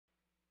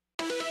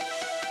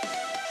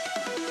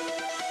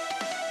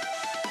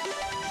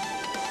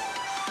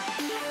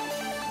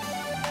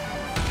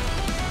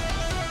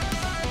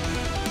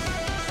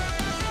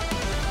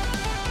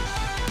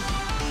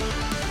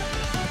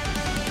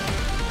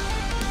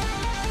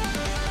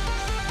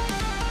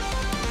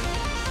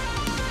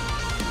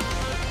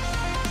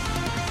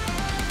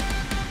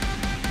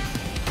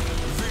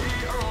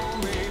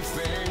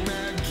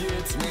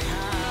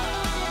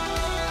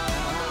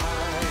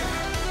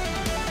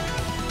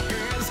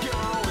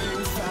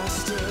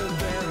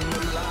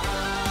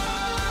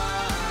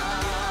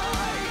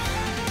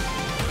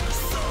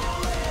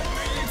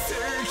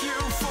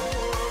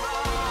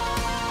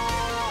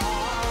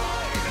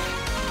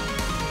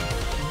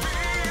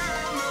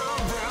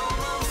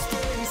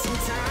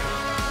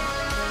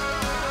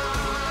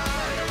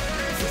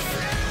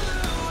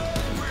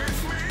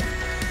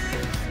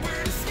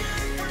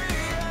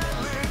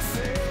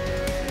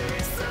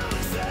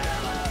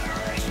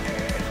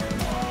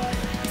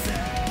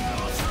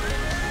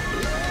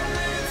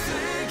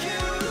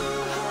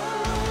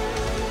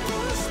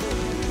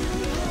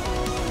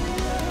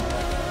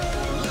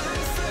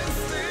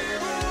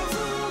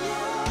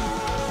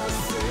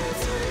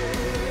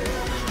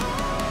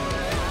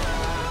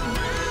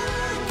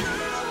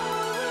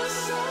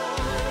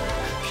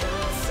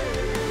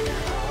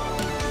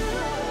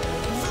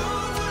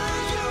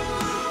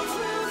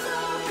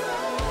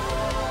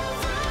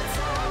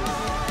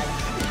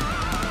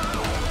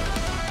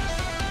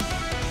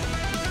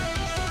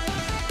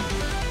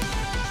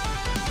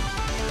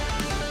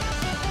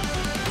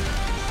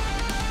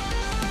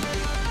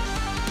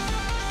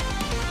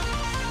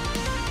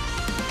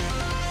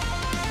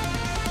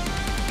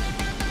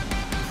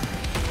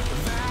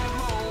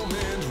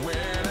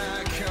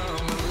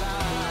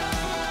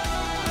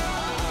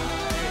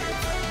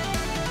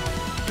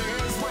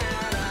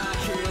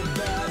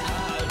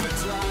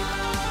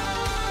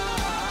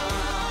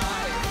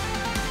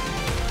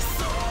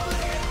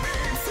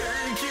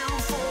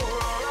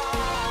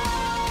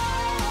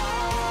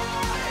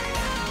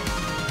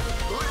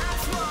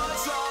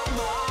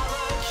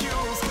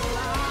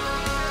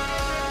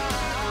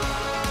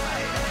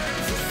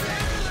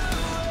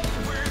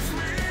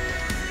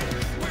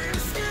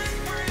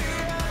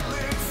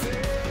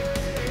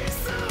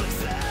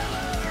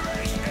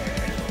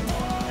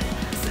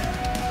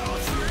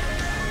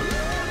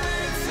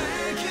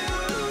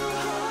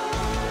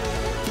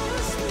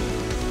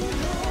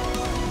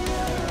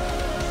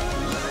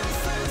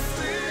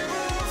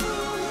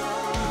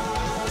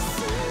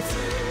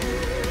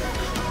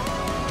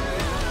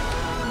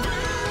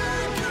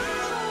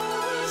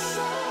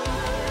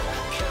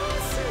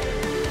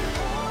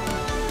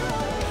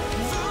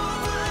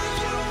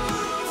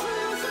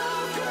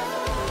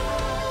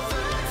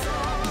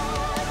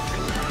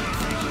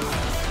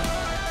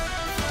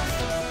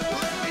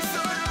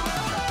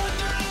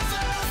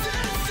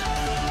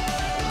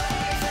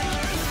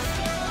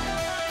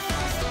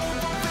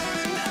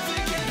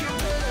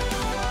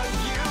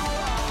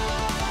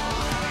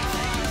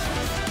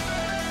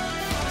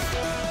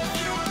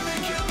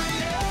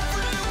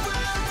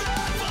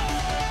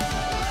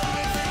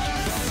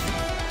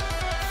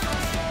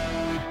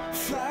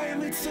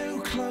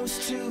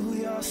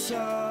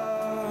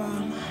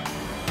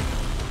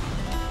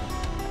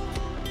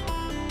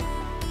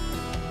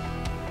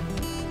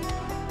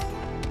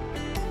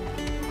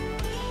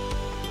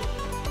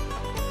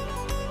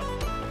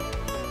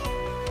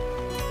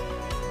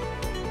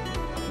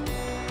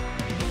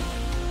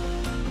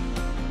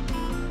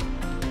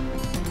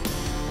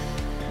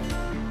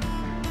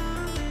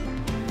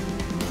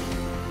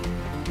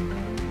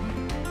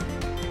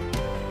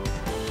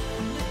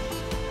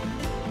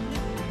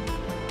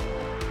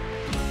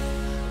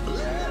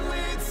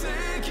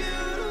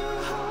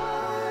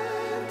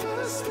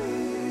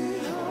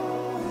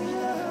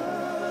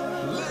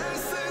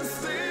less than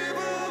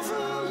stable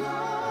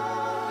velocity.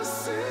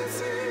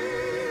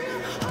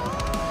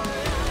 Oh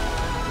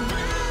yeah,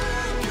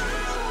 baby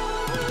girl,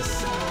 I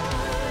wish I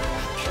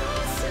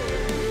could see.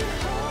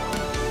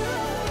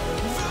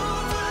 The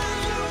way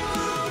you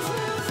move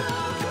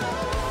without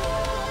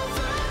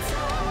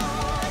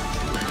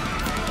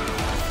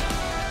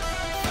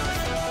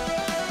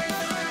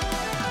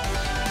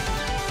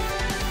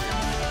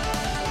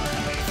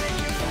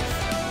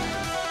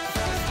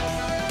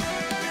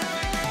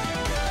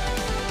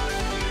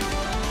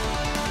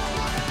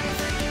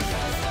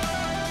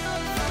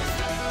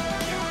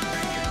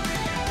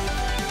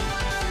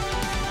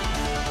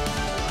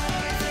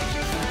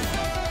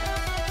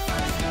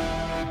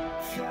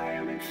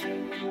flying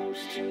too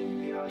close to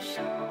your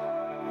soul.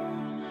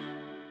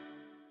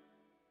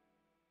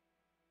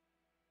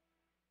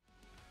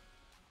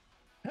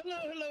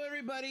 Hello,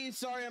 everybody.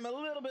 Sorry, I'm a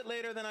little bit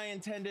later than I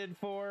intended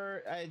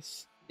for.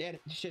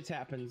 Shit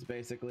happens,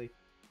 basically.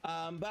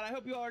 But I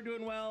hope you all are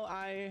doing well.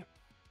 I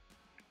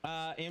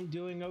am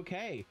doing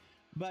okay.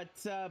 But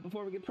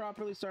before we get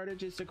properly started,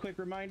 just a quick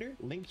reminder: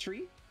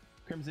 Linktree,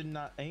 Crimson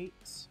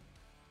Knights,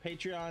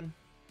 Patreon,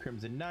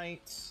 Crimson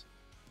Knights.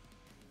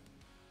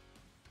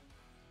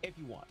 If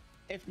you want.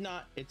 If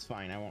not, it's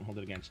fine. I won't hold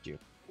it against you.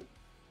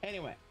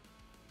 Anyway,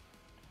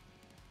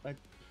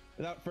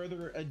 without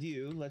further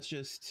ado, let's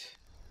just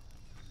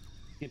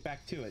get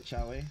back to it,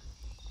 shall we?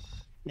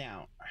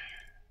 Now,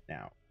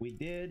 we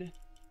did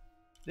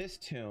this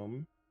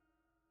tomb.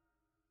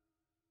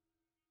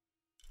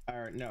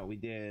 Or no, we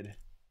did.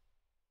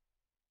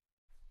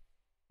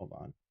 Hold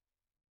on.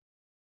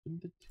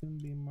 Shouldn't the tomb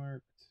be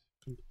marked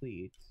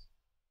complete?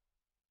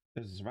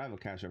 There's a survival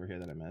cache over here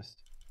that I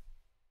missed.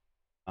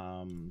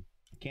 I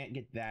can't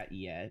get that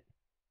yet.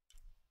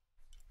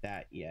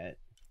 Why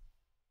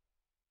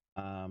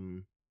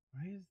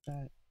is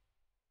that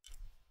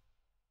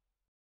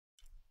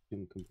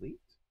tomb complete?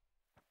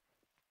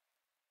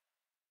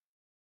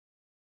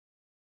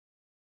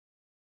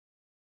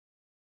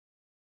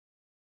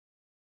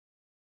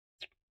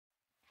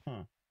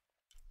 Huh.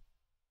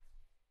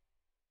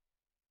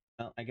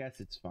 Well, I guess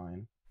it's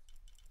fine.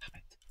 Stop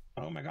it.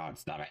 Oh my god,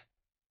 stop it.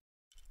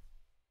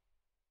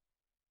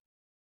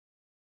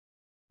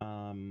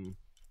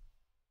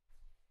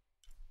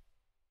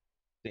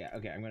 Yeah,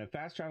 okay, I'm gonna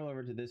fast travel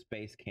over to this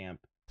base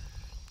camp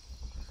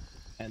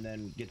and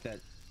then get that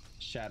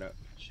survivor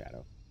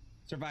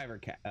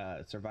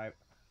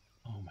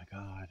oh my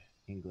god,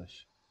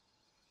 English.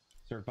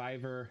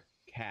 Survivor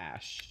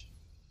cache.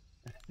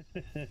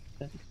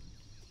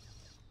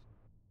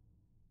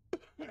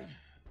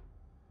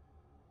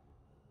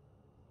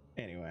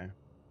 Anyway.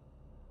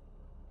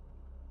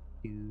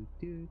 Do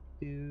do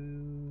do.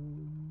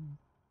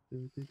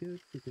 Do do do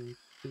do do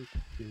do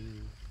do.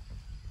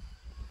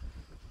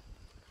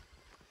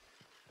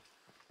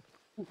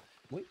 Ooh,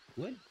 wait,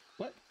 wood?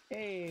 What?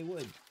 Hey,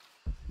 wood.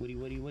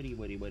 Woody.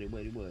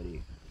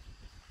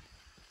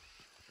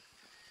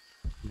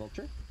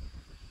 Vulture?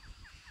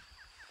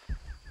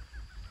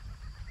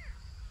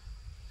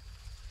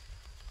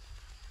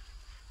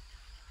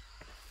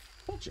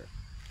 Vulture.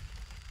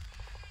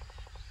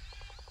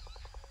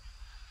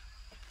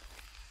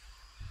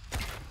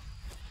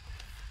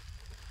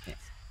 Yes.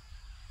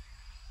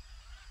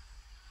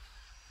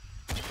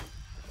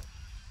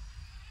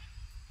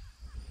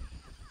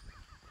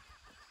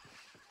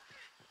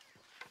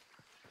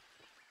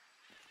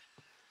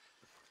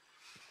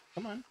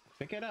 Come on,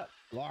 pick it up,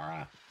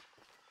 Laura.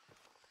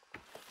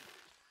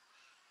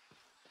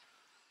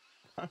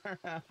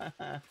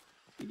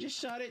 You just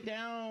shot it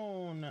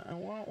down. I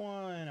want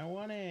one. I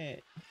want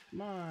it.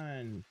 Come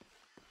on.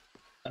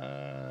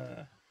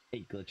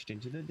 It glitched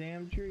into the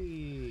damn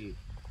tree.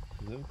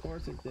 Of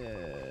course it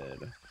did.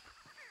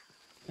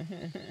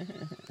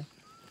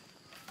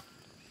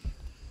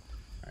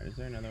 Alright, is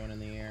there another one in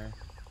the air?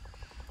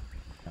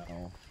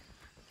 No.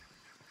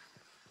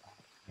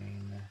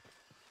 Dang.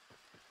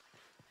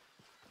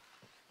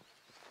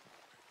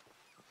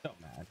 So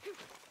mad.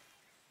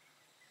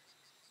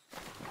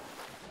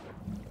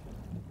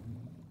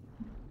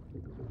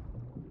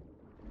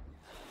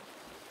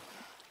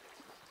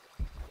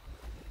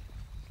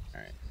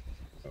 Alright.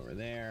 Over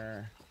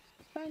there.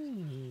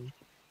 Funny.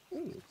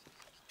 Ooh.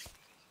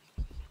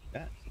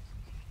 That.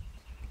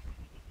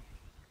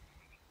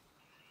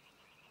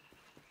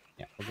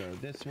 Yeah, we'll go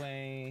this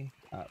way.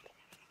 Up.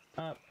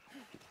 Up.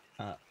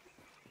 Up.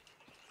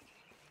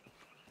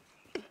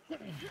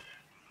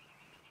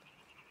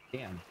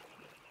 Damn.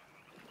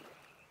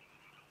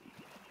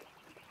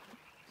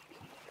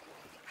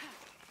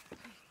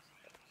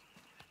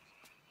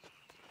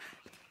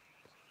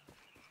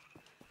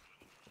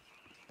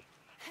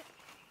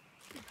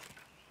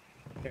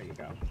 There you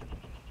go.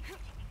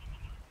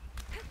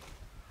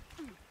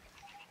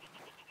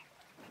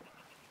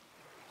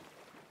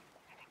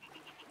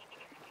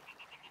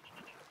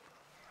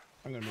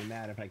 I'm gonna be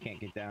mad if I can't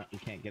get down. You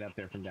can't get up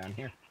there from down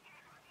here.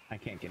 I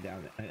can't get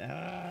down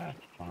there.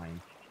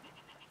 Fine.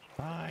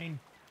 Fine.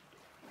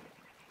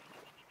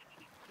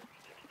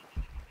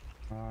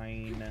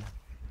 Fine.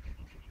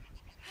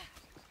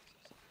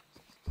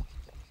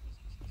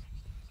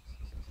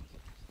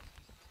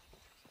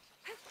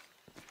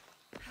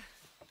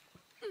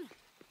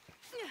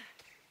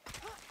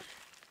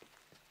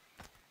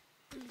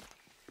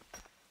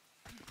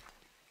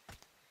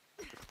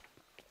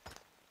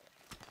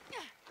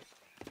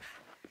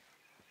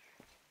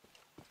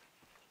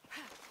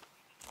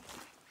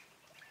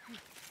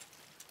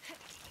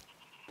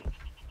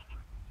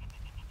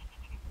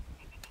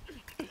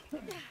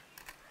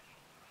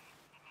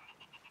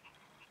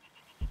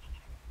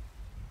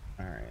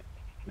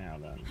 Now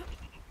then.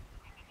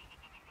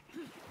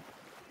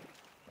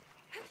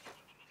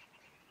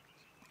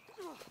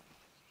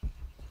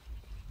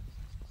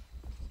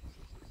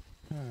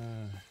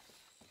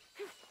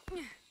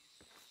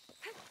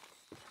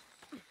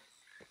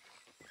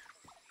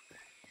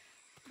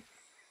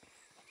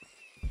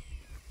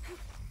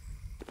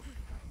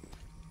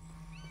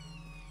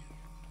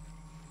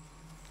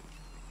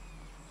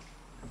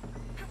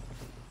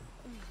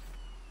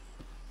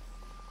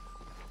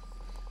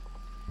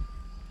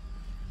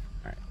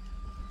 Alright.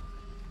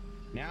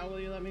 Now will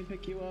you let me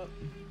pick you up?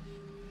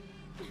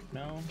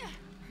 No?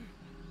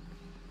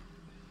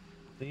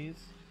 Please?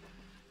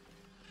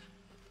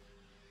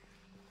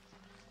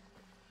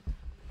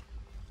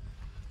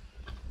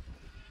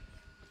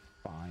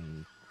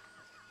 Fine.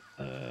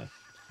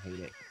 Hate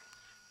it.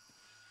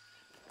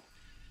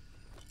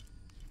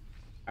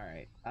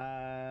 Alright,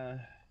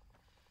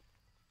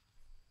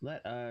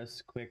 let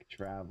us quick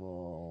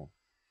travel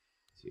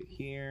to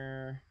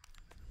here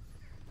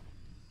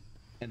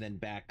and then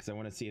back, because I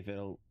want to see if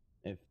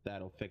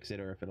that'll fix it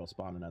or if it'll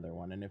spawn another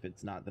one, and if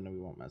it's not, then we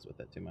won't mess with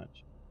it too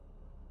much.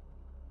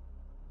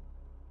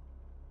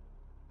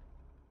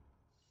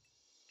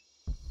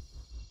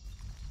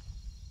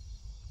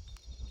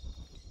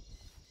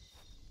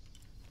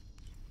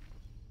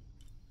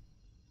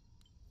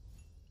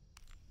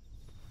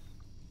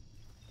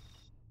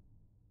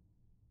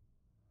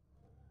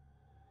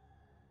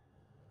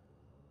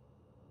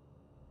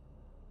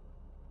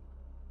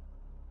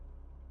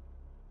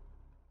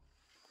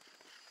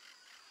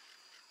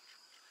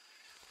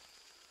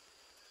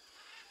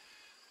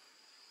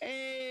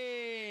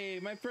 Hey,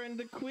 my friend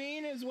the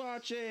Queen is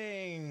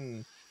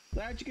watching.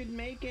 Glad you could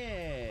make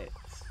it.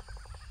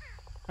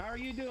 How are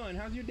you doing?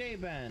 How's your day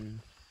been?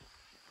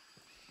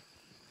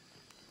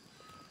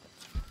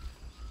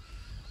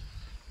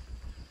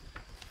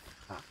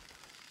 Ah.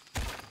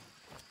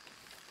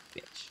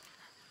 Bitch.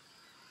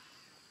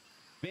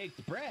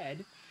 Baked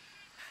bread?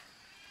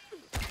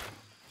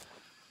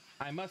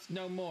 I must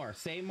know more.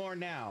 Say more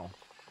now.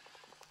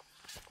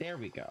 There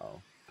we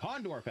go.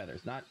 Condor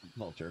feathers, not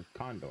vulture.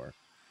 Condor.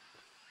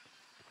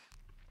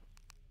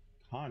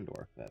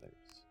 Condor feathers.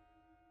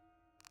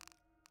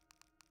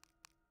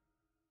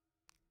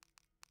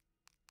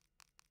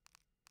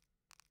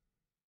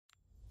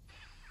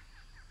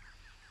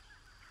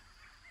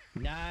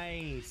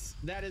 Nice.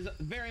 That is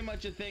very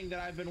much a thing that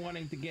I've been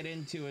wanting to get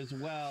into as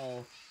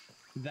well,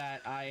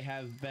 that I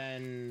have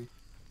been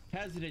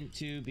hesitant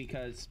to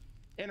because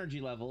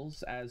energy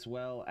levels, as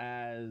well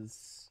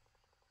as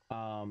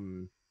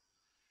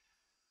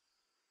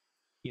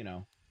you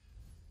know,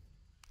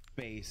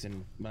 space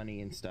and money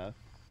and stuff.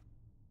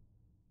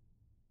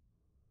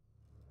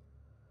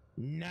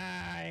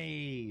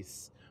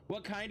 Nice.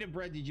 What kind of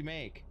bread did you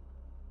make?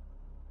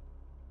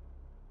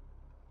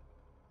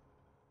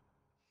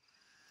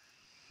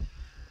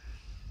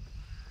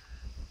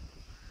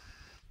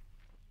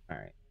 All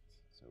right,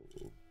 so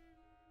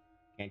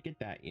can't get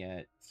that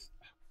yet.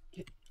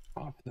 Get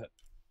off the...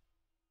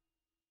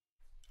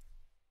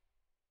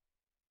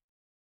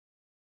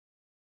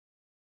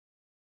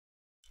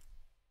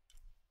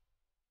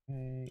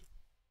 Okay.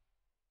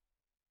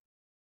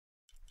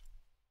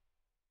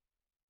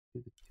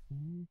 Do the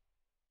tomb?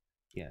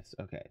 Yes,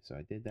 okay, so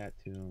I did that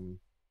tomb.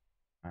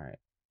 All right,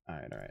 all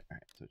right, all right, all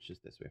right. So it's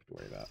just this we have to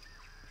worry about.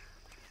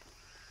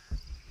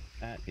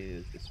 That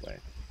is this way.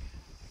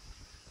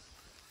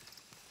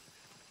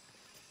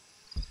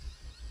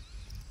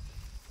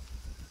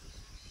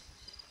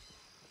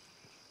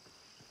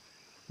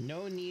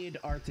 No need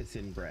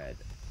artisan bread.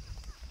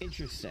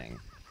 Interesting.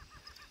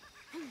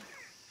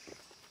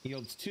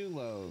 Yields 2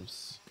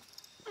 loaves.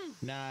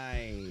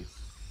 Nice.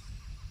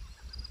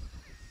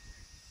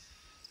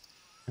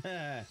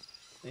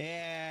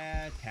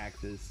 Yeah,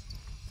 taxes.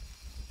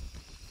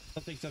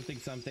 Something, something,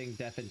 something,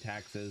 death and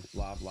taxes,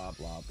 blah, blah,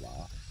 blah,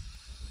 blah.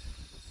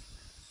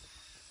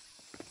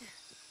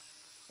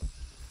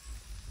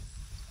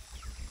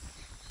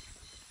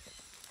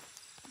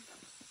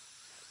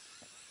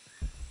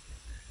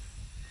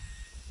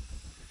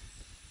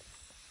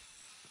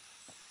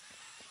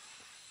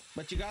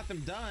 But you got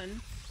them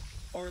done,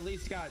 or at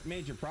least got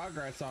major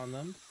progress on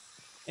them,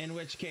 in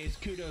which case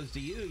kudos to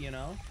you, you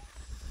know.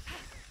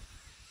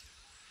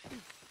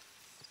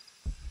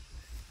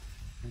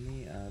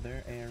 Any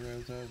other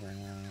arrows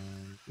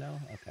around? No?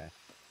 Okay.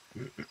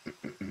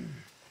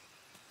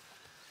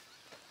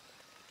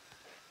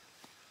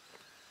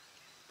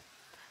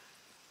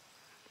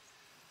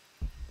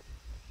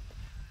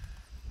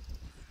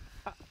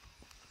 Ah.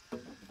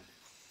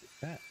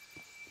 That.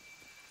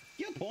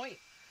 Skill point!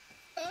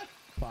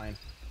 Fine.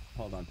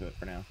 Hold on to it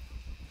for now.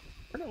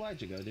 Where'd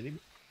Elijah go? Did he...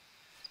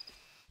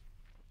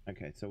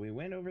 Okay, so we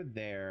went over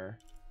there.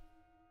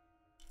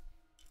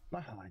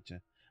 Not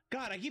Elijah.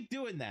 God, I keep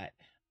doing that.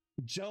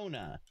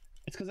 Jonah.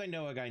 It's because I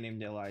know a guy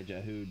named Elijah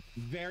who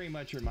very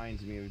much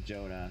reminds me of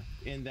Jonah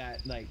in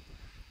that, like,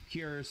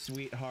 pure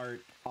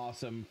sweetheart,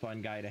 awesome,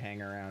 fun guy to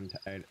hang around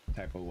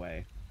type of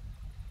way.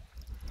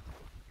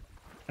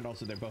 And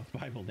also, they're both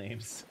Bible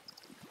names.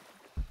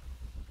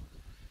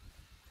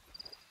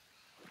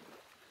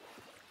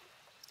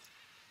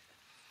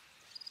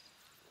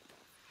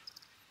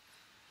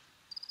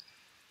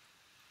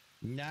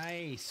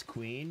 Nice,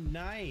 Queen.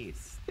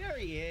 Nice. There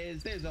he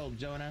is. There's old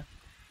Jonah.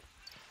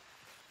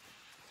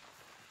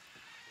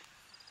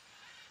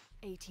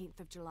 18th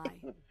of July.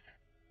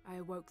 I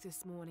awoke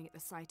this morning at the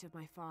sight of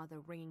my father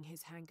wringing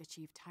his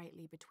handkerchief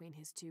tightly between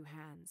his two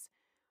hands.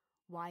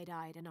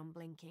 Wide-eyed and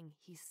unblinking,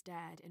 he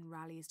stared in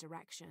Raleigh's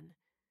direction.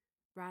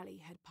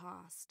 Raleigh had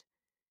passed.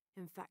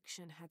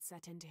 Infection had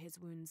set into his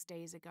wounds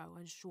days ago,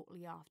 and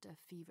shortly after,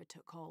 fever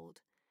took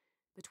hold.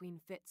 Between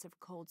fits of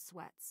cold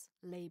sweats,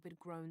 laboured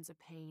groans of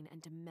pain,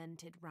 and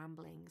demented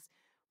ramblings,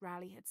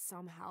 Raleigh had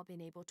somehow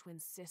been able to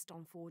insist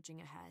on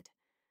forging ahead.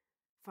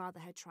 Father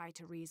had tried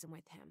to reason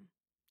with him,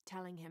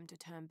 telling him to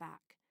turn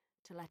back,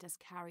 to let us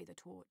carry the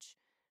torch,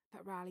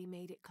 but Raleigh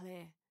made it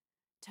clear.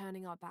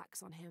 Turning our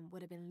backs on him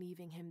would have been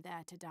leaving him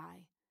there to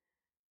die.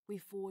 We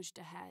forged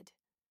ahead.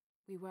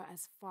 We were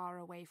as far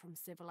away from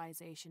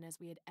civilization as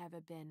we had ever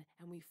been,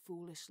 and we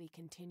foolishly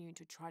continued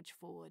to trudge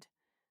forward.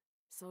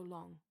 So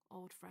long,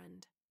 old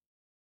friend.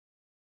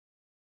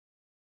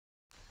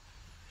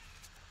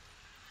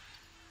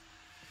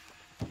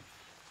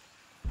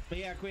 But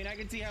yeah, Queen, I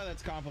can see how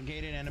that's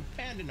complicated and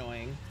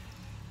annoying.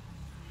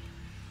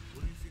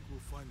 What do you think we'll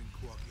find in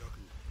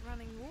Kwakyaku?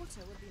 Running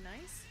water would be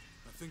nice.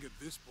 I think at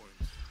this point,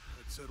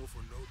 I'd settle for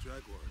no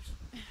jaguars.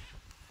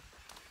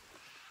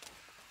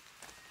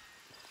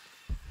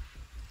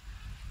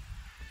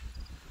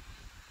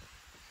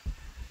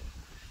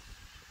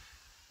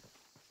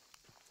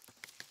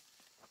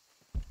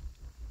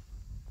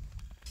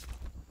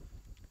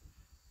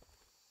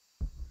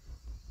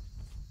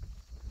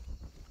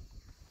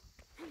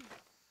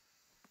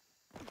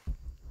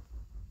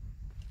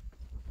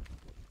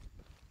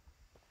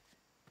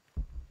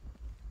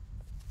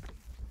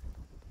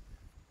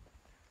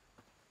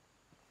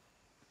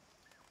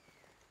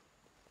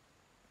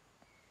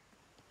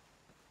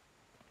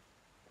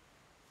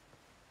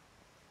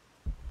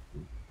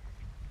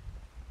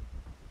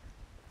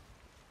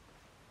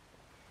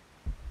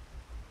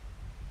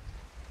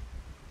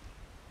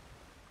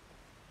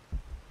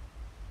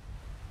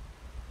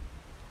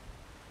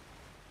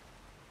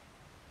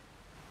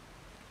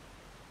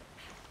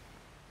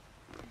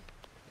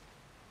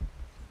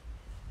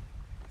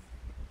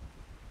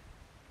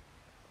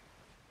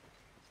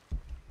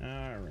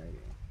 Alrighty.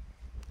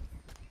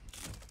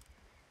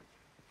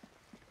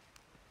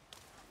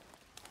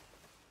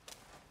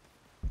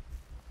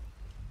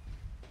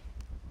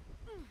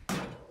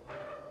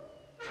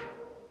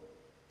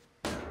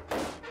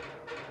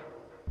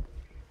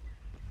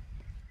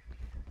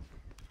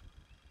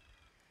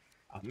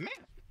 A map.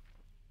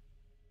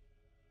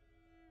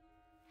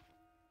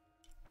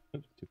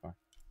 Oops, too far.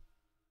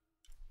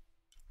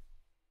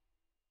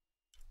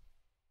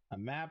 A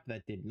map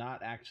that did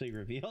not actually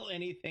reveal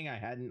anything I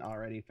hadn't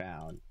already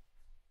found.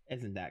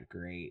 Isn't that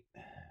great?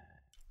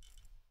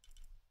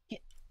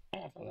 Get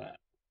off of that.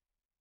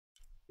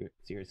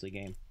 Seriously,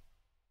 game.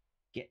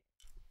 Get.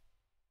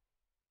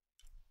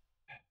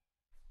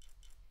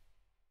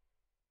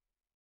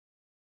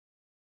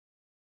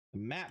 The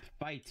map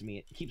fights me.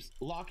 It keeps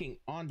locking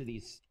onto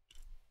these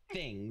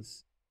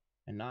things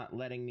and not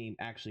letting me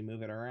actually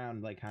move it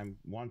around like I'm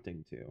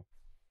wanting to.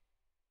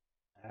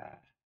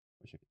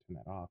 Wish I could turn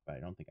that off, but I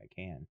don't think I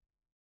can.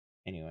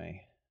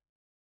 Anyway.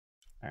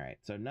 Alright,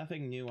 so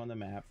nothing new on the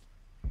map.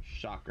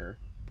 Shocker.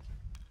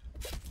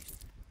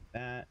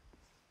 That.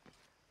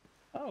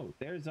 Oh,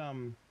 there's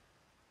some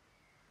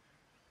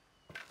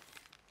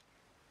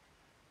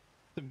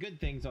good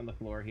things on the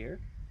floor here.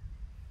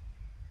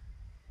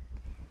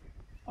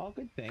 All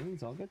good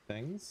things, all good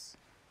things.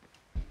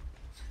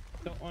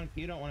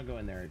 You don't want to go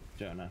in there,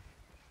 Jonah.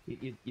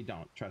 You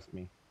don't, trust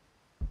me.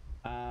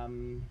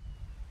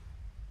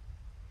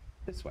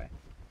 This way.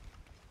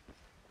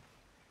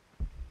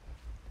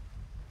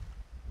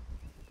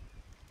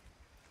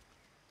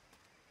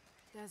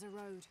 There's a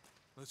road.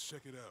 Let's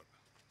check it out.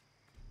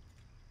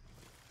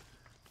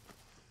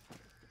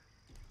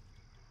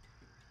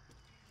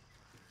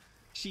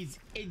 She's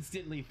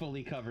instantly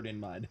fully covered in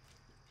mud.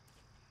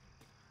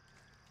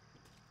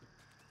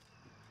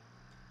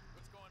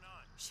 What's going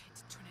on? Shit,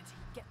 Trinity,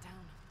 get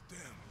down.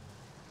 Damn.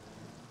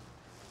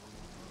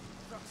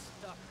 Truck's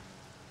stuck.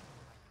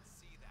 I can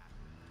see that.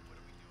 What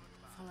are we doing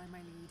about it? Follow my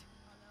lead.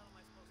 How the hell am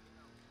I supposed to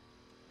know?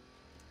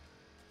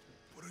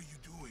 What are you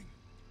doing?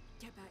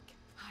 Get back.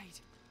 Hide.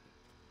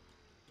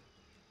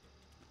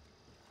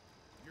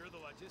 You're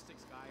the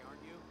logistics guy,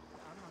 aren't you?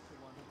 I'm not the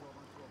one who drove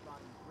onto a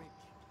bottom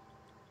bridge.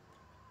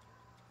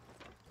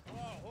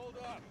 Oh, hold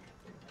up.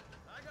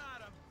 I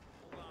got him.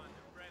 Hold on,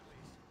 they're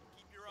friendlies.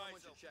 Keep your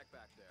eyes open. Check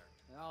back there.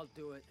 I'll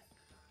do it.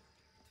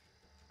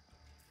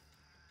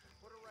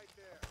 Put her right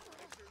there.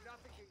 Make sure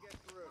nothing can get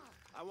through.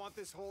 I want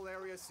this whole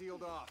area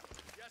sealed off.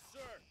 Yes,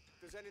 sir.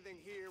 If there's anything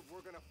here,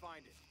 we're gonna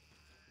find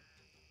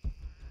it.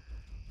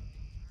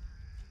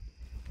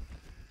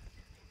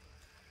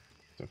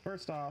 So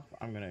first off,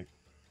 I'm gonna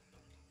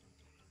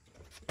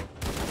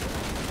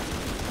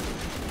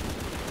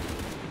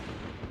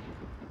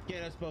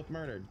get us both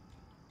murdered.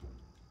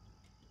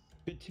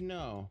 Good to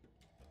know.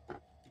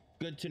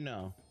 Good to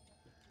know.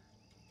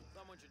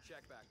 Someone should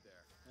check back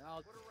there.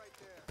 I'll... Put it right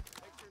there.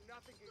 Make sure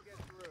nothing can get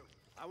through.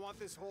 I want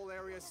this whole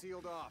area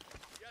sealed off.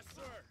 Yes,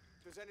 sir.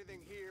 If there's anything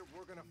here,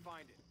 we're gonna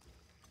find it.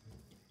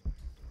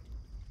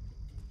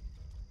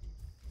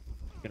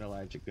 Gonna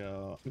let you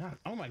go. Not.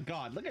 Oh my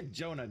God! Look at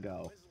Jonah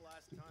go. When's the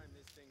last time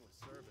this thing was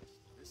serviced?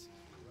 This is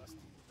rusty.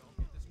 Don't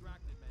get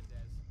distracted,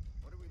 Mendez.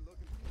 What are we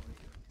looking for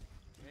here?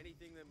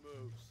 Anything that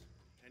moves.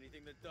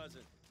 Anything that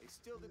doesn't. They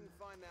still didn't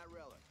find that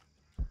relic.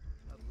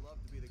 I'd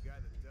love to be the guy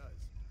that does.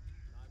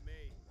 Not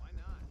me. Why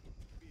not?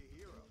 Be a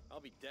hero.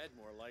 I'll be dead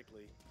more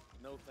likely.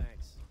 No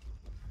thanks.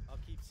 I'll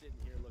keep sitting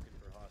here looking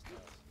for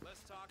hostiles.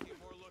 Less talking,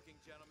 more looking,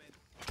 gentlemen.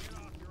 Get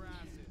off your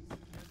asses.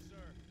 Yes,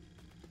 sir.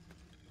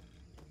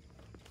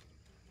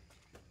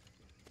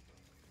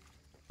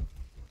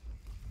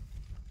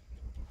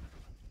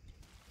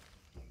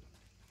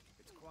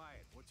 It's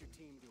quiet. What's your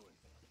team doing?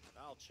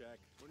 I'll check.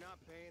 We're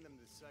not paying them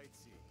to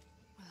sightsee.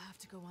 We'll have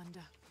to go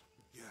under.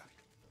 Yeah.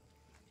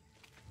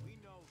 We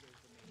know there's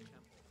the main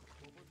temple.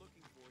 What we're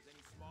looking for is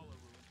any smaller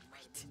ruins we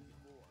might have missed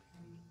before.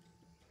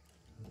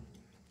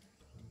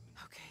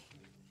 Okay.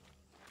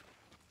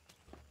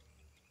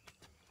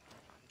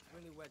 It's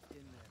really wedged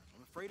in there.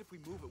 I'm afraid if we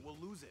move it,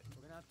 we'll lose it.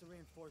 We're gonna have to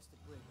reinforce the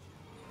bridge.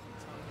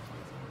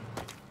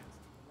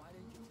 Why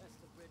didn't you test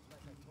the bridge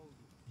like I told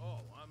you?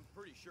 Oh, I'm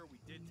pretty sure we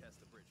did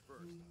test the bridge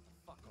first.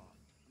 Fuck off.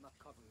 I'm not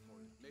covering for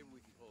you. Maybe we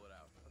can pull it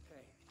out.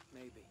 Okay,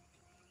 maybe.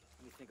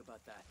 Let me think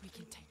about that. We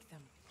can take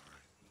them.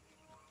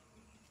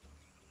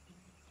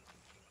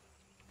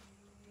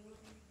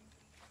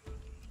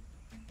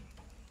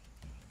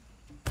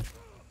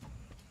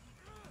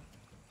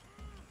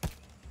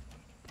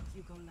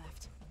 You go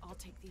left. I'll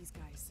take these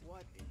guys.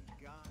 What in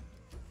God?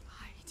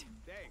 Hide.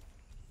 Dave,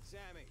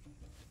 Sammy.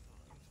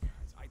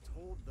 Guys, I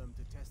told them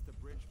to test the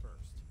bridge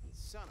first.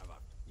 Son of a...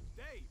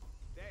 Dave!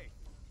 Dave!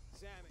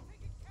 Sammy!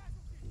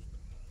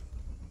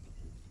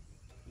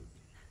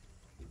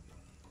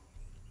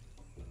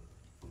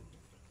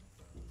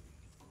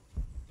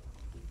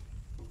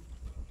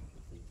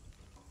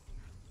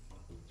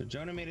 So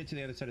Jonah made it to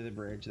the other side of the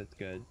bridge. That's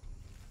good.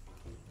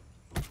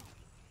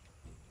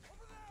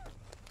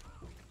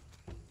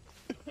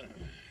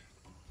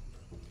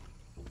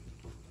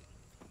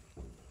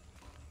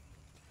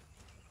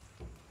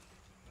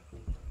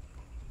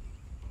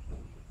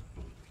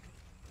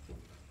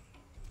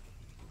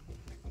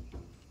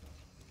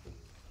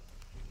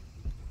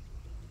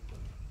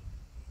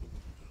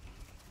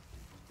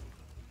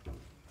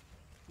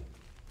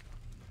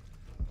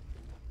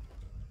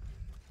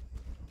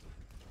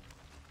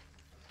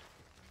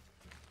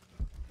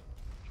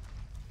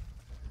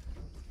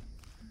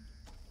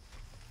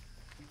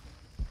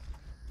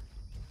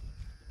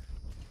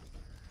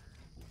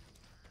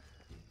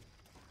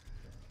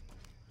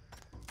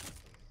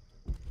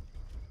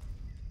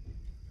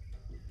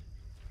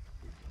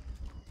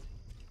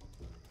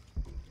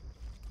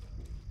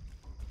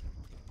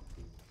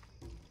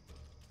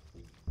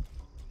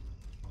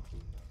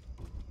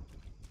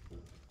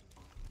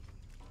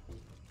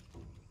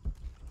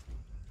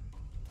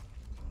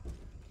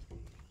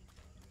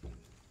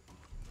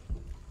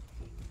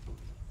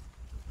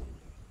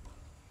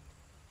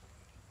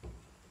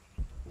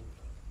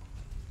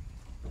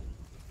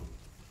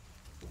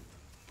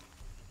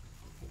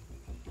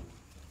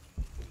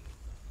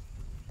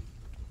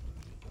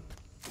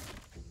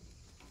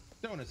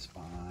 Jonah's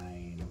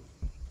fine.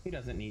 He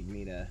doesn't need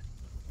me to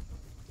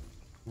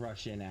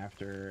rush in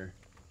after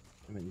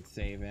him and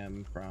save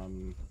him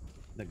from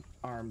the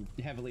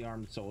heavily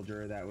armed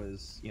soldier that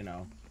was, you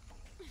know,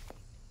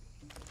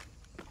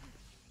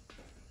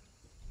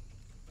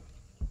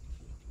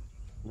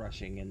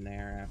 rushing in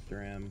there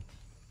after him.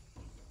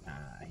 Nah,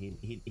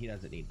 he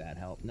doesn't need that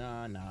help.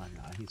 Nah,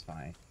 he's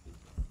fine.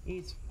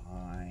 He's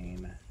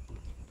fine.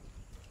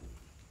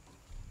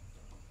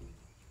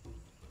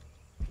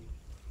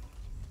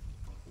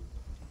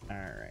 All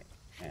right,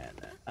 and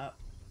then up.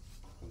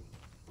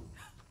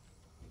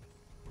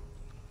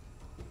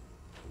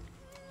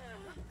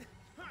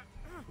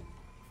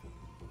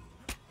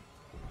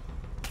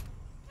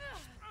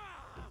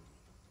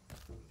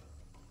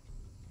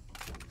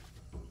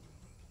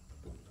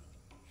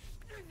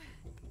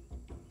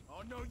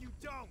 Oh, no, you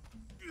don't!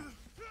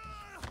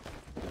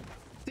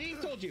 See,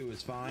 told you it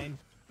was fine.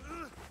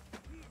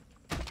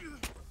 Fuck you!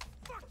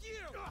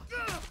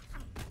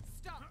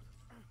 Stop!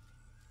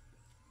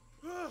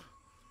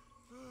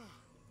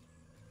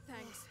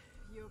 Thanks.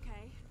 You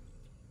okay?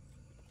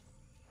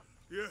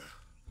 Yeah.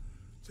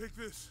 Take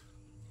this.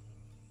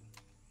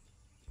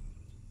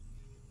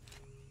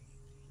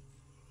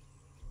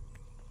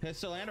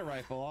 Pistol and a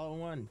rifle all in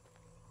one.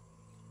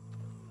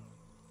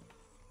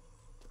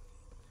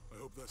 I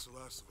hope that's the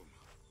last of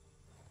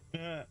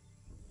them.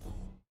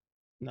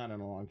 Not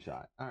in a long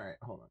shot. All right,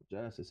 hold on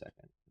just a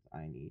second.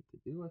 I need to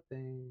do a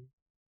thing.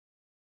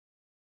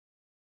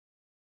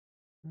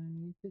 I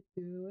need to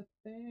do a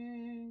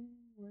thing.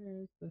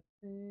 Where's the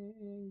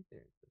thing?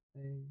 There's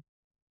the thing.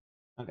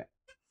 Okay.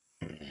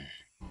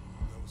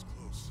 That was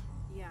close.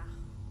 Yeah.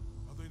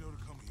 How'd they know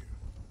to come here?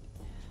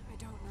 I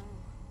don't know.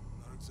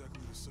 Not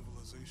exactly the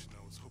civilization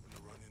I was hoping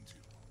to run into.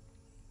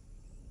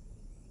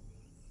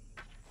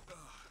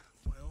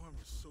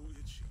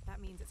 That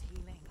means it's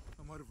healing.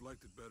 I might have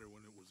liked it better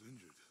when it was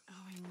injured.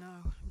 Oh, I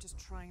know. I'm just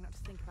trying not to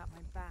think about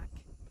my back.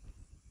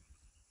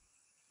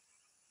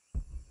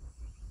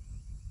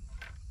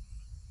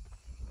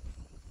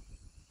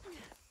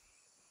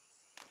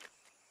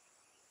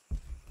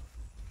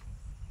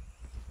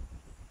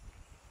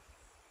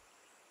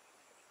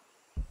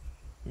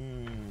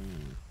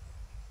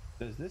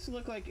 Does this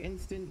look like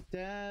instant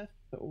death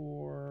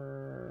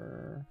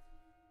or?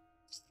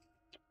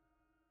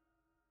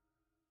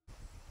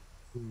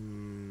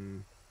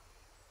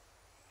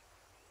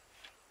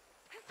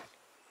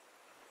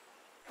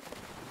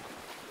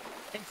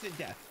 Instant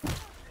death.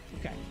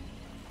 Okay.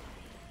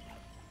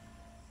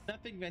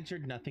 Nothing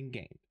ventured, nothing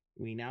gained.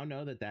 We now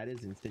know that that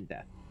is instant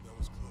death. That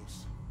was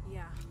close.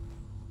 Yeah,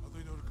 How'd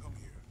they know to come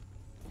here?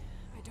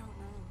 I don't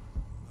know.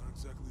 Not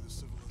exactly the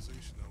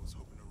civilization I was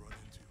hoping to run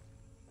into.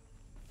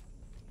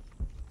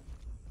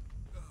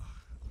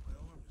 My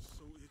arm is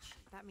so itchy.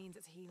 That means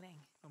it's healing.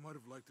 I might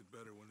have liked it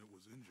better when it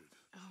was injured.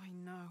 Oh, I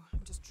know.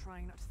 I'm just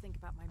trying not to think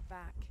about my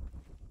back.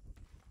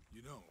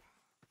 You know,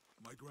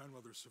 my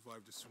grandmother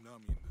survived a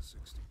tsunami in the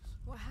 60s.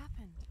 What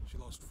happened? She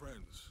lost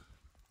friends.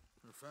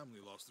 Her family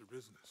lost their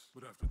business.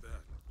 But after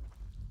that,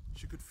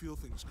 she could feel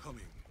things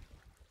coming.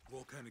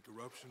 Volcanic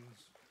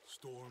eruptions,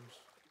 storms,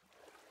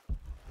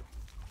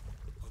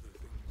 other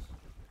things.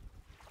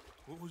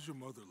 What was your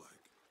mother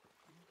like?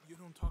 You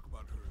don't talk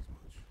about her as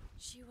much.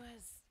 She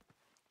was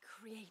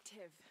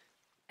creative,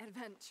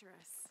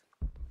 adventurous.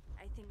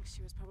 I think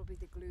she was probably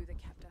the glue that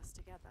kept us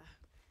together.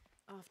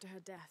 After her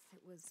death,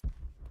 it was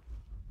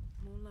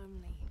more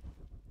lonely.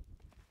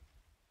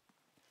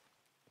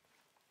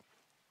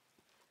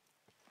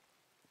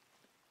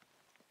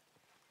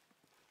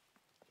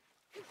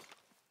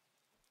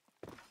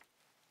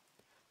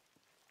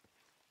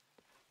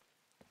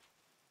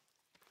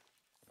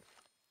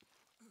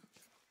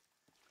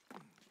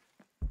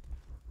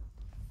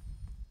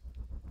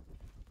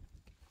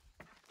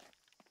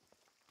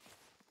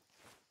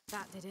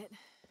 That did it.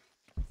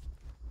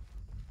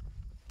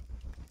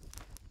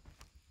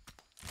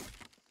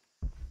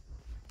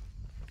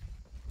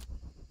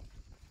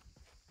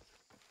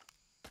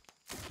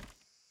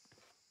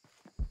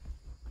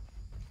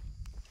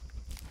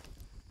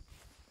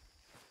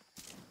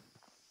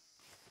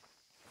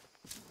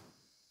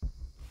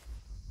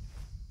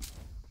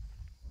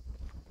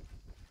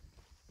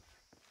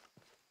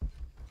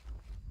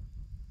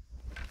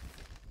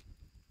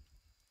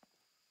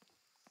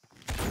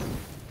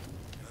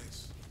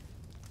 Nice.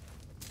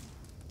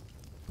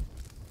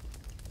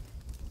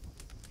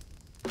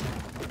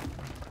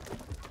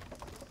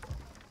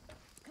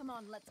 Come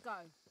on, let's go.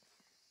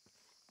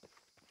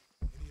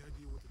 Any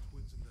idea what the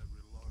twins in that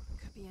riddle are?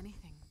 Could be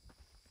anything.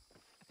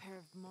 A pair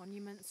of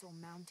monuments or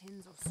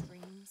mountains or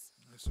streams.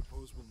 I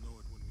suppose we'll know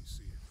it when we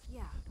see it.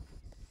 Yeah.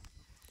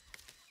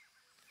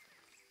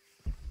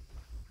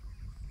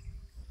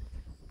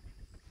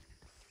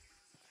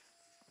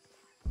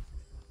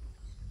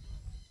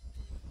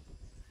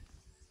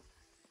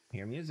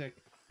 Hear music.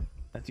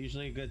 That's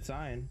usually a good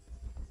sign.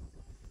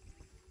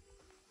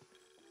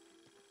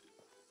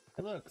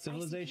 Hey, look, I see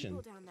civilization.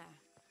 people down there.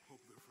 Hope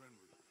they're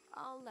friendly.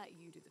 I'll let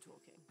you do the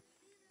talking.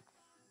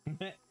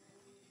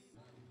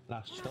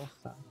 La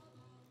Choza.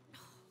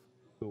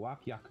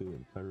 Huacyacu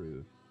in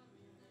Peru.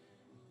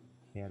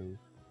 Peru.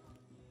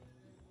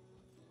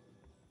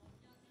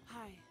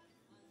 Hi.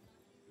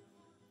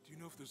 Do you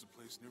know if there's a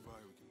place nearby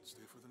we can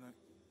stay for the night?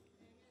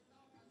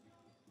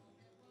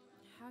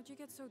 How'd you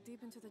get so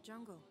deep into the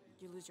jungle?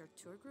 You lose your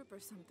tour group or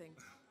something?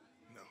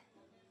 No.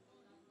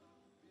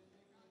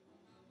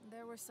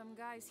 There were some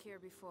guys here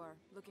before,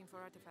 looking for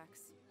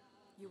artifacts.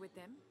 You with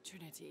them?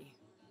 Trinity.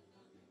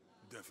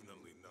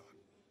 Definitely not.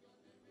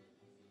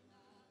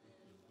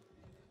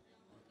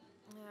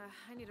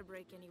 I need a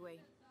break anyway.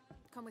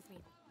 Come with me.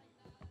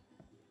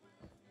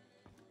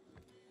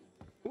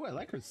 Ooh, I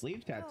like her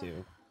sleeve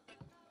tattoo.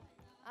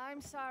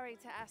 I'm sorry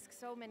to ask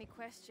so many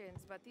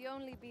questions, but the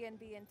only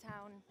B&B in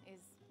town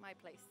is my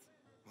place.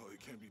 Well, you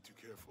can't be too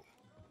careful.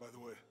 By the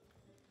way,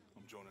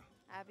 I'm Jonah.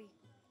 Abby,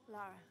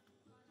 Lara.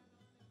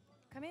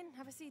 Come in,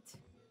 have a seat.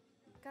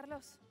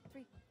 Carlos,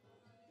 3.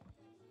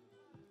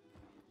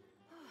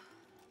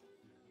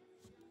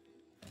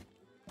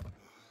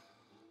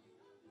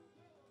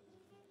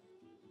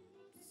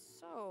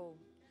 So,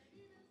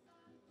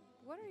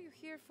 what are you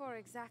here for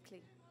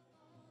exactly?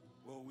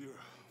 Well, we were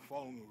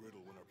following a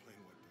riddle when our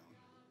plane went down.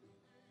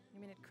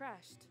 You mean it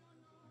crashed?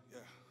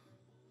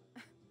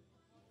 Yeah.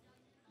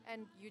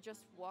 And you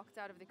just walked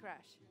out of the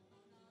crash?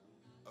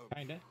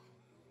 Kinda.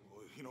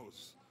 Well, you know,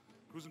 it's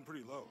cruising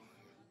pretty low.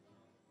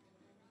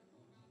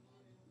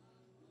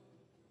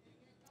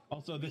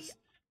 Also,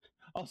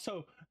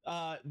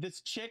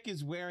 this chick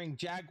is wearing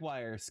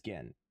jaguar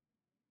skin.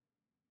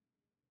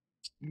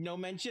 No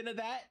mention of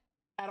that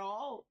at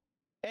all?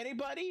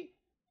 Anybody?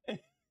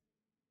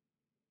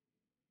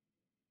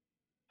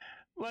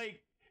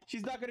 Like,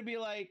 she's not gonna be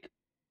like,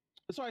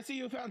 so I see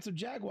you found some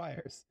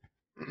jaguars.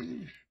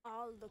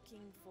 All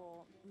looking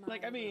for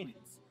Like, I mean-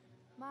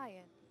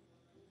 Mayan.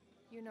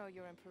 You know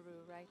you're in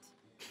Peru, right?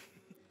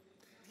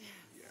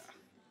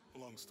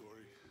 Long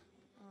story.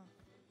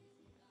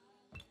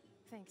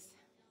 Thanks.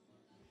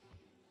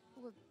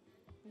 Well,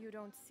 you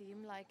don't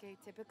seem like a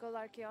typical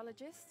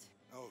archaeologist.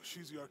 Oh,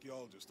 she's the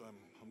archaeologist.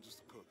 I'm just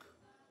a cook.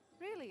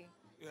 Really?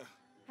 Yeah,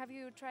 Have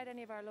you tried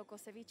any of our local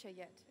ceviche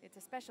yet? It's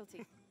a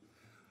specialty.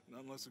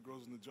 not unless it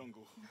grows in the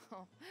jungle.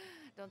 Oh,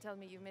 don't tell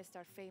me you missed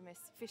our famous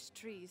fish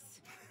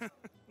trees.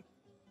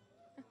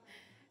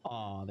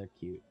 Aw, they're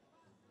cute.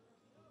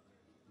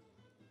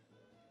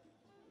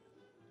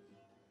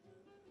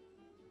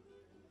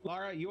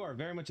 Lara, you are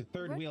very much a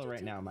third Where did wheel you right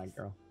take now, my this?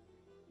 girl.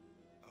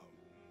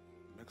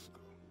 Mexico.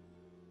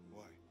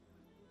 Why?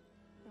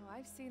 Oh,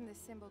 I've seen this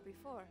symbol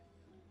before.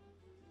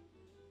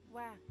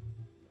 Wow.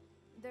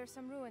 There's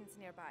some ruins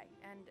nearby,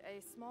 and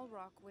a small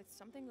rock with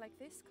something like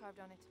this carved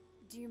on it.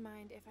 Do you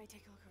mind if I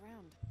take a look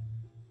around?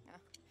 Ah,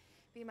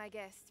 be my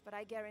guest, but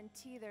I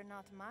guarantee they're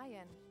not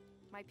Mayan.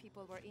 My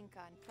people were Inca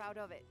and proud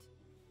of it.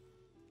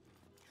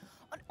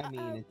 I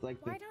mean, it's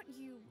like Why don't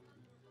you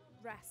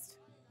rest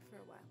for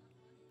a while?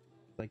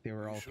 like they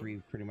were all Sure.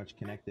 three pretty much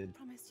connected I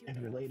promise you. and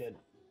a day off. related.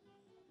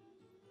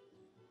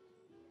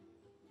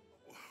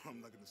 Well,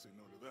 I'm not gonna say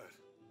no to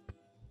that.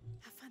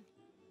 Have fun.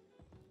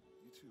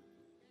 You too.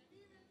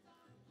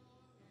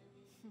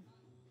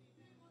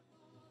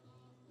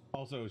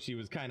 Also, she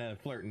was kind of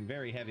flirting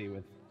very heavy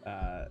with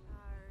Are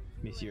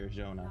you Monsieur and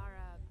Jonah.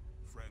 Lara,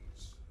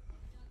 Friends,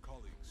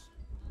 colleagues.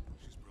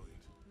 She's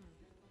brilliant.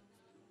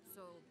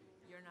 so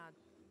you're not...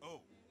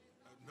 Oh,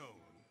 no,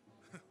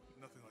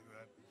 nothing like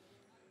that.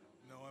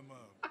 No, I'm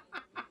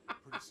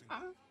pretty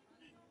single.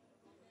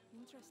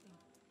 Interesting.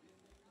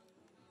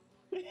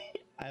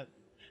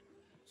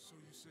 So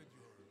you said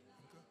you're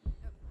Inca?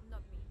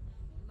 Not me.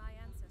 My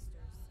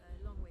ancestors, a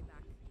long way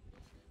back.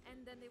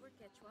 And then they were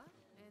Quechua,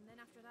 and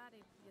then after that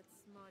it gets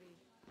Mori.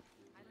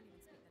 I don't even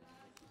speak the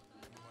language. You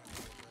might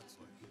know what that's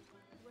like.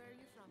 Where are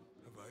you from?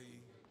 Hawaii,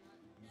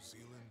 New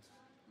Zealand,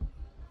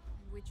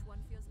 Which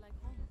one feels like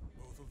home?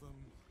 both of them,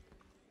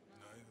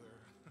 neither.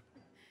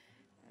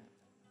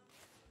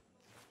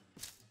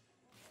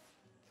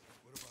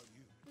 What about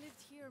you?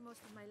 Lived here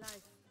most of my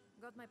life.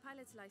 Got my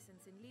pilot's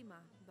license in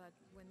Lima, but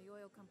when the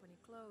oil company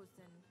closed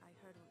and I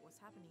heard what was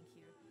happening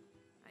here,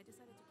 I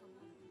decided to come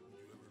home.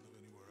 Would you ever live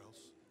anywhere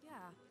else?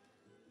 Yeah.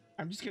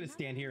 I'm just gonna now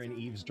stand that here and it's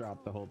under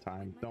eavesdrop the control, whole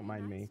time. it might Don't be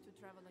mind me. nice to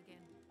travel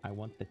again. I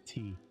want the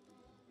tea.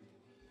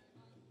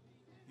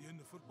 You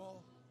into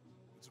football?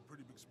 It's a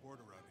pretty big sport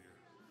around here.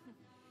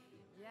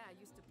 Yeah, I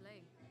used to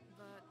play,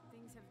 but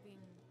things have been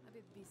a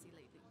bit busy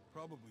lately.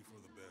 Probably for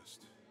the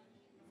best.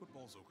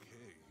 Football's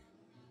okay.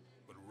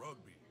 But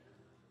rugby,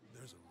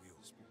 there's a real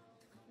sport.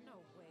 No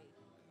way.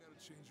 You gotta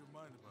change your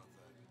mind about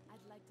that.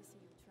 I'd like to see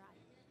you try.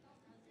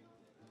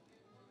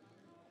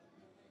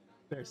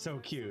 They're so Those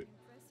are cute. some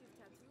impressive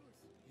tattoos.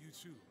 You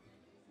too.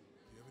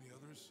 Do you have any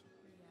others?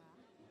 Yeah.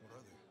 What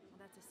are they? Well,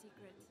 that's a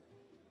secret.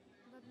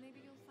 But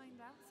maybe you'll find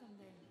out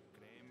someday.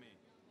 Créeme,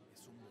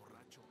 es un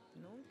borracho.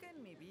 Nunca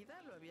en mi vida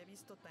lo había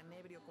visto tan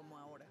ebrio como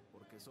ahora.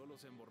 Porque solo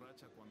se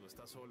emborracha cuando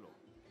está solo.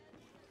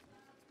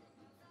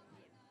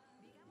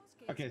 Digamos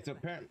que Okay, es so borracho.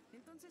 apparently,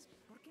 Entonces,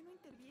 ¿por qué no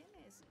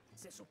intervienes?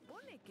 Se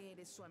supone que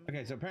eres su amigo.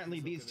 okay, so apparently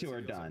Eso these que two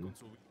are decidió hacer done. con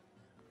su Llevas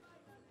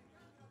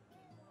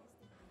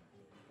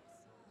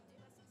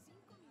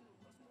 5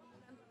 minutos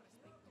murmurando al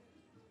respecto.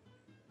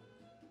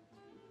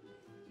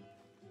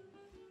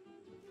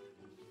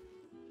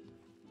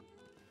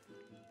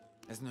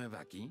 ¿Es nueva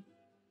aquí?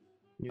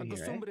 New here, eh?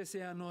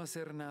 Acostúmbrese a no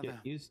hacer nada.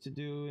 Get used to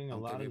doing a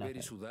Aunque lot of beber y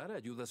nothing. sudar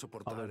ayuda a Although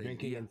soportar el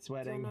drinking día. and You're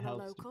sweating not a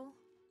helps. local?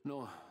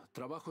 No,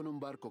 trabajo en un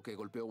barco que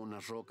golpeó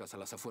unas rocas a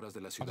las afueras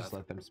de la I'll ciudad. just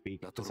let them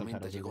speak. La The tormenta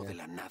subtitles are llegó there. de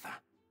la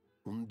nada.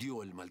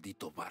 Hundió el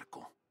maldito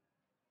barco.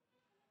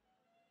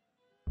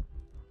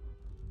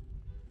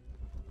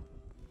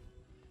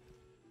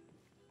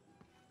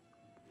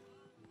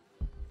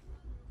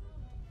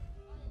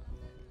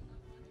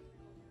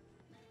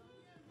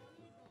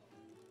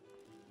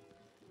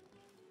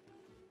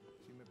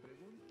 Si me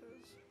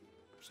preguntas,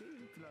 sí,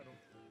 claro.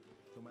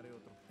 Tomaré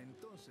otro.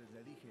 Entonces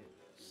le dije,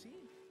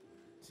 sí,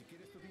 si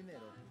quieres tu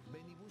dinero,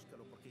 ven y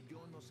búscalo, porque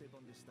yo no sé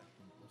dónde está.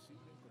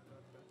 Imposible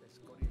encontrar tanta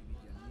escoria y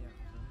villanía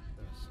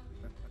juntas.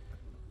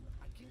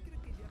 ¿A quién cree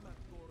que llama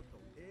gordo,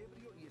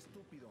 ebrio y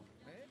estúpido?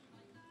 ¿Eh?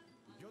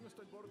 Yo no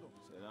estoy gordo.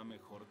 Será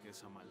mejor que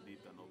esa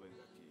maldita no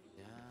venga aquí.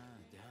 Ya,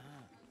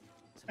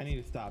 ya. I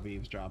need to stop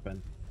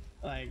eavesdropping.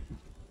 Like,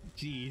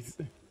 jeez.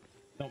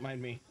 Don't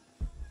mind me.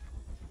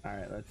 All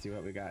right, let's see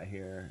what we got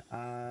here.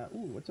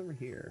 Ooh, what's over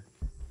here?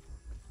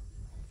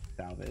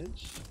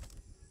 Salvage.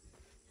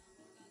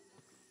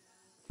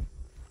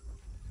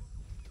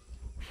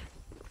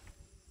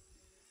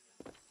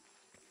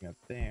 Up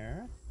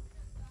there.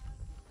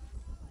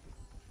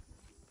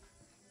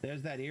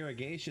 There's that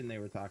irrigation they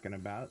were talking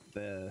about.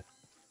 The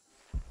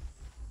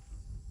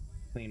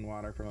clean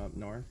water from up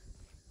north.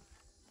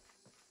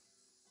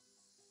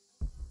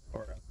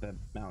 Or up the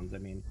mountains, I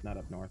mean, not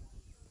up north.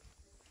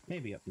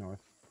 Maybe up north.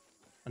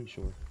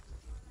 Unsure.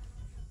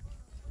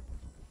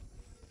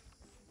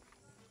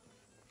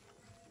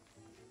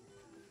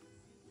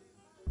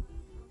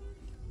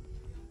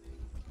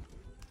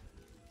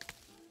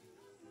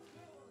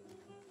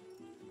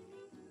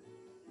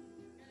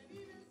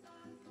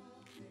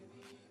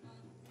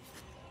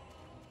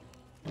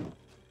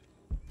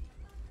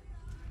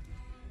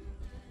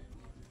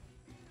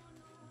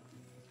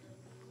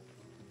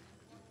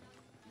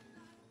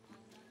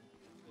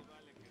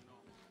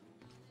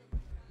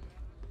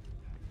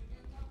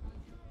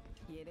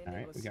 ¿Quiere All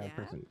right, we got a negociar?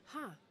 person.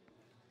 Huh.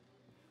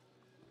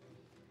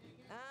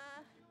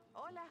 Ah,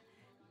 hola.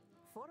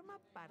 ¿Forma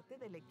parte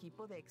del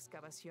equipo de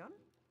excavación?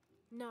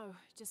 No,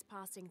 just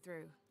passing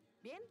through.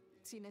 Bien,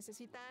 si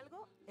necesita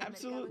algo, el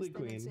Absolutely, mercado está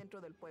en el Queen.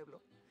 centro del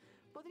pueblo.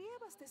 Podría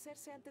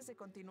abastecerse antes de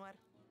continuar.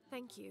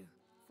 Thank you.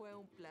 Fue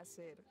un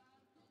placer.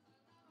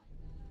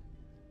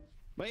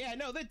 But yeah,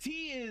 no, the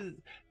tea is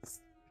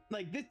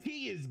like the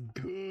tea is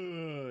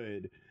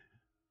good.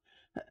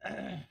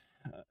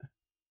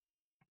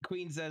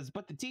 Queen says,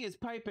 but the tea is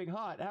piping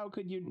hot. How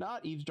could you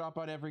not eavesdrop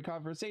on every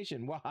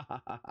conversation?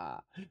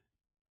 Wahahaha.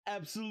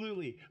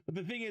 Absolutely. But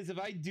the thing is, if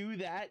I do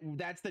that,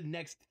 that's the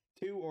next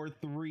 2 or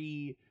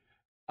 3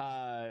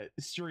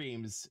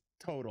 streams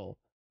total.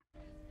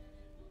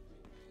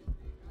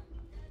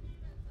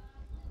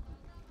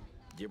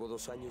 Llevo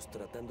 2 años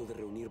tratando de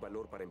reunir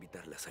valor para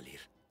invitarla a salir.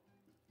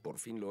 Por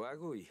fin lo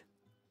hago y...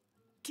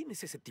 ¿Quién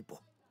es ese tipo?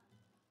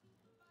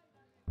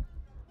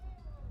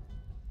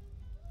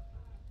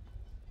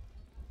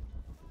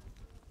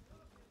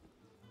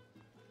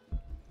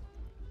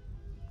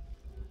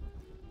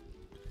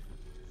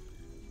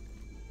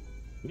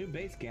 New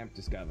base camp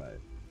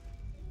discovered.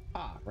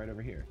 Ah, right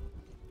over here.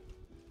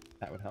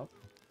 That would help.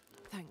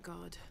 Thank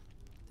God.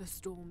 The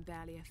storm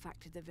barely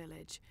affected the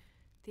village.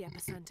 The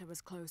epicenter was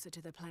closer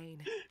to the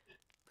plain.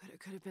 But it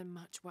could have been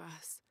much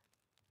worse.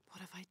 What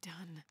have I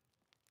done?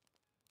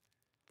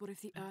 What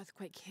if the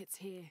earthquake hits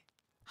here?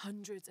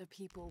 Hundreds of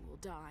people will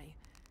die.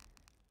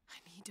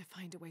 I need to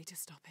find a way to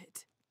stop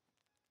it.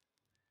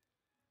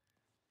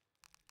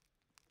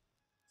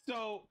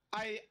 So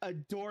I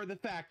adore the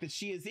fact that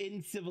she is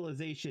in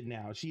civilization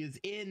now. She is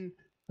in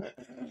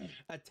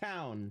a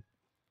town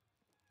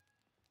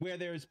where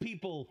there's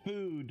people,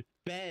 food,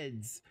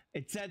 beds,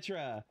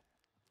 etc.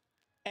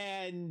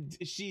 And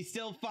she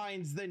still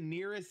finds the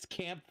nearest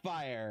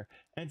campfire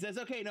and says,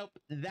 "Okay, nope,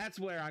 that's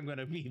where I'm going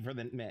to be for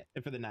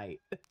the night."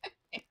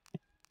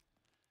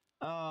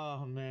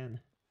 Oh man.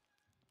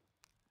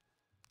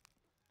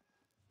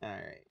 All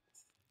right.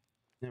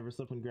 Never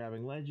slip when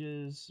grabbing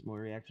ledges.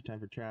 More reactor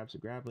time for traps or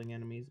grappling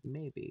enemies.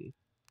 Maybe.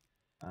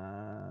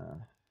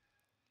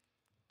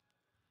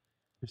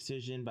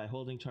 Precision by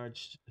holding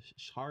charged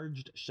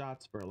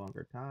shots for a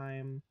longer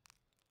time.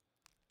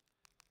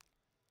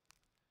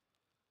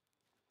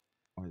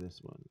 Or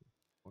this one.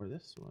 Or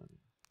this one.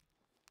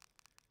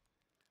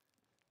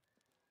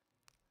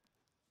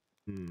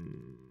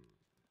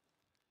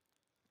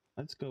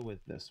 Let's go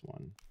with this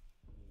one.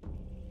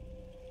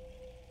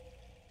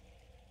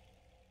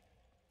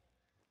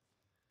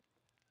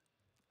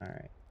 All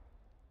right.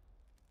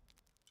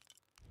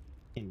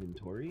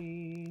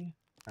 Inventory.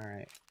 All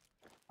right.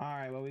 All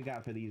right, what we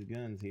got for these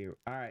guns here?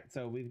 All right,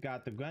 so we've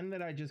got the gun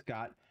that I just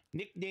got,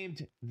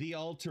 nicknamed the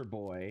Altar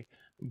Boy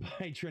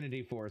by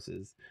Trinity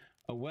Forces.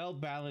 A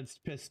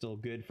well-balanced pistol,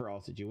 good for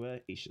all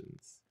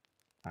situations.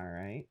 All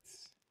right.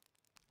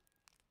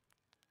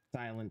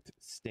 Silent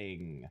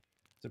Sting.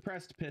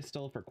 Suppressed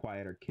pistol for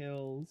quieter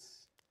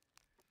kills.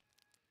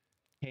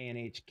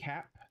 K&H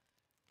cap.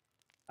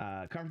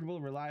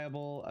 Comfortable,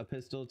 reliable, a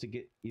pistol to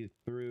get you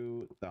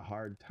through the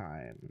hard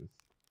times.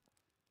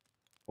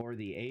 Or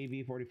the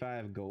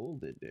AV-45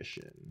 Gold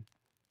Edition,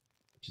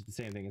 which is the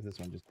same thing as this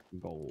one, just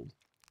gold.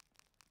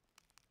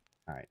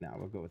 All right, now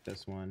we'll go with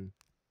this one.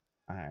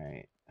 All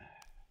right.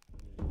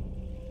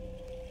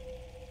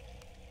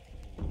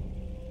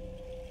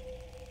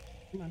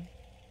 Come on.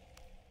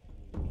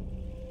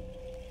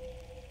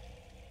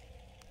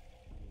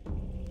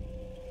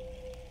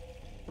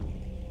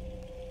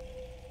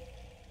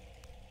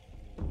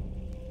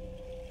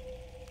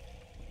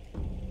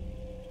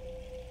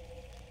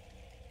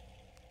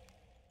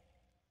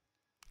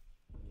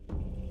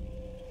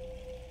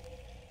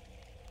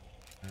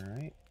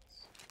 Alright.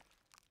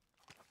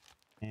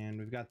 And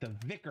we've got the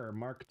Vicar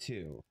Mark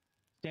II.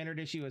 Standard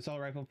issue assault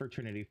rifle for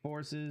Trinity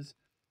Forces.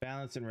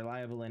 Balanced and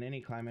reliable in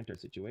any climate or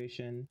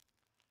situation.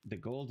 The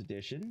Gold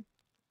Edition.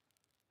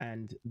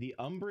 And the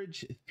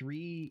Umbrage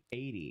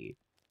 380.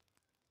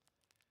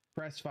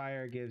 Press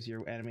fire gives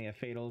your enemy a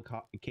fatal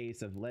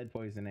case of lead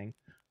poisoning,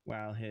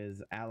 while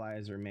his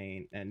allies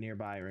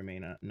nearby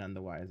remain none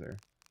the wiser.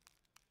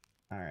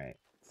 Alright.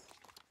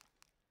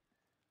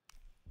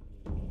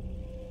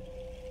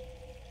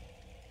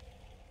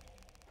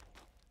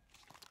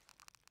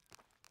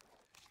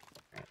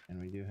 And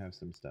we do have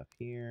some stuff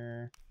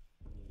here.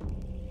 Come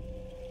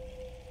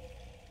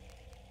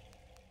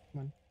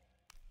on.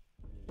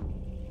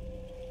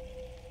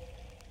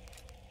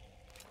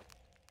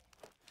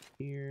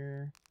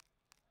 Here.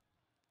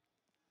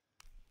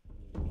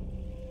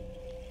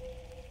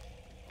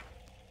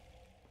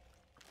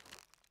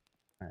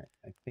 Alright,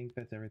 I think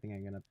that's everything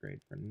I can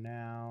upgrade for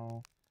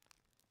now.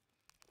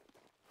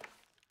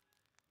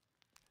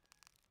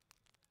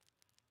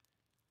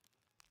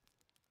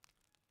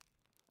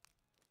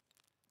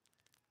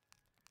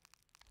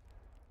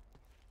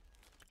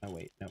 Oh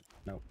wait, nope.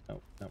 There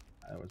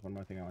was one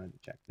more thing I wanted to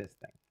check. This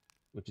thing,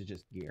 which is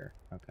just gear.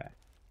 Okay.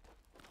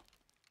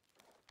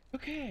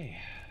 Okay.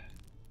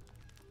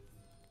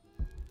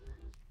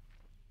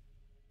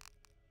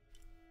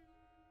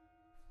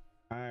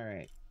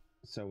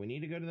 So we need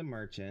to go to the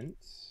merchant.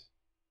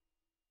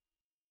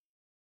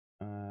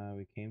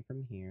 We came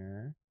from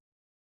here.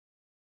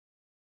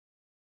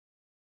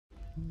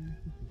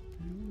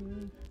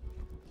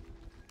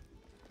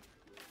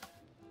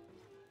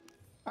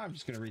 I'm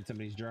just gonna read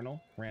somebody's journal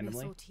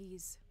randomly. Miss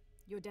Ortiz,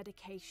 your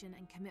dedication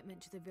and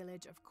commitment to the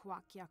village of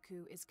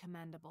Kwakyaku is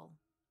commendable.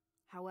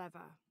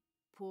 However,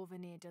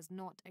 Porvenir does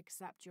not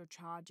accept your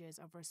charges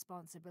of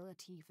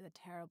responsibility for the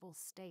terrible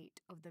state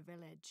of the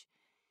village.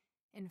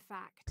 In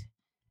fact,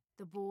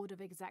 the Board of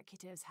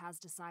Executives has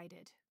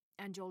decided,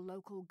 and your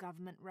local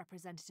government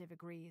representative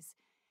agrees,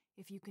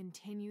 if you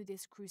continue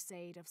this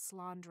crusade of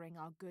slandering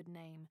our good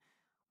name,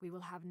 we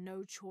will have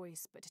no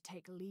choice but to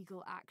take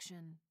legal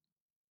action.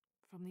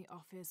 From the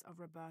office of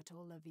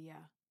Roberto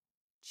Lavia,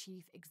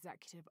 Chief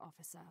Executive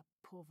Officer,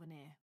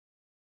 Porvenir.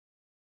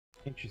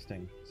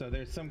 Interesting. So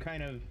there's some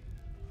kind of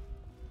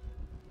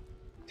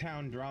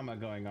town drama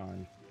going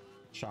on.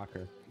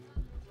 Shocker.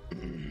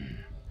 Did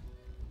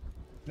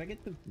I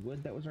get the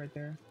wood that was right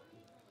there?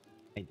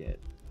 I did.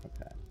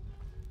 Okay.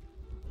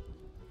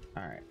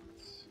 Alright.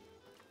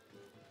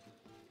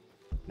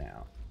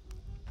 Now.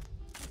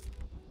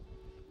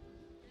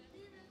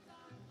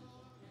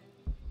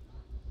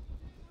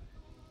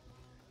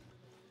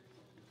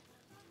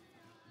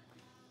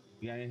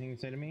 You got anything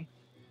to say to me?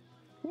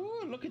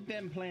 Ooh, look at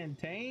them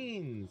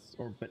plantains!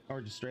 Or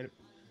just straight up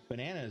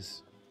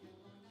bananas.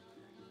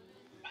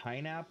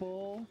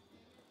 Pineapple.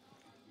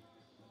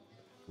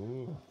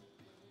 Ooh.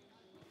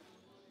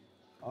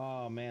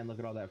 Oh man, look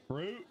at all that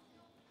fruit.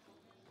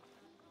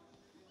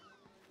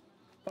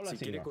 Hola, Si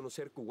quiere señor.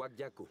 conocer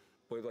Kwakyaku,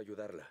 puedo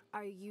ayudarla.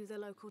 Are you the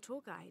local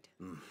tour guide?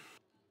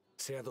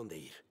 Sé a dónde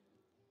ir.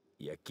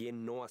 Y a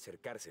quién no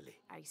acercársele.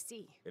 I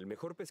see. El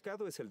mejor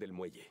pescado es el del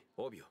muelle,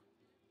 obvio.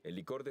 El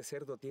licor de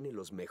cerdo tiene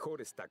los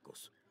mejores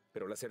tacos,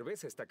 pero la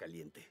cerveza está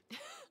caliente.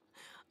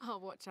 I'll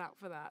watch out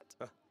for that.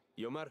 Ah,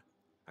 y Omar,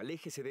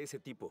 aléjese de ese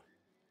tipo.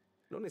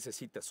 No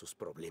necesita sus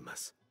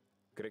problemas.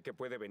 Cree que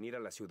puede venir a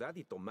la ciudad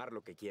y tomar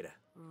lo que quiera.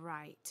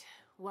 Right.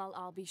 Well,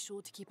 I'll be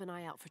sure to keep an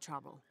eye out for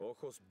trouble.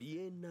 Ojos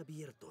bien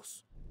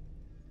abiertos.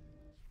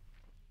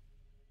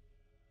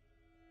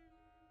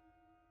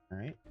 All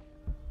right.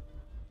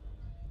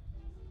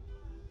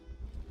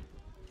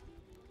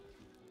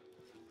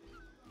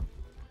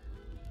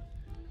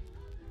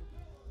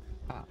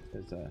 Ah,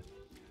 there's a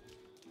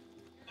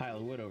pile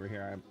of wood over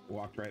here I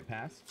walked right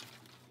past.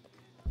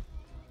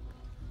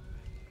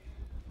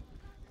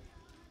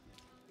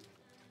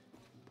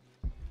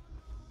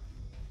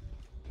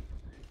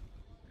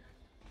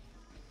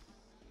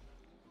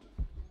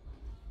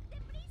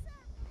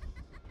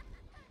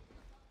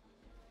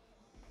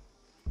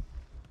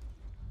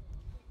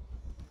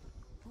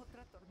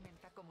 Otra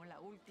tormenta como la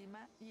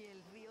última y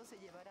el río se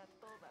llevará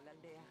toda la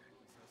aldea.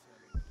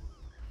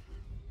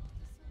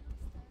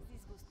 ¿Estás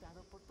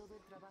disgustado por todo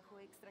el trabajo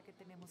extra que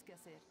tenemos que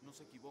hacer? No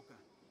se equivoca.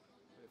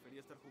 Prefería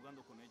estar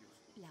jugando con ellos.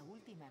 La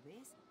última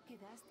vez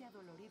quedaste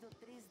adolorido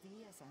 3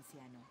 días,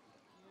 anciano.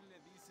 ¿Quién le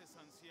dices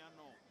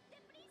anciano?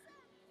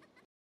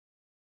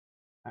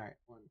 All right,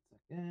 1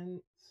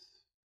 second.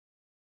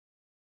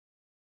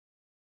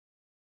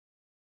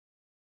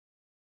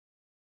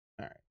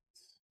 All right.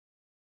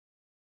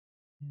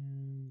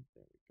 And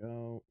there we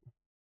go.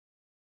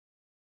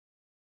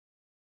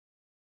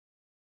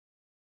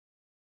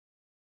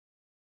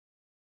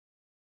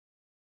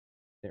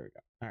 There we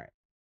go. All right.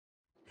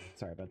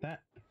 Sorry about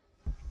that.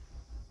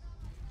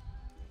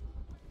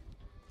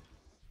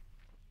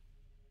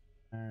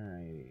 All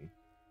righty.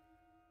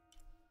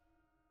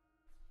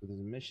 So there's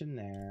a mission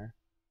there.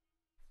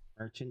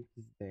 Merchant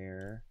is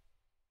there.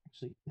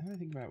 Actually, now that I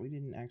think about it, we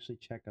didn't actually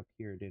check up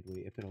here, did we?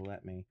 If it'll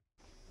let me.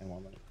 I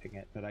won't let me pick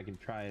it, but I can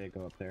try to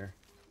go up there.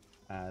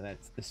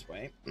 That's this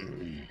way.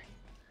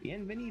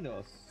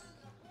 Bienvenidos.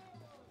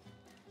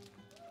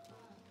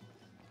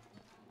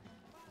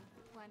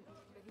 Juan,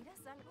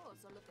 ¿pedirás algo o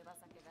solo te vas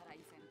a quedar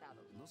ahí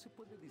sentado? ¿No se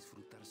puede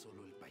disfrutar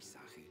solo el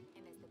paisaje?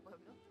 En este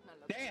pueblo no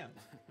lo Damn.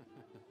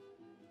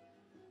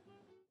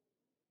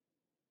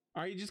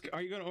 Are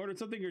you gonna order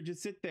something or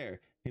just sit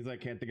there? He's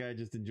like, can't the guy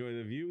just enjoy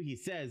the view? He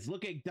says,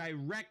 looking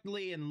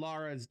directly in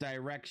Laura's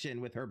direction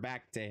with her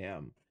back to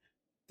him.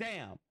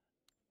 Damn.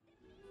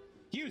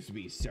 Excuse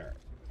me, sir.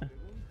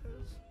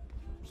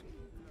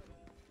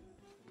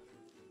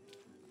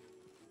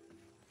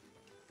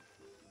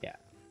 Yeah.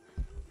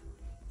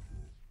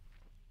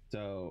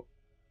 So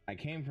I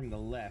came from the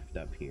left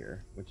up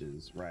here, which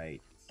is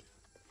right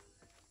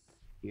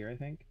here, I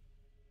think.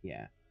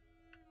 Yeah.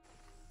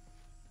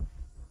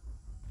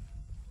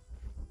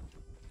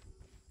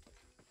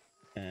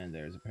 And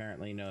there's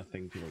apparently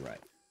nothing to the right.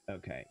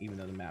 Okay, even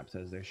though the map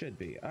says there should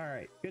be. All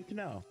right, good to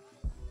know.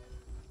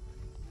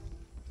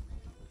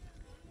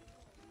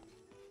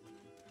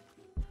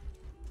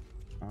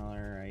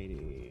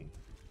 Alrighty.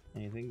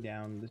 Anything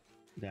down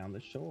the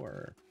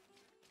shore?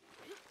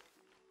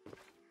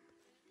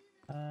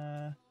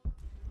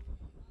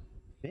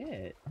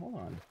 Bit. Hold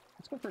on.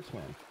 Let's go for a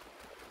swim.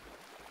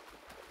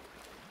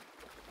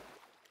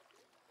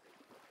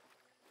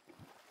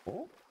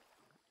 Oh.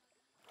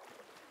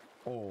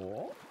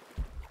 Oh.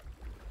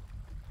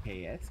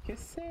 ¿Qué es que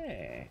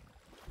sé?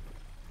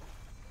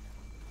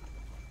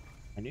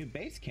 A new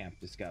base camp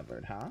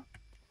discovered, huh?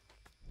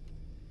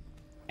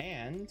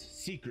 And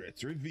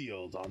secrets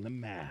revealed on the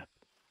map.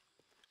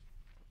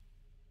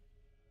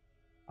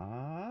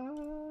 Ah.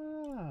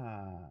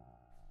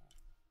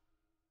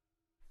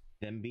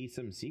 Them be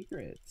some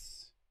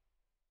secrets.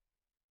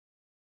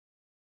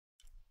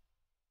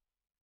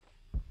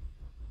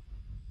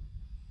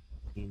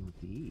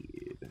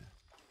 Indeed.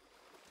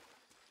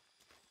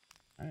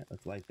 Alright,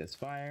 let's light this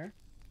fire.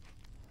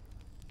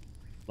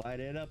 Light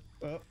it up,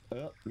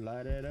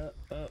 light it up,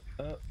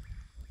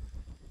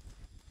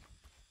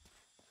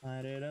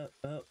 light it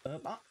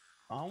up,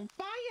 on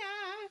fire!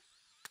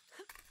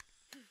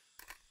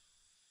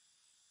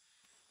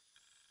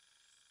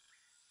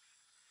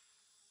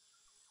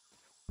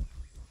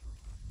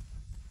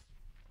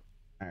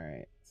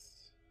 Alright.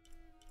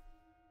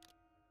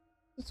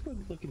 Let's go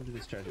look into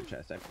this treasure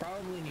chest. I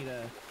probably need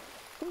a...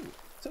 Ooh,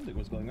 something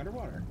was going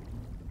underwater.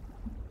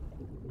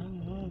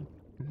 Oh,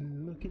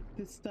 look at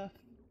this stuff.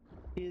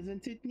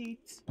 Isn't it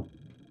neat?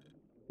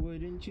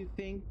 Wouldn't you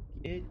think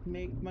it'd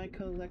make my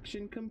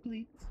collection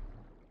complete?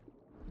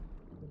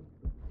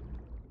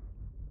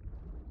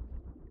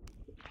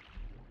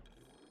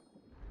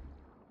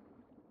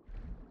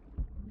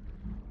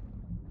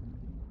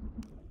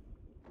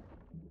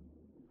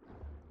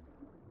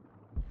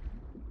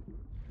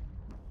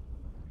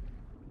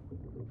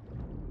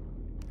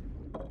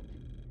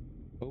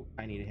 Oh,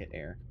 I need to hit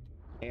air.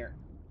 Air,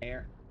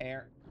 air,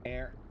 air,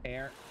 air,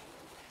 air.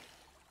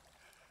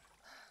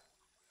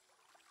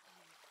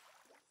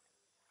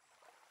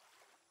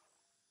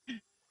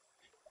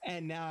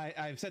 And now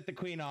I've set the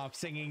queen off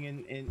singing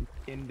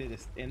in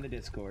the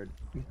Discord.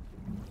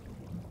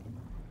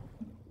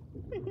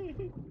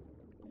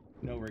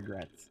 No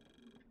regrets.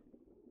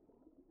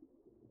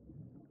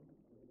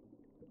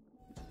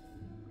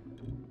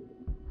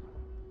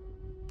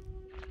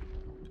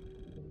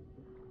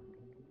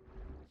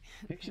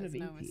 Fiction There's of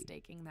no Inti.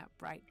 mistaking that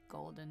bright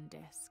golden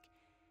disc.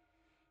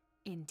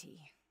 Inti,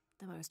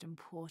 the most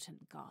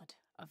important god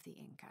of the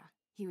Inca.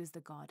 He was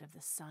the god of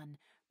the sun,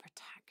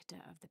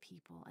 protector of the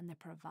people, and the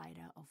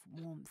provider of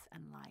warmth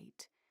and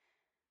light.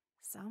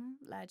 Some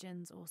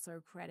legends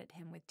also credit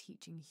him with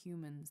teaching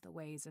humans the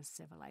ways of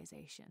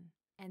civilization,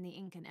 and the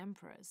Incan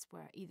emperors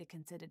were either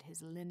considered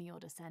his lineal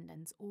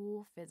descendants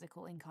or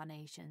physical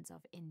incarnations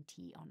of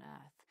Inti on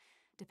Earth,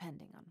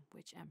 depending on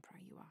which emperor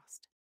you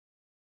asked.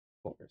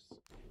 Of course.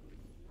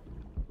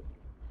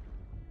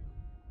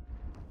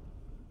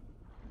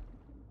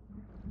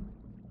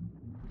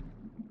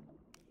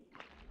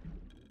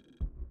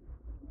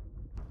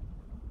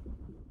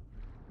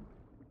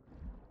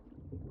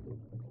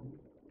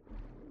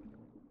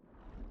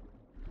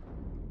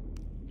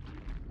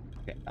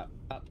 Okay, up,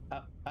 up,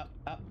 up, up,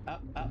 up,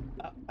 up, up,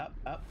 up, up,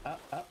 up,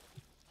 up, up.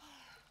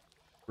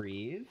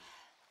 Breathe.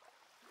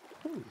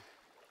 Ooh.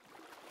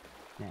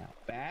 Now,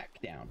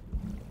 back down.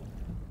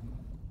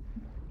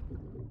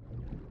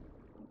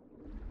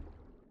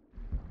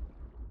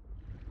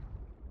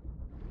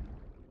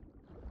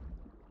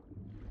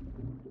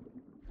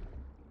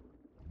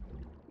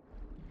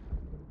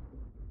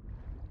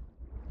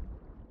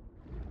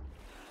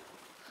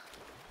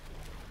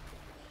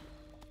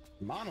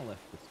 Monolith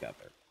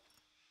discovered.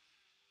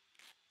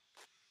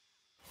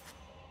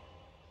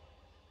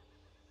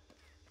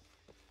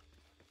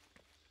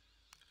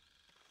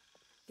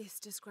 This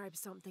describes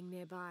something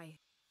nearby.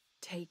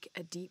 Take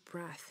a deep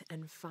breath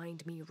and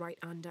find me right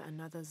under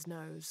another's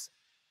nose.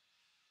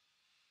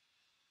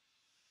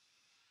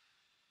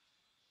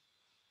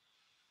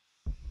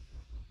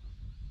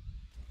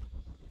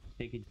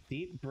 Take a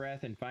deep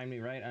breath and find me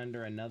right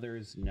under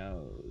another's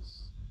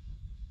nose.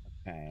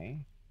 Okay.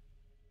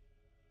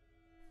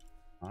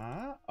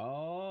 Ah,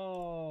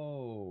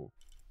 oh.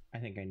 I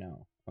think I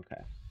know.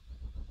 Okay.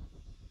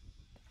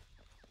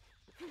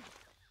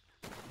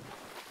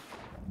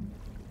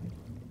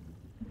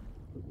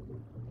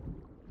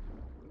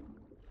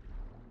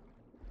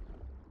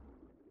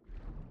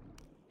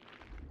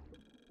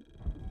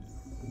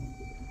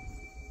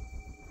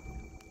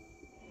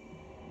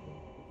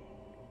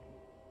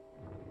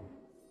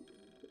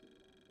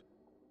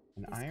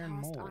 An This iron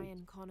cast mold.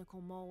 iron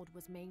conical mold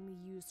was mainly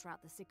used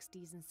throughout the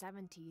 60s and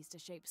 70s to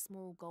shape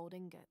small gold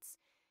ingots.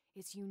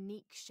 Its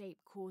unique shape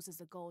causes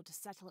the gold to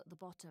settle at the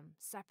bottom,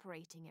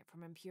 separating it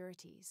from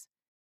impurities.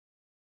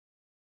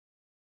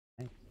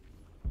 Nice.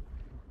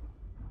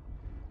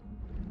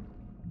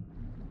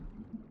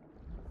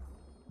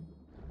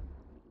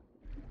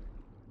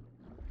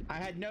 I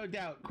had no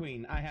doubt,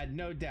 Queen. I had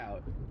no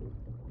doubt.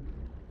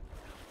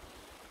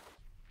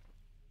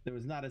 There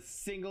was not a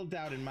single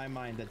doubt in my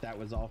mind that that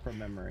was all from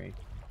memory.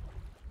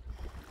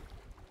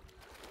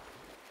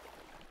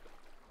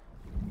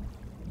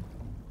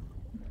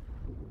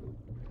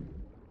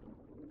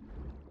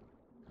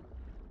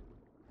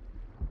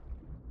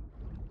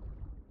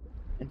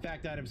 In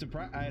fact, I'd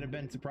have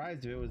been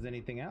surprised if it was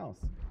anything else.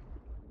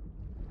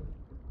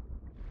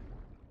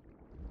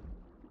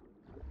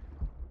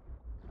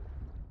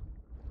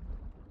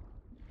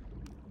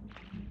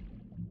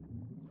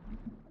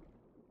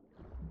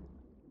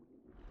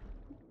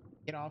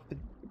 Get off the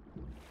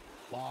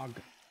log.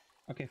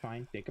 Okay,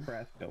 fine. Take a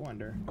breath. Go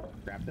under.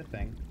 Grab the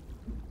thing.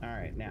 All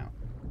right, now.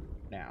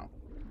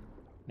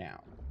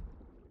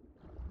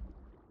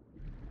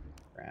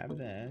 Grab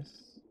this.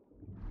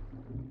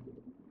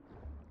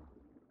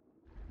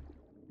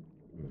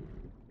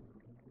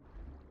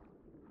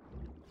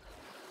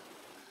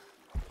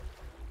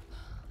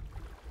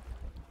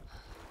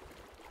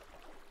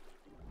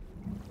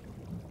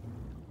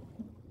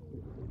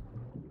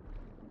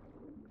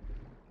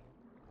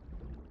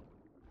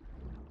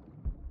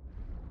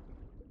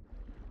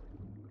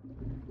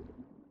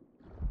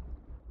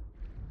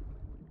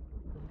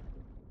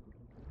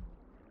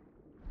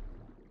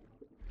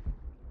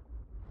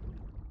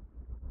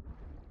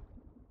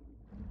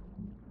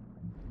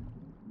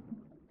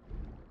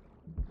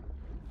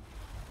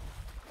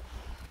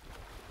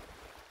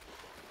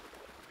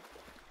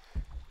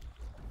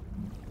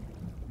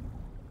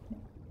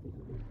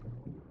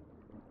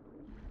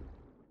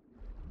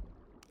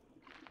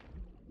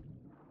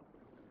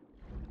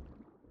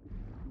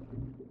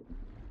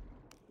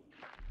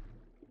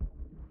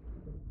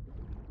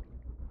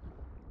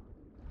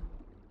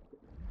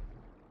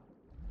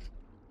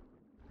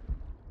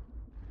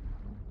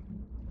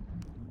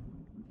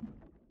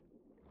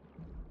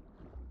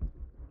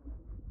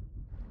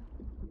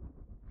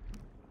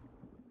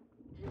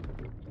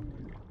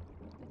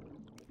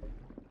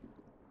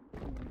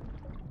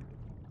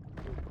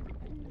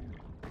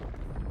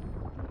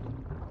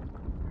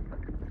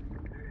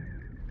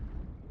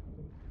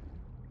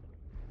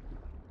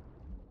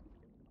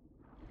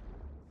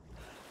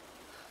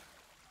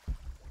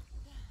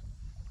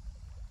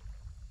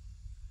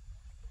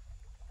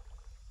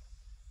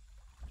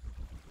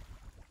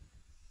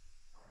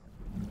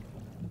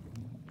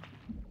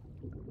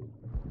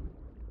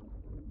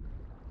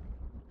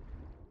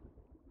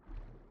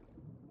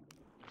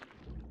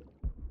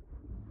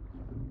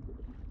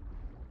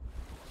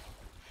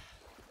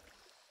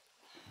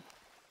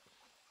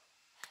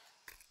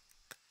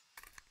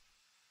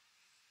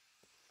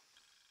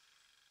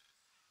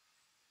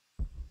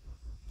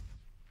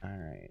 All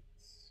right.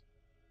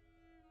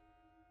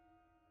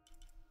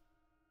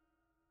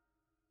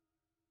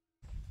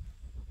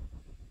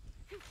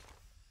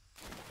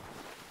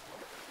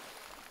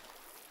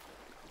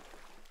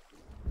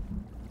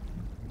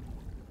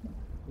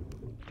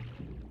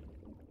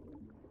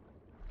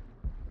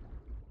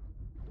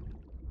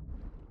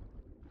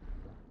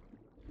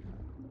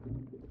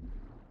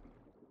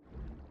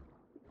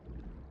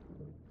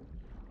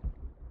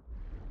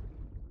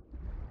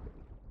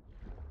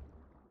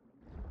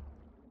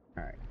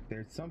 All right.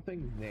 There's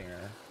something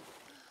there.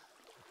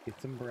 Get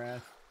some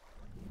breath.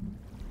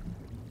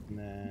 And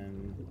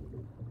then...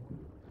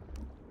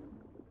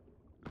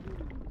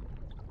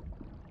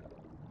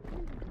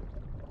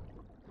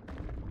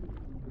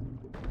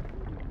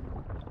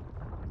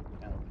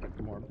 now let's get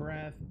some more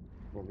breath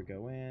before we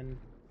go in.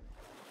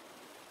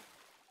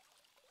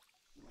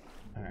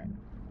 All right.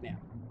 Now.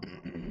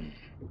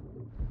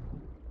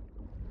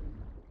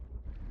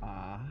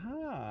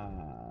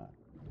 Aha!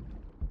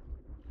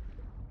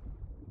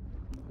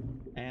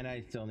 And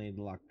I still need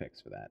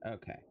lockpicks for that.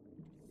 Okay.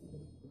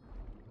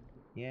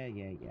 Yeah.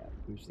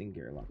 Boosting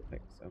gear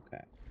lockpicks.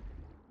 Okay.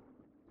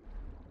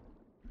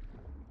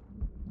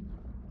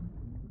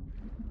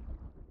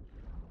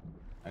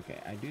 Okay,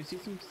 I do see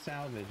some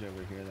salvage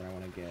over here that I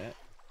want to get.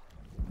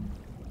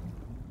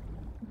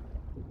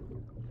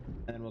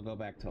 And then we'll go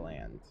back to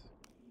land.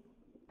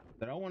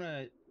 But I don't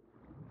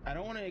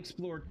want to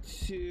explore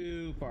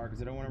too far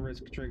because I don't want to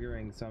risk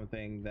triggering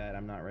something that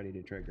I'm not ready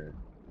to trigger.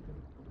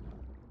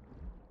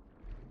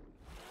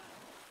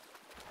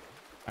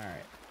 All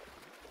right.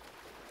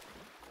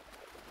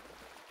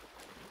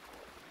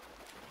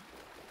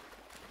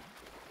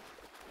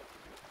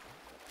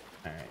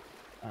 All right.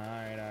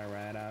 All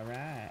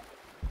right.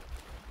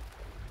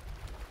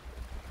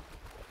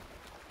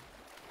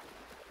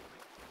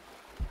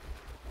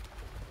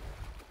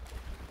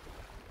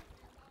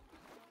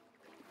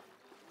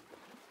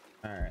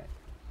 All right.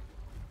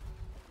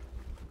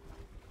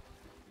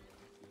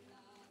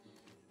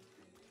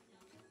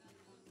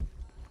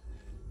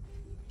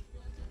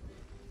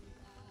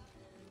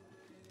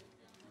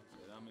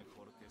 Será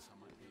mejor que esa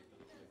maldita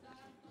lo deje aquí.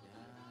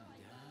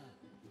 Ya.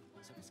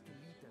 ¿Sabes que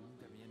Lita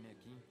nunca viene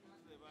aquí?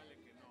 Más le vale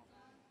que no.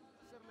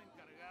 ¿Ser la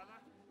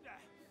encargada? Ya.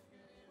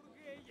 ¿Por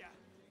qué ella?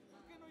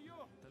 ¿Por qué no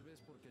yo? Tal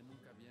vez porque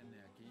nunca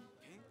viene aquí.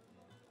 ¿Qué?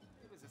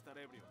 Debes estar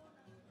ebrio.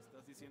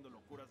 Estás diciendo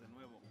locuras de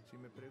nuevo. Si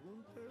me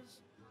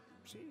preguntas,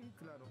 sí,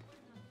 claro.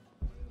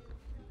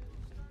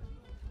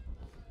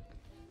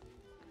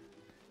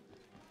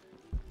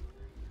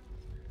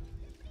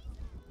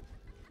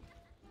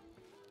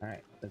 All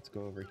right, let's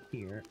go over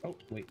here. Oh,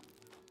 wait.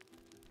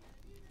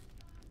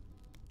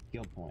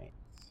 Skill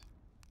points.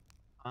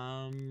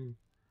 El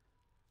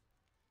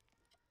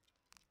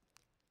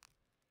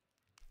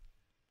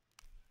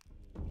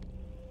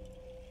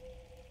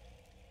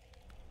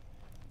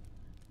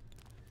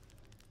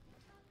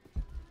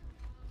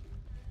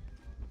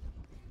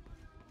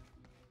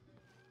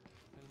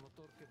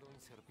motor quedó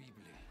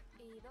inservible.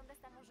 ¿Y dónde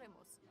están los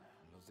remos?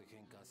 Los dejé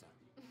en casa.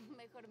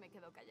 Mejor me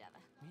quedo callada.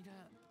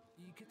 Mira,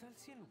 ¿y qué tal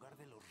si en lugar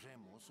de los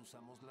remos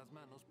usamos las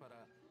manos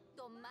para...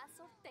 Tomás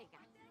Ortega,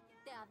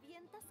 te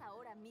avientas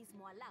ahora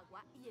mismo al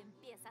agua y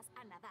empiezas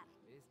a nadar.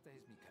 Esta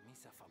es mi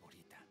camisa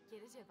favorita.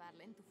 ¿Quieres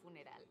llevarla en tu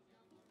funeral?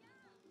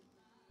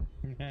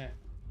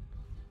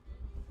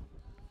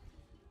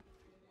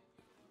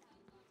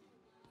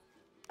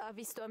 ¿Ha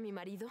visto a mi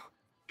marido?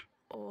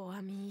 ¿O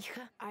a mi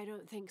hija? I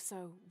don't think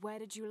so. Where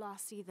did you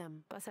last see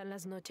them? Pasan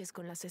las noches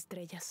con las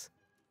estrellas,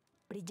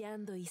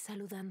 brillando y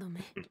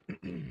saludándome.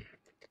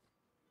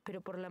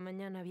 Pero por la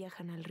mañana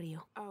viajan al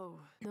río. Oh.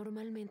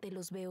 Normalmente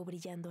los veo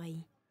brillando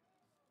ahí.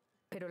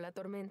 Pero la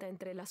tormenta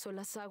entrelazó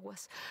las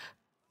aguas.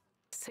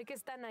 Sé que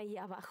están ahí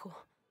abajo.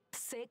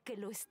 Sé que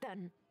lo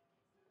están.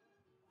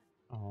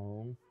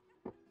 Oh.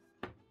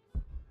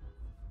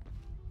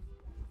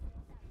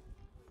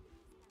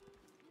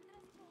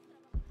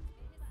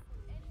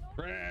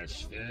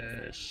 Fresh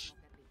fish.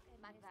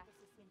 Magda,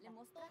 le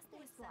mostraste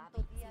el eso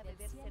santo día a del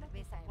beber cielo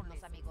que cerveza cae con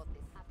los veces.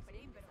 amigotes.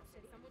 Pero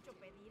sería mucho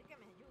pedir que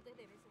me ayude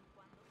de vez en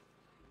cuando.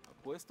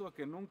 Apuesto a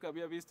que nunca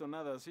había visto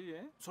nada así,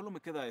 ¿eh? Solo me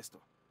queda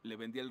esto. Le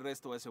vendí el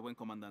resto a ese buen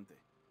comandante.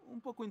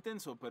 Un poco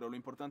intenso, pero lo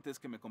importante es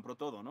que me compró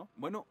todo, ¿no?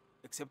 Bueno,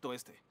 excepto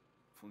este.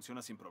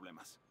 Funciona sin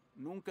problemas.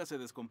 Nunca se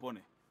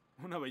descompone.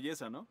 Una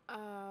belleza, ¿no?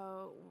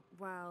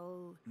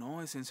 Well...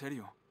 No, es en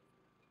serio.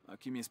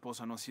 Aquí mi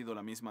esposa no ha sido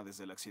la misma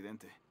desde el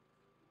accidente.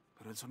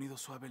 Pero el sonido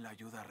suave la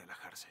ayuda a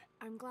relajarse.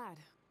 I'm glad.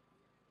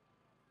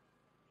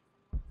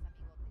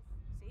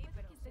 Sí,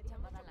 pero Quise sería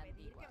llamada mucho la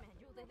pedir antigua. que me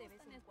ayude de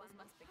vez en Estos cuando.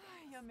 más pequeños.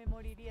 Ay, yo me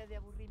moriría de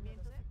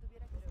aburrimiento si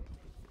tuviera que...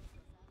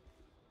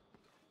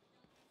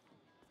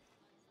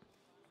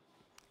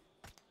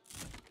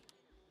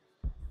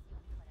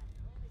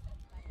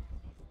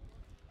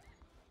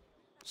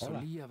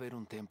 Solía haber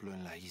un templo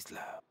en la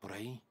isla, por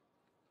ahí.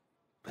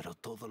 Pero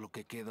todo lo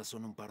que queda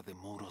son un par de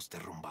muros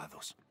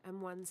derrumbados.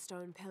 And one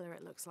stone pillar,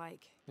 it looks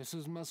like. Eso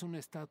es más una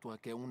estatua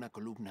que una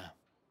columna.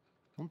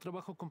 Un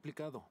trabajo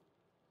complicado.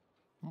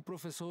 Un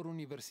profesor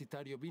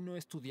universitario vino a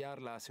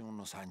estudiarla hace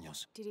unos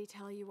años. Did he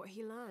tell you what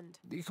he learned?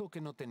 Dijo que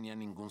no tenía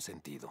ningún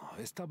sentido.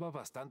 Estaba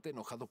bastante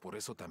enojado por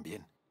eso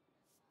también.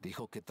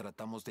 Dijo que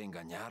tratamos de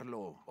engañarlo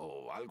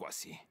o algo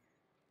así.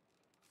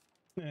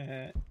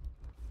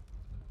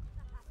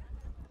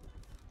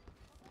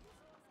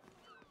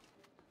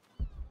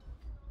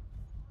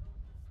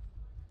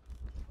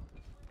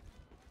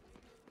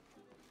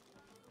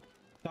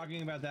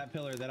 Talking about that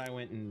pillar that I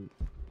went and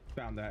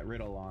found that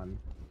riddle on.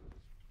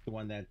 The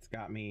one that's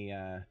got me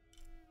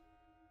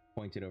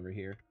pointed over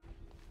here.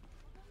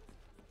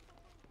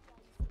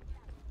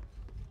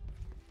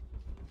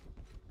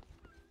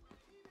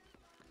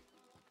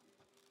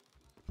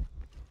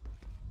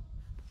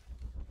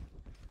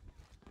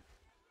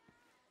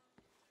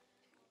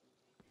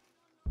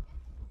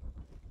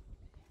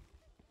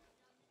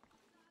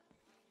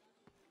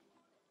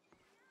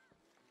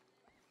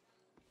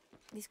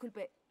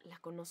 Disculpe, ¿la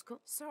conozco?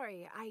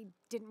 Sorry, I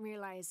didn't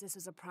realize this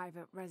was a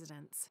private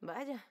residence.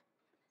 Vaya,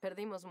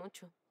 perdimos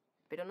mucho.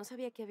 Pero no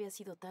sabía que había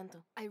sido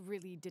tanto. I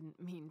really didn't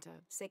mean to.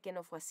 Sé que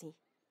no fue así.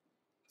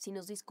 Si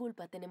nos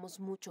disculpa, tenemos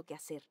mucho que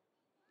hacer.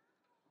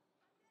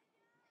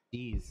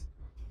 Jeez.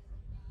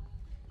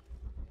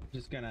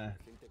 Just gonna...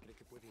 La gente cree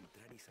que puede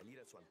entrar y salir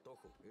a su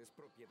antojo. Es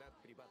propiedad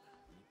privada.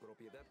 Mi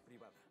propiedad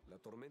privada. La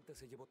tormenta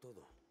se llevó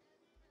todo.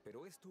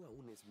 Pero esto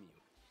aún es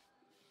mío.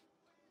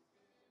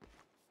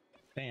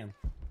 Damn.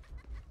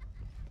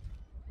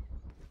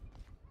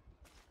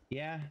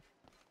 Yeah.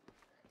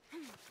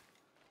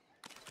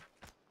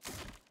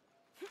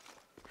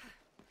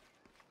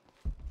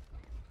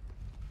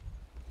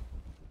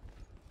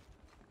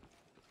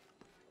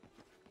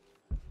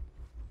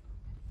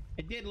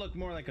 It did look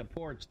more like a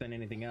porch than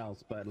anything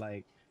else, but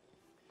like,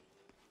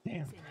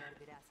 damn. Señor,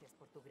 gracias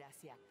por tu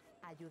gracia.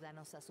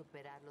 Ayúdanos a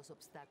superar los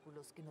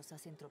obstáculos que nos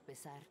hacen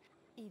tropezar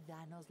y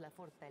danos la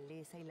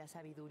fortaleza y la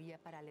sabiduría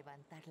para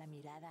levantar la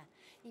mirada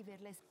y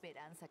ver la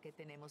esperanza que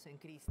tenemos en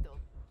Cristo.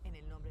 En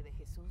el nombre de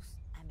Jesús.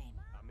 Amén.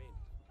 Amén.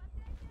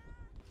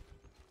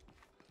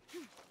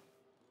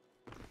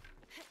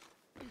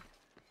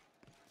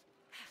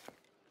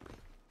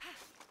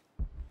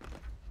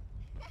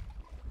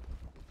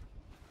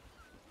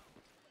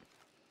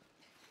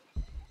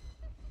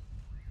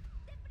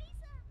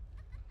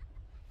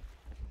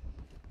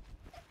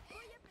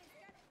 Voy a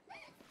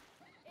pescar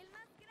el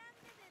más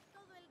grande de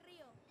todo el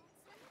río.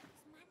 ¿Sale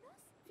tus manos?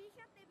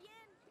 Fíjate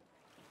bien.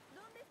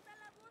 ¿Dónde está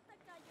la bota,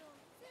 Cayo?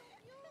 Se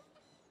hundió.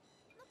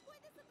 No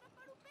puedes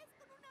atrapar un pez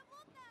con una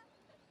bota.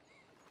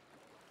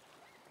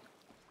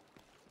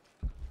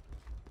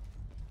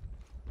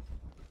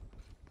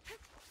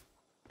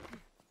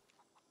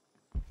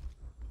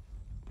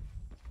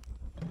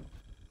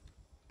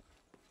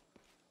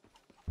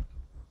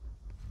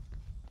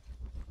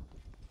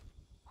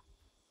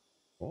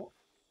 Oh.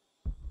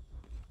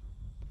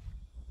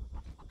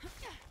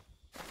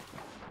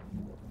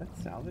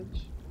 That's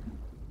salvage?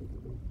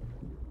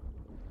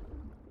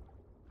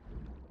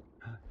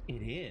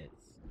 It is.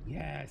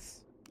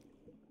 Yes.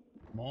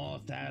 More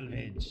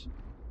salvage.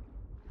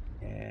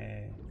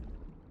 Yeah.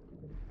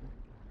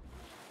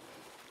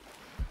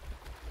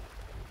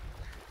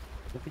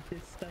 Look at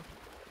this stuff.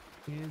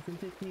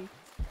 Isn't it neat?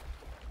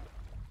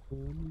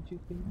 Wouldn't you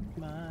think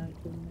my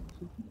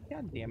connection?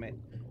 God damn it.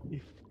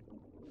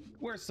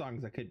 Worst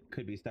songs that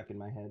could be stuck in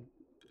my head.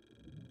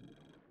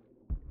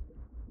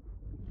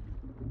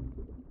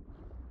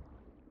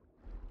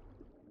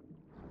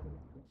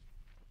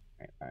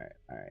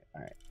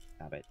 Alright.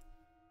 Stop it.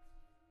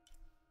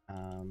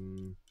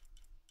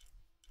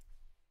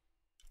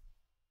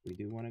 We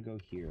do want to go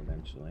here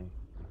eventually.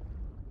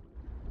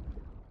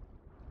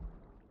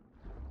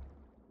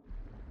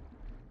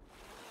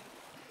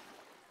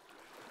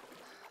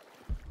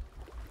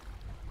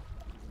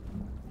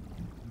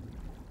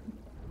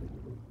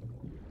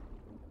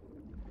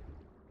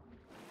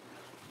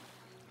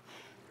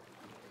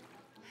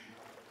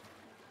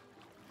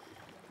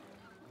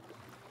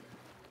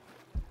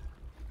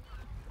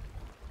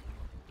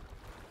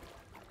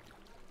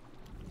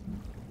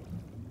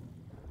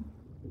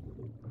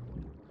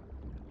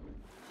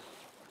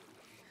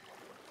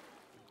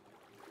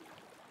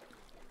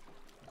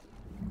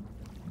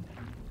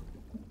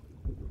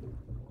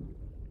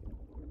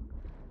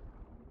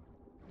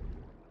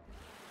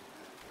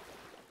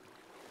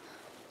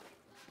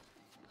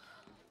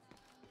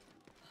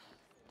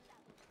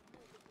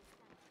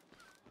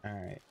 All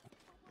right,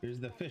 here's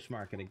the fish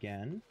market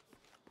again.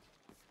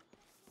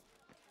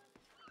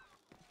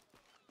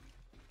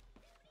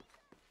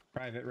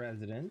 Private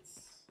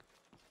residence.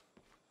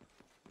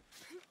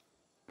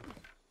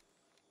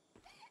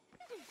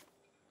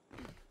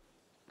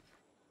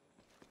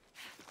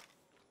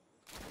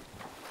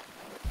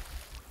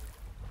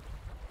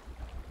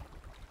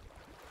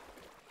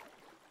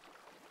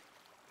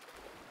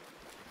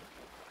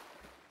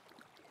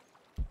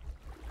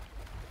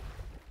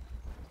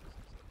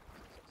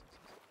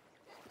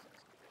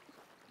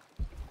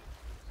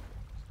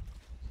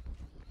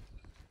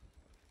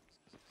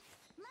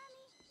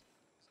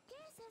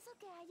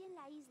 Que hay en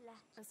la isla?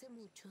 Hace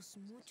muchos,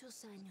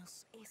 muchos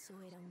años,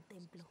 eso era un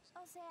templo.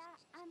 O sea,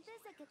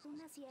 ¿antes de que tú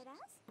nacieras?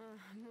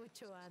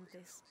 Mucho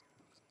antes.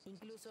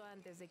 Incluso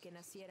antes de que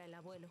naciera el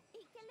abuelo.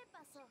 ¿Y qué le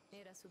pasó?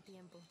 Era su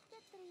tiempo. Qué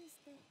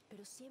triste.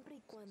 Pero siempre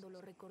y cuando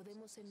lo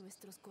recordemos en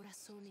nuestros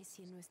corazones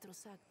y en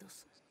nuestros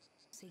actos,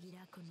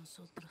 seguirá con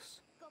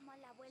nosotros. ¿Como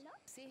al abuelo?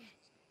 Sí,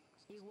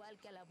 igual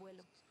que al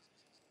abuelo.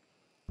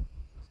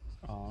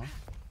 Aw.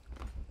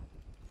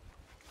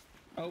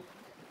 Oh,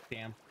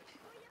 damn.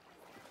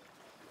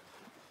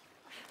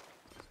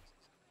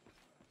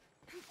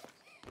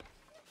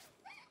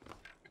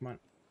 Come on.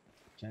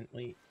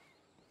 Gently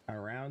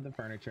around the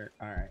furniture.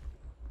 All right.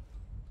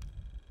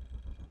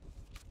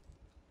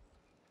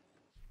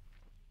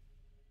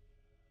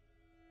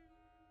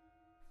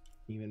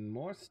 Even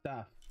more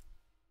stuff.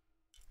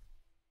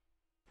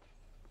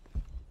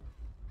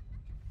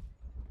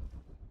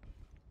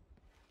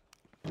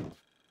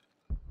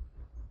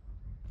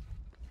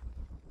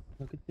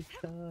 Look at this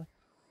stuff.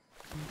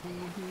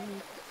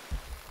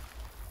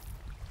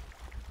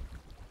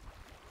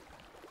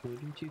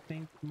 Wouldn't you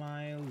think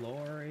my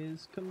lore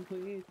is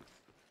complete?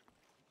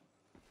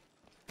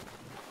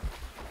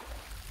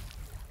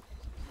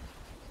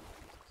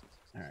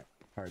 Alright,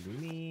 pardon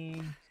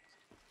me.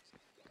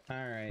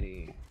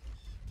 Alrighty.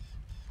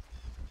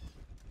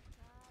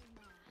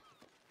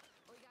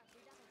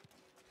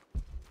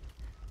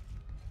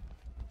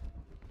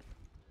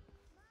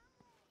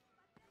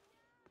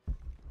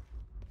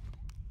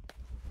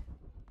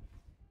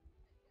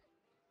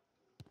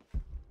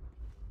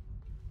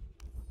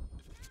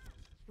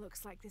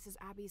 Looks like this is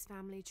Abby's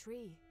family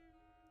tree.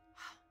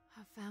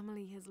 Her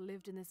family has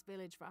lived in this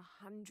village for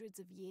hundreds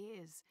of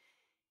years,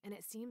 and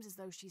it seems as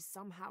though she's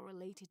somehow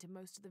related to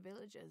most of the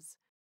villagers.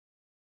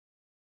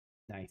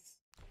 Nice.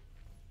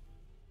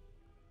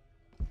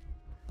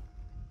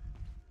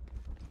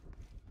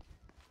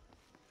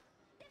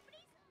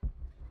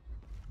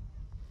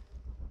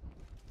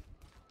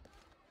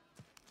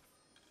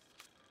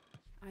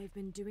 I've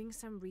been doing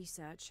some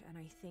research, and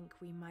I think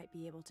we might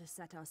be able to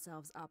set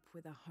ourselves up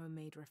with a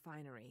homemade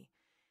refinery.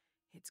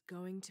 It's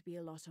going to be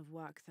a lot of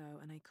work, though,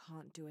 and I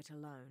can't do it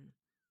alone.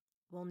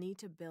 We'll need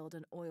to build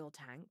an oil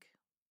tank,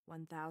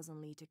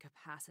 1,000-liter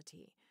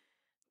capacity.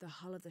 The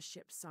hull of the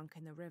ship sunk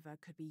in the river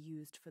could be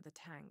used for the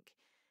tank.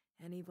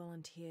 Any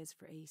volunteers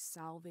for a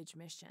salvage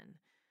mission?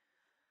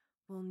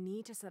 We'll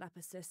need to set up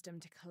a system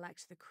to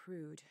collect the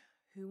crude.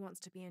 Who wants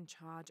to be in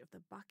charge of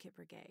the bucket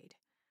brigade?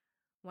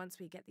 Once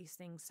we get these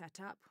things set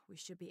up, we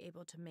should be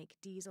able to make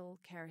diesel,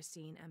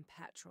 kerosene, and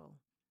petrol.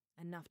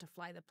 Enough to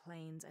fly the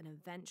planes and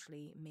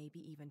eventually maybe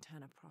even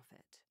turn a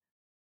profit.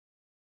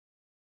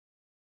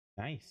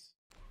 Nice.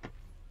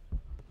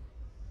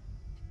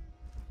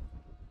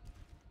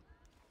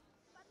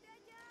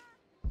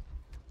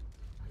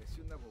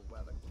 Parece una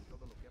bobada con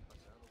todo lo que ha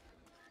pasado.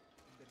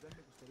 En verdad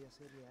me gustaría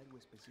hacerle algo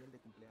especial de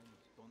cumpleaños.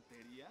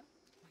 ¿Tontería?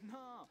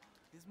 No,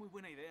 es muy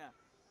buena idea.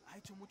 Ha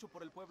hecho mucho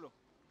por el pueblo.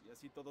 Y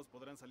así todos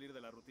podrán salir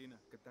de la rutina.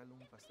 ¿Qué tal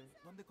un pastel?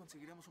 ¿Dónde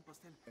conseguiremos un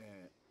pastel?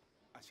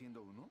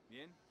 ¿Haciendo uno?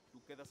 Bien,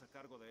 tú quedas a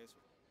cargo de eso.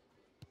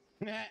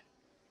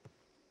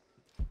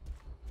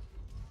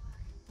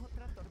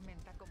 otra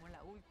tormenta como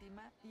la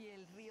última y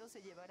el río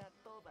se llevará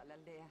toda la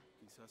aldea.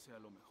 Quizás sea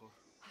lo mejor.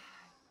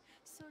 Ay,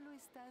 solo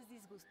estás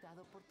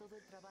disgustado por todo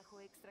el trabajo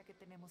extra que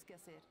tenemos que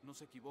hacer. No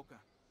se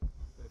equivoca.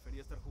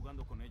 Prefería estar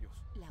jugando con ellos.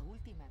 La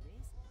última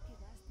vez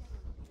quedaste a...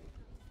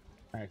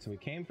 Alright, so we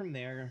came from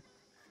there,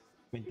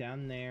 went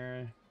down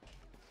there.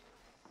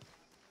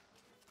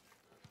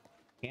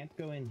 Can't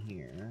go in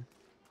here.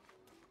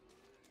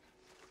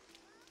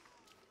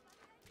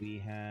 We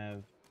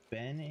have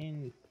been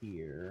in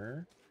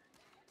here.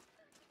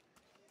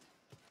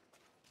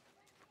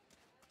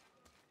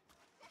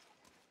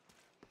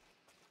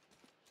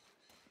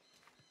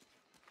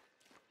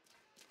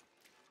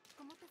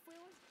 ¿Cómo te fue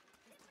hoy?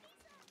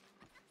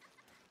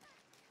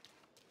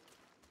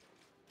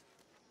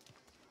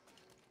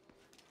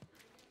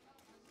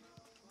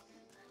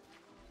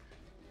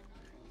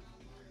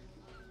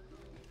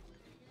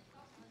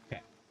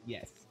 Okay.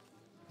 Yes.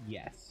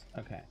 Yes.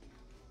 Okay.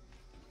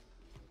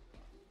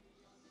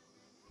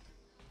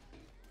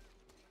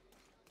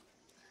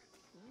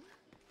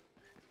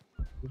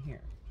 In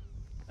here.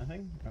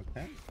 Nothing?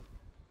 Okay.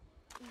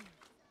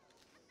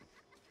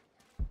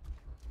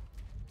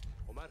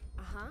 Omar,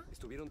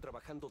 estuvieron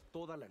trabajando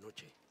toda la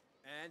noche.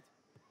 And?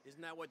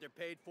 Isn't that what they're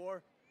paid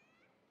for?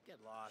 Get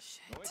lost.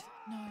 Shit.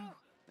 No.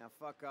 Now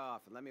fuck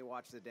off and let me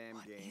watch the damn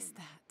game. What is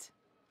that?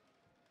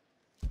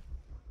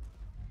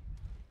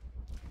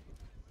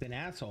 It's an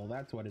asshole,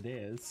 that's what it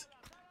is.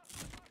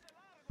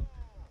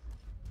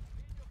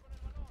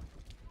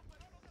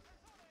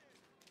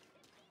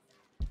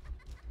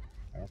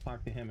 I'll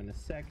talk to him in a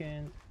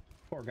second.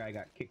 Poor guy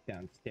got kicked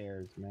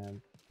downstairs,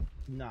 man.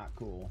 Not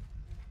cool.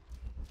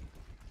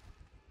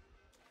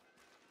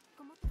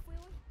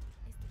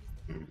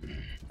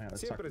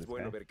 Siempre es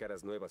bueno ver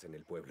caras nuevas en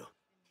el pueblo.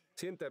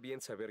 Sienta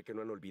bien saber que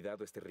no han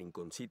olvidado este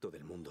rinconcito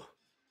del mundo.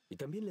 Y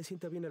también le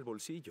sienta bien al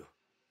bolsillo,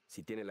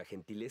 si tiene la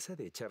gentileza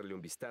de echarle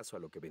un vistazo a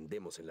lo que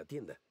vendemos en la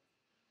tienda.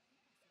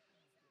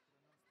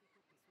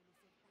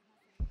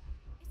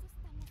 Eso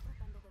estamos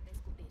tratando de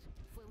descubrir.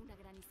 Fue una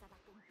granizada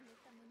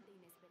completamente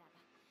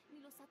inesperada. Ni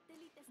los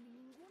satélites ni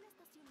ninguna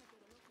estación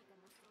meteorológica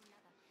mostró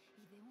nada.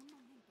 Y de un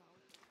momento a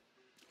otro.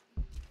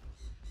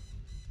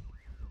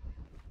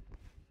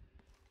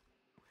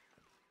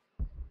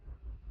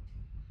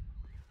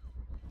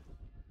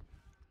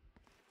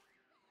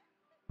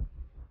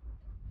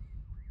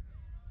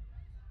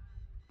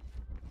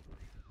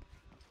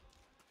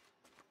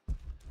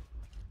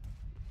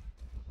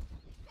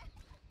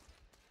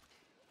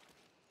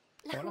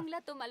 La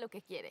jungla toma lo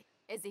que quiere.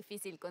 Es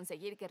difícil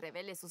conseguir que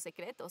revele sus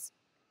secretos.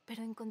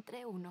 Pero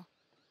encontré uno.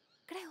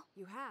 Creo.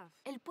 You have.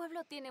 El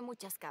pueblo tiene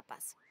muchas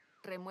capas.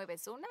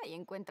 Remueves una y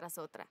encuentras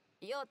otra.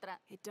 Y otra.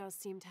 It does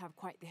seem to have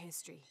quite the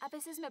history. A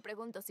veces me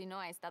pregunto si no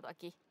ha estado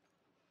aquí.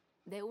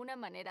 De una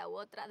manera u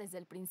otra, desde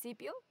el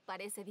principio,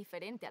 parece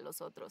diferente a los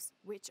otros.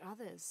 Which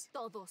others?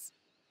 Todos.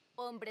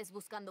 Hombres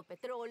buscando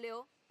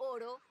petróleo,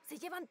 oro. Se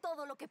llevan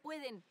todo lo que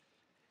pueden.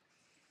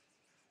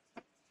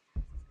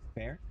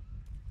 Fair.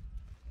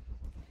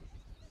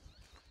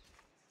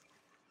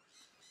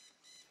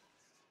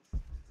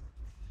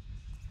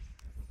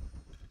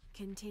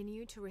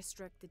 Continue to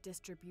restrict the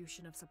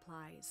distribution of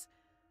supplies.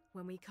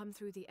 When we come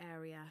through the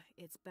area,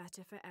 it's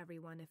better for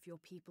everyone if your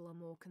people are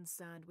more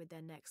concerned with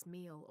their next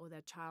meal or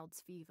their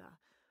child's fever,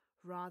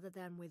 rather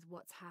than with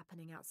what's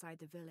happening outside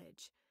the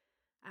village.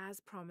 As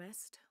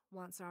promised,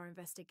 once our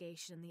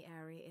investigation in the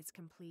area is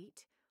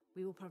complete,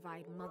 we will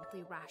provide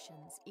monthly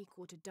rations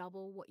equal to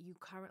double what you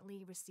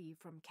currently receive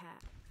from CARE.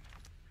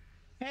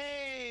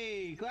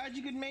 Hey, glad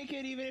you could make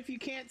it even if you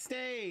can't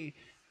stay.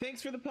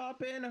 Thanks for the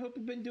pop in. I hope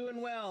you've been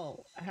doing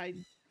well. I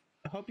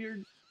hope you're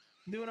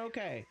doing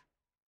okay.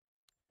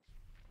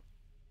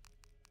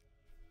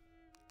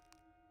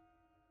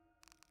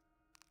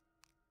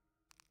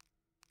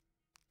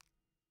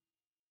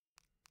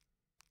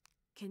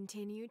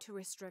 Continue to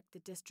restrict the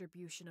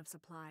distribution of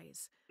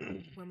supplies.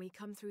 When we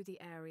come through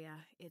the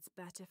area, it's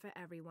better for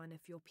everyone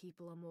if your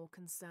people are more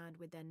concerned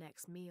with their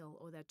next meal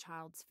or their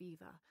child's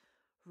fever,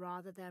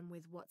 rather than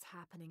with what's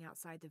happening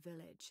outside the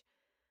village.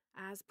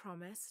 As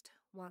promised,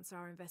 once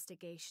our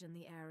investigation in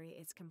the area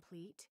is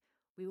complete,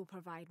 we will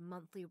provide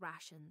monthly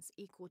rations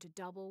equal to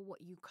double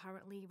what you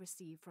currently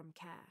receive from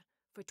CARE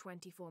for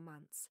 24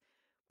 months,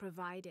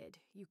 provided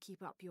you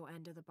keep up your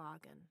end of the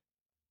bargain.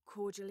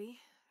 Cordially,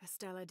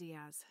 Estella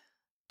Diaz,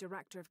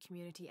 Director of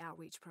Community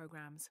Outreach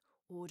Programs,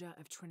 Order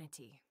of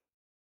Trinity.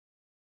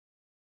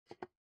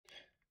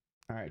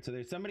 All right, so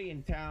there's somebody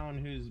in town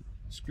who's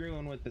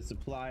screwing with the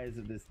supplies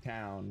of this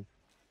town,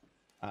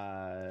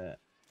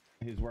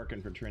 who's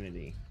working for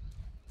Trinity,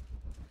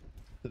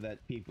 so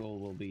that people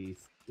will be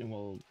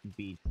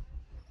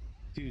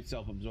too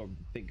self-absorbed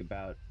to think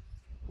about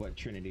what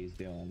Trinity's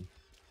doing.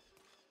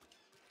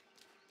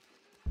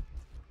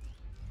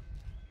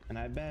 And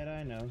I bet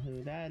I know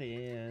who that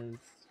is.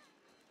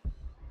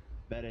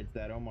 Bet it's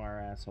that Omar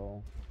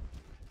asshole.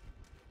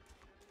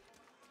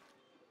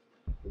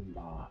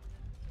 Nah.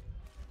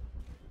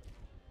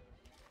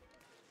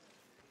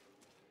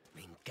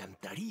 Me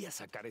encantaría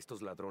sacar a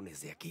estos ladrones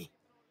de aquí.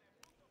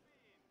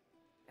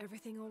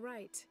 Everything all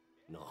right?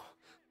 No,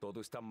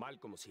 todo está mal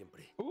como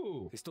siempre.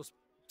 Estos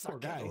poor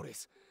guy.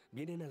 saqueadores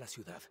vienen a la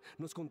ciudad,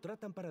 nos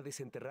contratan para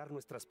desenterrar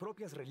nuestras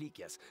propias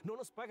reliquias, no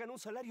nos pagan un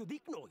salario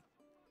digno.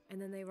 And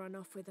then they run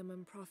off with them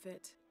and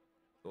profit.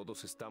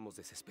 Todos estamos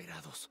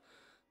desesperados.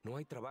 No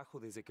hay trabajo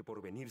desde que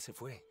Porvenir se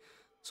fue.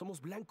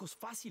 Somos blancos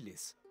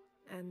fáciles.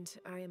 And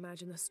I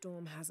imagine the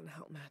storm hasn't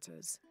helped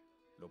matters.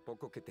 Lo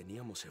poco que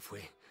teníamos se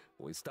fue,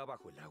 o está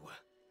bajo el agua.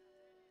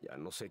 Ya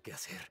no sé qué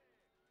hacer.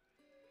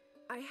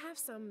 I have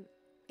some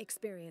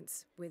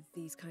experience with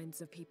these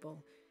kinds of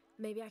people.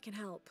 Maybe I can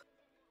help.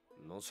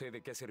 No sé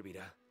de qué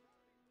servirá.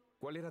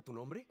 ¿Cuál era tu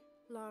nombre?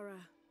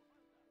 Laura.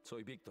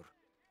 Soy Víctor.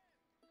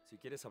 Si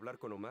quieres hablar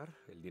con Omar,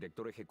 el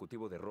director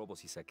ejecutivo de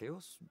robos y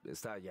saqueos,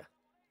 está allá.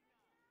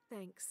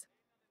 Thanks.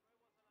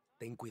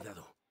 Ten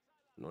cuidado.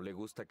 No le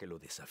gusta que lo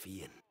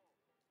desafíen.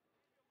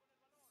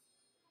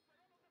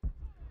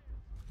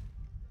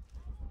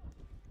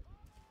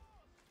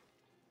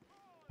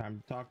 Time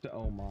to talk to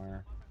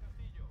Omar.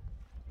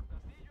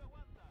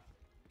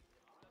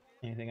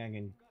 Anything I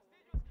can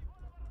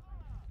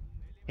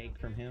take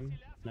from him?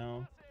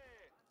 No.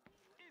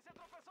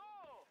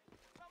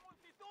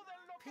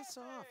 Piss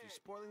off, you're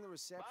spoiling the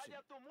reception.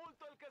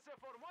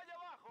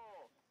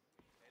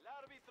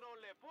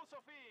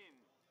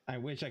 I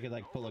wish I could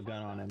like pull a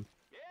gun on him.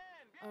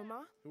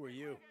 Omar? Who are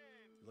you?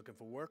 Looking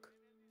for work?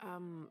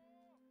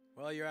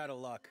 Well, you're out of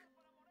luck.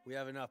 We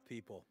have enough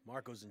people.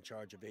 Marco's in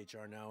charge of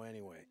HR now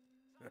anyway.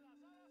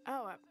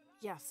 Oh,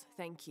 yes,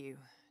 thank you.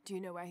 Do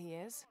you know where he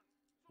is?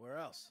 Where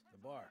else? The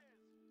bar.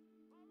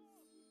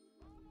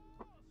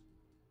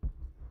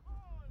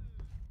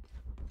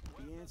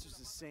 The answer's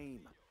the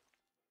same.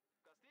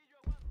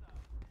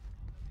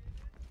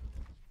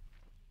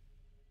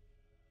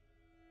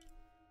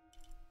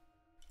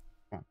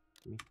 Come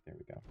on, there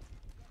we go.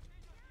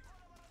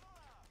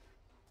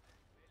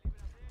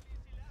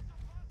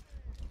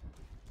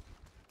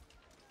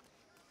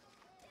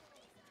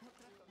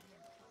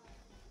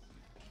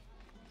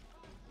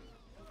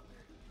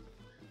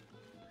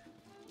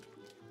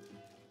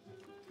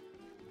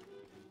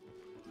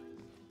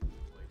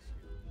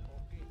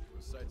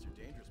 Sites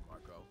are dangerous,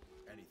 Marco.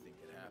 Anything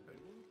can happen.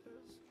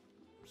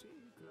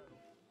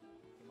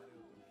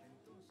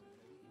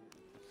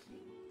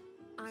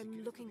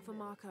 I'm looking for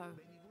Marco.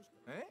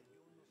 ¿Eh?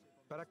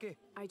 ¿Para qué?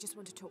 I just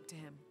want to talk to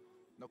him.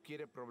 No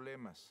quiere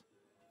problemas.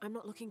 I'm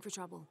not looking for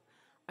trouble.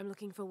 I'm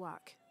looking for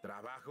work.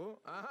 ¿Trabajo?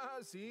 Ah,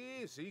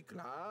 sí, sí,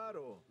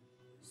 claro.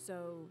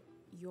 So,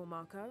 you're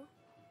Marco?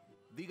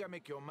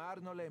 Dígame que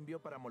Omar no la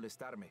envió para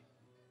molestarme.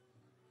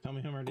 Tell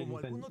me Omar Como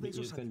didn't alguno de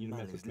esos send you to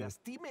mess animales with me.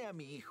 lastime a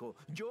mi hijo,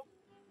 yo...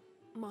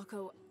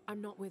 Marco, I'm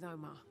not with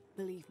Omar.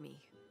 Believe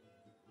me.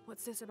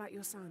 What's this about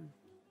your son?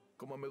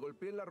 Como me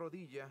golpeé la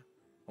rodilla,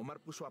 Omar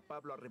puso a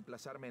Pablo a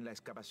reemplazarme en la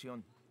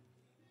excavación.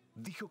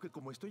 Dijo que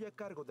como estoy a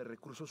cargo de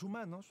recursos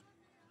humanos,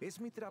 es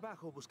mi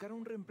trabajo buscar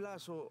un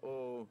reemplazo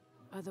o...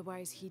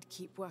 Otherwise, he'd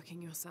keep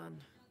working your son.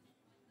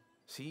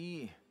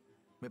 Sí,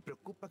 me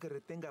preocupa que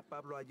retenga a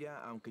Pablo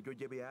allá aunque yo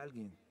lleve a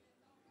alguien.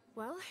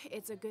 Well,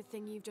 it's a good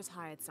thing you've just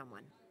hired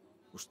someone.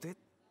 ¿Usted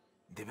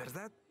de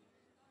verdad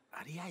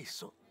haría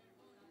eso?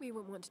 We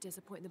wouldn't want to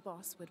disappoint the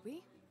boss, would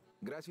we?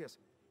 Gracias.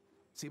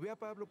 Si ve a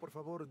Pablo, por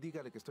favor,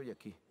 dígale que estoy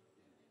aquí.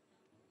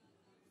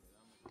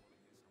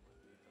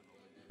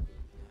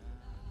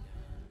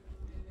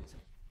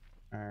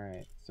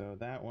 Alright, so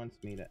that wants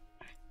me to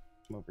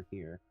come over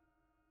here.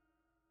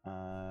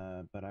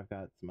 But I've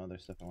got some other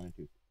stuff I want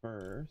to do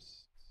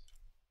first.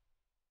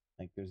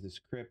 Like there's this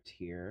crypt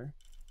here.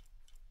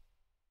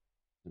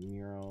 A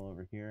mural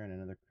over here and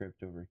another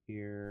crypt over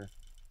here.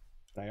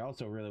 But I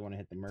also really want to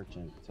hit the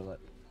merchant, so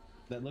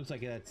that looks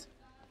like that's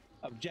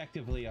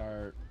objectively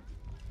our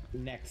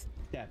next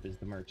step is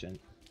the merchant.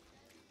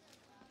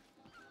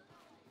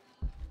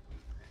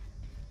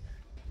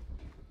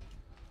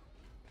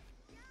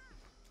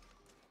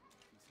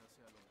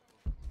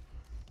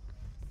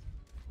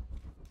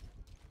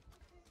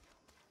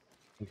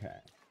 Okay,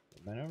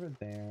 then over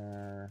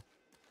there,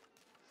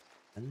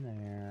 and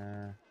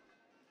there,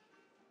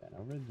 then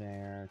over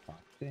there,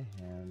 talk to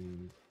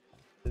him,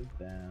 talk to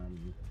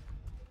them,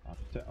 talk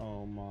to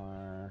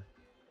Omar.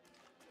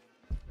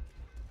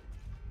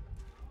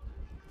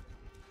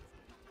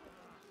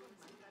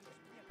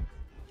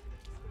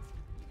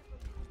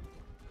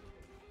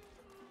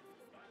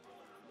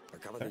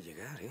 Acaba de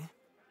llegar, ¿eh?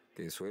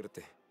 Qué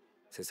suerte.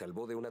 Se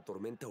salvó de una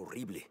tormenta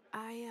horrible.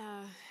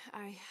 I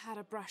had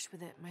a brush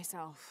with it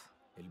myself.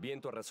 El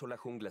viento arrasó la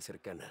jungla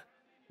cercana.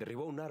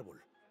 Derribó un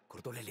árbol.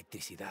 Cortó la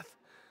electricidad.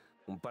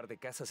 Un par de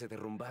casas se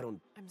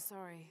derrumbaron. I'm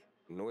sorry.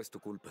 No es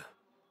tu culpa.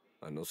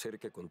 A no ser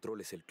que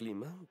controles el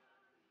clima.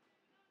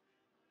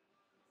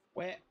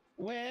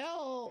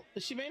 Well,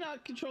 she may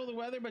not control the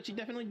weather, but she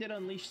definitely did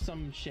unleash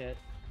some shit.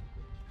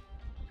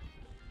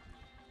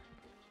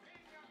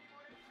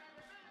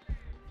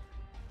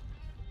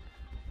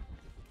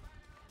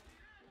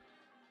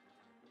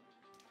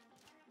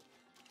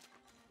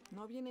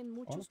 ¿No vienen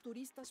muchos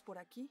turistas por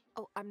aquí?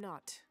 Oh, I'm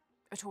not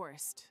a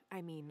tourist.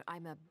 I mean,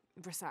 I'm a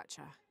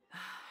researcher.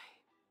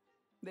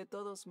 De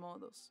todos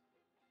modos,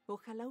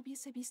 ojalá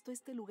hubiese visto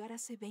este lugar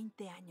hace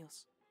 20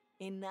 años.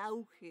 En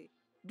auge,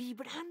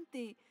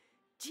 vibrante,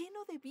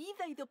 lleno de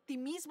vida y de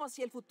optimismo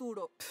hacia el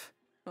futuro.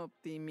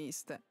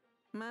 Optimista.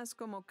 Más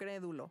como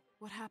crédulo.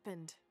 What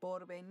happened?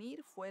 Por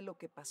venir fue lo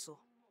que pasó.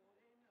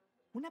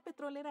 Una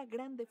petrolera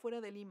grande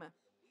fuera de Lima.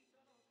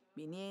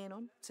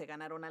 Vinieron, se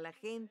ganaron a la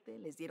gente,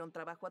 les dieron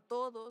trabajo a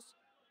todos.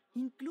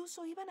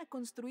 Incluso iban a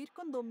construir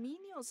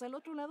condominios al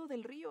otro lado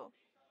del río.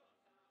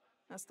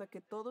 Hasta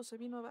que todo se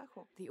vino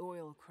abajo. The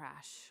oil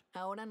crash.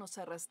 Ahora nos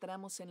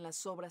arrastramos en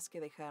las obras que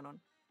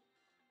dejaron.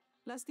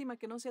 Lástima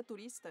que no sea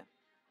turista.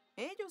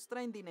 Ellos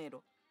traen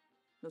dinero.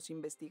 Los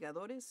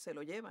investigadores se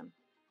lo llevan.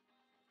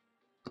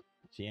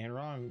 She ain't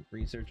wrong.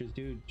 Researchers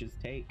do just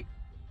take.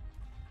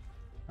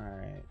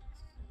 Alright.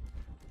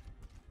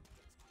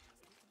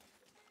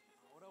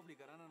 ¿Ahora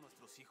obligarán a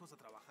nuestros hijos a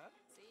trabajar?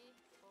 Sí,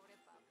 pobre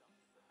Pablo.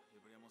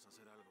 Deberíamos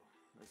hacer algo.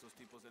 Esos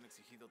tipos le han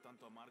exigido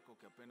tanto a Marco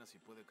que apenas si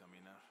puede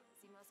caminar.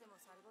 Si no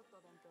hacemos algo,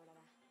 todo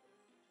empeorará.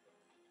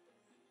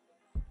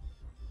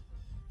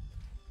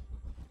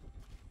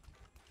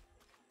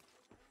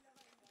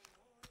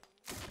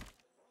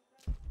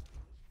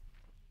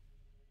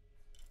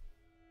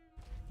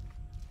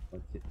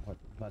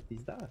 What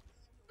these dots?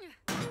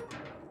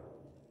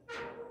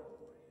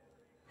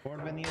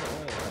 Porvenir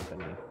Oil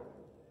Company.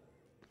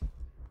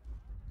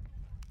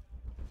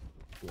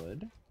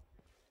 Wood.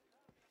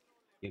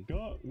 You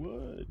got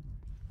wood.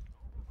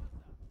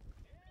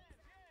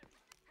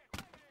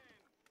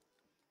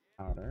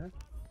 Powder.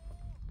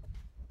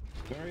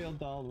 Burial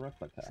doll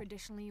replica.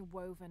 Traditionally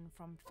woven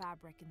from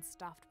fabric and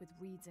stuffed with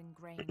reeds and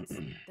grains,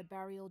 the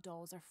burial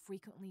dolls are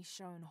frequently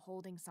shown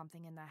holding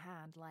something in their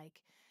hand,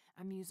 like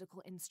a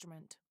musical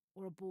instrument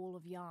or a ball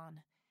of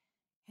yarn.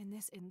 In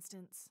this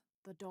instance,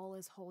 the doll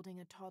is holding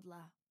a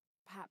toddler,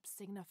 perhaps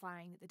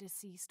signifying that the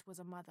deceased was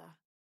a mother.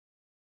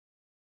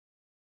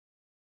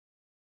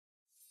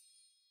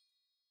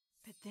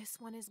 But this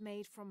one is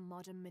made from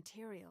modern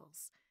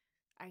materials.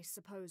 I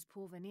suppose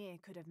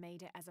Porvenir could have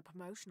made it as a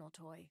promotional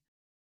toy.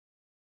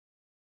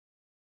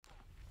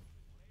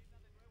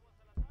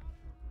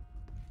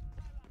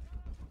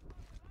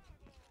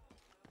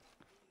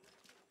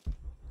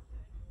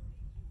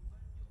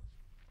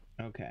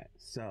 Okay,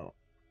 so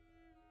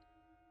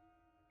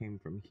came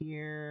from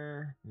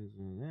here,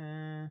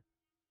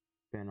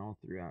 been all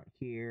throughout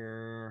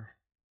here,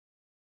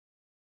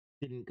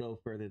 didn't go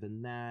further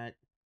than that.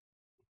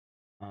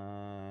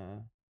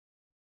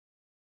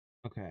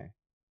 Okay.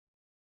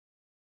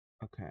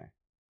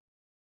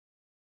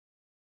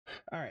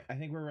 All right, I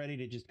think we're ready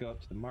to just go up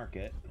to the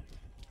market,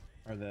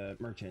 or the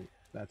merchant.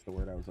 That's the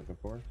word I was looking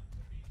for.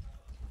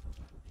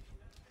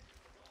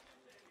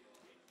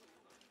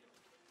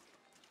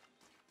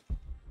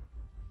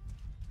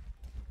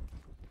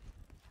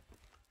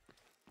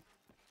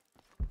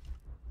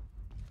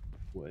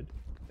 Wood,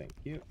 thank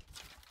you.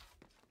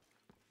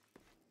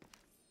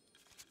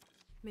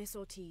 Miss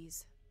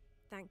Ortiz,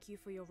 thank you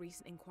for your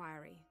recent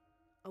inquiry.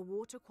 A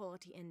water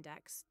quality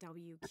index,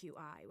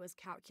 WQI, was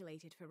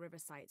calculated for river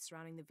sites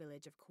surrounding the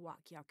village of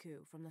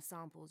Kwakyaku from the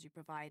samples you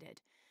provided,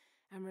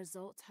 and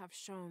results have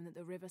shown that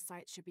the river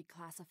sites should be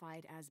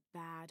classified as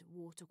bad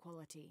water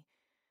quality.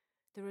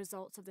 The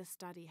results of the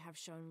study have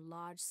shown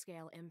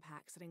large-scale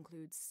impacts that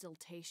include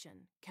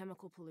siltation,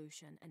 chemical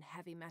pollution, and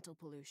heavy metal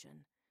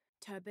pollution.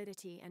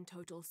 Turbidity and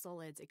total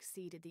solids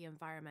exceeded the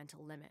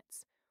environmental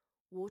limits.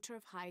 Water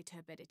of high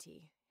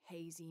turbidity,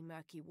 hazy,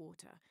 murky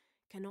water,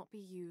 cannot be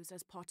used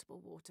as potable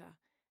water,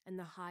 and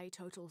the high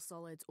total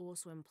solids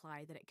also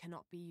imply that it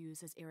cannot be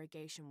used as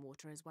irrigation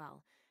water as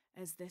well,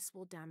 as this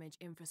will damage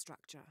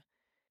infrastructure.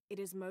 It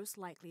is most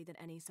likely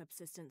that any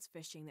subsistence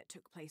fishing that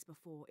took place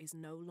before is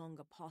no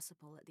longer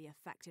possible at the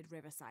affected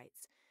river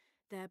sites,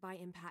 thereby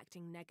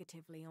impacting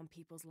negatively on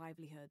people's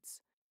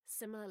livelihoods.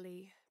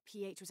 Similarly,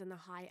 pH was in the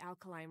high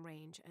alkaline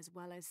range as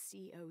well as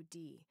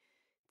COD.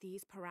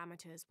 These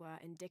parameters were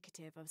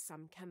indicative of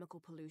some chemical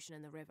pollution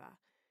in the river.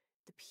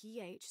 The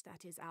pH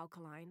that is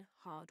alkaline,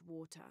 hard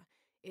water,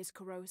 is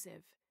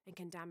corrosive and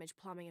can damage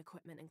plumbing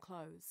equipment and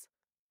clothes.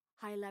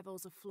 High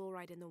levels of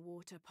fluoride in the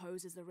water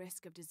poses the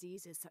risk of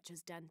diseases such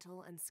as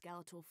dental and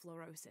skeletal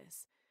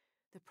fluorosis.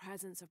 The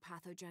presence of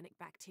pathogenic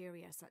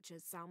bacteria such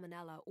as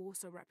salmonella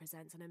also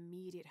represents an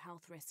immediate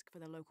health risk for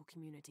the local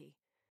community.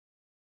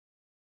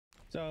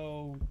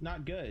 So,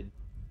 not good.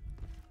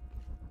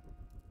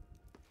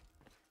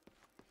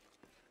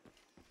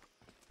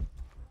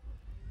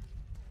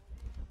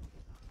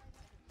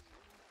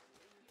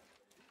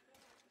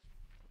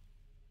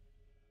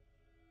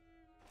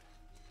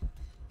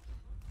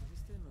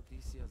 ¿Viste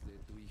noticias de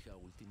tu hija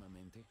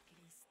últimamente?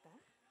 ¿Crista?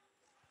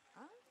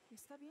 Ah,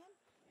 está bien.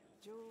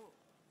 Yo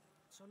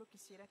solo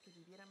quisiera que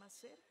viviera más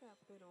cerca,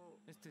 pero...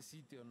 Este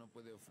sitio no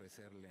puede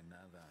ofrecerle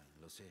nada,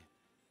 lo sé.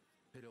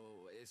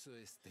 Pero eso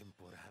es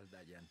temporal,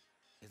 Dayan.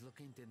 Es lo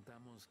que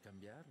intentamos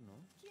cambiar,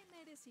 ¿no? ¿Quién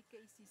eres y qué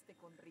hiciste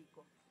con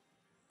Rico?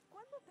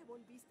 ¿Cuándo te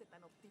volviste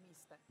tan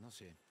optimista? No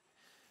sé.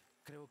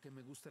 Creo que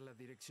me gusta la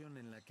dirección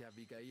en la que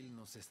Abigail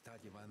nos está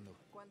llevando.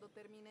 Cuando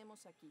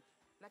terminemos aquí.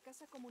 La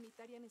casa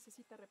comunitaria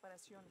necesita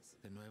reparaciones.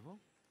 ¿De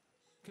nuevo?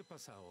 ¿Qué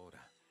pasa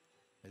ahora?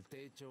 ¿El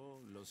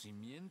techo? ¿Los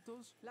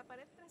cimientos? La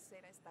pared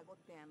trasera está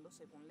goteando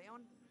según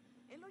León.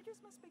 El hoyo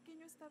es más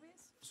pequeño esta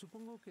vez.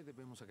 Supongo que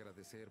debemos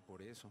agradecer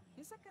por eso.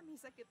 Esa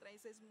camisa que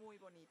traes es muy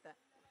bonita.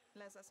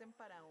 ¿Las hacen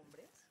para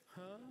hombres?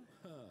 Ja,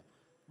 ja.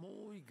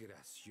 Muy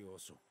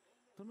gracioso.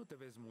 Tú no te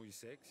ves muy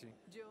sexy.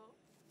 ¿Yo?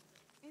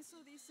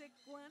 Eso dice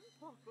cuán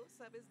poco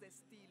sabes de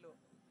estilo.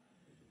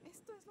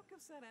 Esto es lo que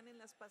usarán en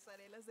las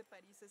pasarelas de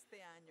París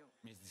este año.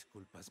 Mis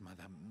disculpas,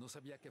 madame. No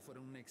sabía que fuera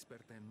una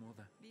experta en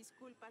moda.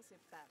 Disculpa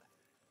aceptada.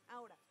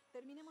 Ahora,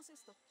 terminemos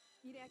esto.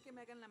 Iré a que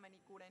me hagan la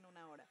manicura en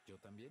 1 hora. ¿Yo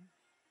también?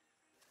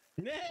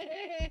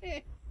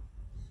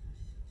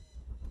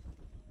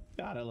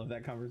 God, I love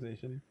that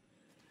conversation.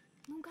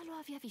 Nunca lo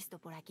había visto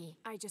por aquí.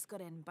 I just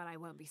got in, but I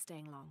won't be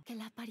staying long. Que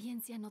la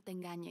apariencia no te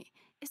engañe.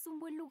 Es un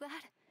buen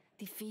lugar.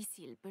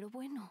 Difícil, pero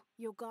bueno.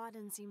 Your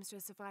garden seems to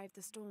have survived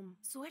the storm.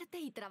 Suerte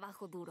y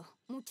trabajo duro.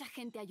 Mucha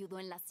gente ayudó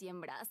en la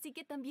siembra, así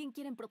que también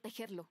quieren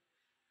protegerlo.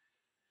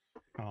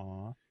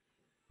 Aww.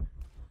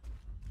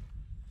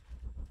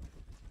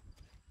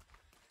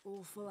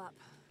 All full up.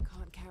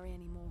 Can't carry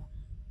any more.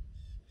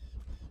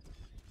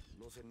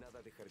 No sé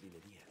nada de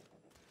jardinería.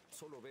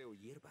 Solo veo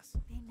hierbas.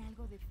 Ten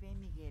algo de fe,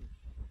 Miguel.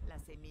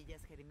 Las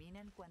semillas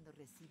germinan cuando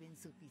reciben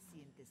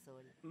suficiente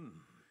sol.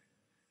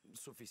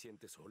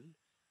 ¿Suficiente sol?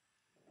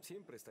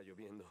 Siempre está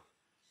lloviendo.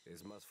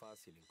 Es más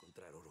fácil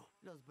encontrar oro.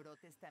 Los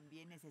brotes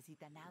también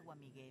necesitan agua,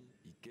 Miguel.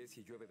 ¿Y qué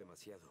si llueve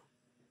demasiado?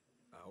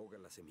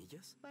 ¿Ahogan las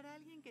semillas? Para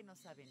alguien que no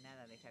sabe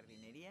nada de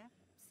jardinería,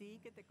 sí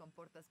que te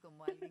comportas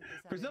como alguien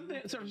que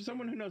sabe. For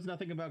someone who knows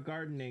nothing about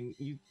gardening,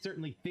 you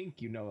certainly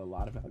think you know a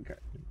lot about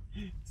gardening.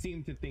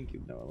 Seem to think you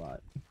know a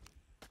lot.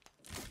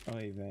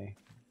 Oy vey.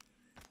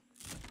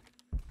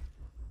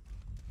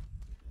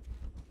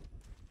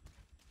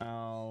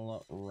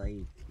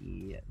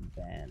 Alrighty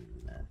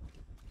then.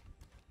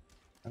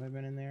 Have I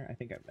been in there? I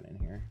think I've been in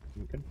here.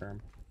 Can you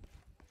confirm?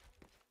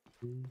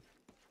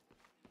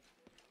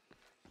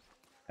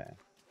 Okay.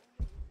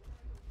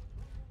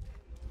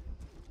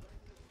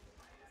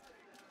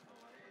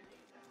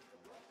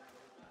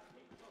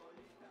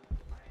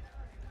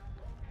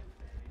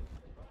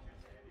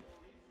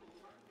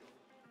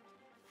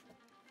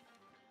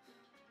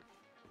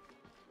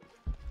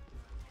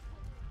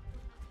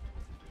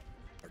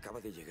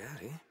 Acaba de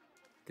llegar, ¿eh?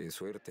 Qué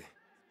suerte.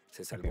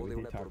 Se salvó de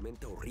una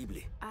tormenta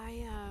horrible.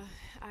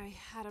 I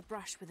had a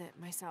brush with it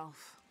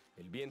myself.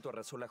 El viento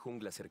arrasó la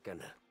jungla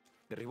cercana.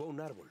 Derribó un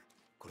árbol.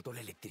 Cortó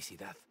la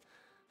electricidad.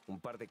 Un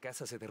par de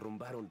casas se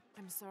derrumbaron.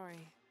 I'm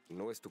sorry.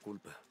 No es tu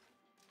culpa.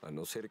 A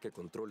no ser que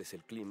controles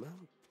el clima.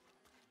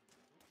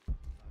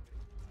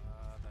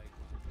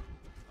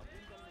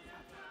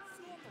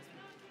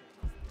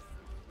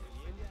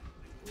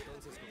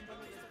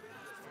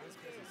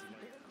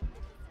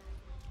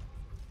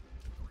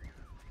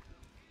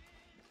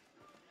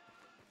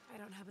 I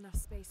don't have enough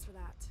space for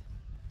that.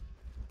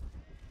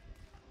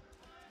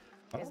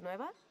 ¿Es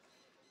nueva?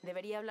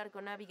 Debería hablar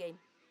con Abigail.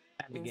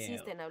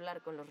 Insiste en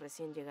hablar con los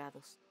recién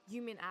llegados.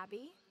 You mean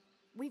Abby?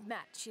 We've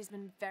met. She's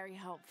been very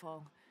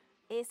helpful.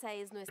 Esa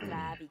es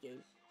nuestra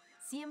Abigail.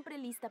 Siempre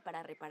lista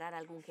para reparar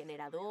algún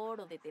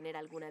generador o detener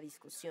alguna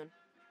discusión.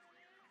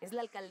 Es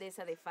la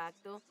alcaldesa de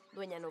facto,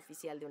 dueña no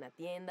oficial de una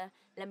tienda,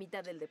 la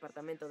mitad del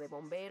departamento de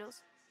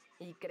bomberos.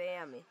 Y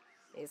créame,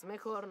 es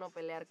mejor no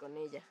pelear con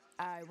ella.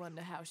 I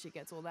wonder how she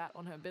gets all that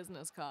on her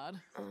business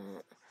card.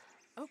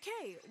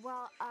 Okay,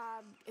 well,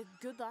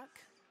 good luck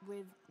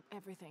with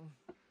everything.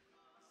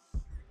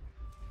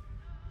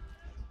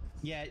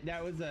 Yeah,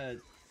 that was a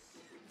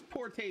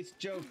poor taste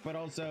joke, but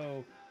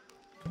also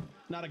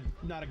not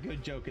a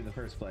good joke in the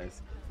first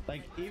place.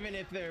 Like even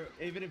if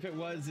it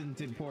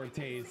wasn't in poor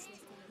taste,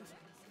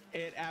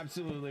 it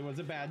absolutely was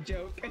a bad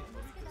joke.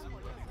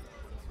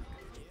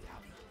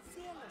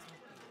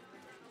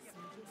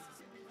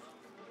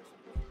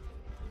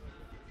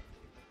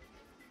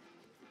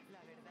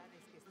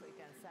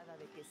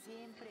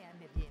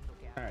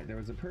 All right, there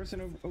was a person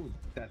over. Oh,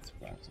 that's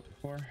what I was looking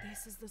for.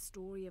 This is the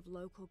story of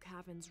local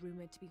caverns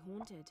rumored to be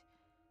haunted.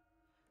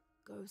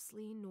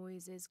 Ghostly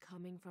noises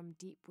coming from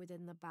deep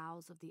within the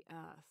bowels of the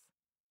earth.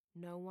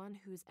 No one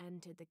who's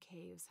entered the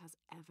caves has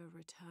ever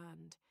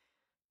returned.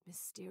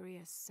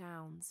 Mysterious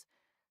sounds.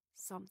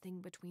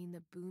 Something between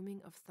the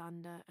booming of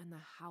thunder and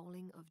the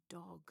howling of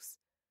dogs.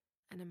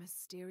 And a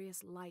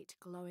mysterious light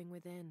glowing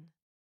within.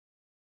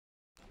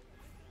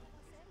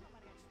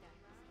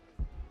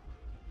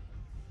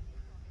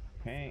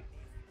 Hey.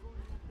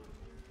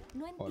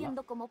 No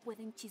entiendo cómo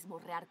pueden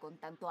chismorrear con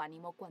tanto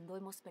ánimo cuando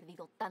hemos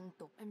perdido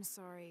tanto. I'm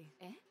sorry.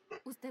 ¿Eh?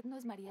 Usted no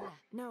es Mariela.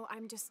 No,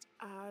 I'm just,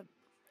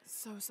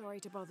 so sorry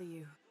to bother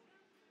you.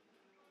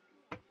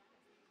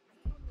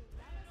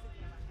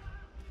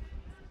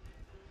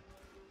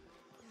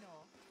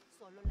 No,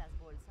 solo las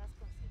bolsas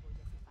con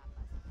cebollas y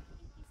papas.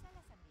 Y quizá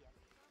las sandías.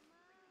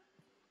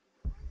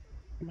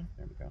 Come on,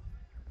 there we go.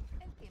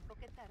 El tiempo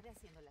que tarde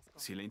haciendo las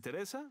compras. Si le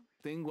interesa,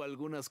 tengo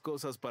algunas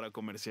cosas para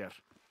comerciar.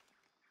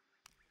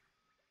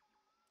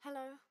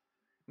 Hello.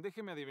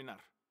 Déjeme adivinar.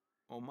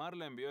 Omar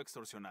le envió a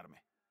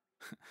extorsionarme.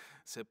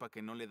 Sepa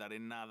que no le daré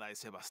nada a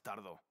ese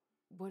bastardo.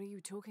 What are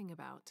you talking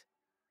about?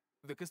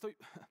 ¿De qué estoy?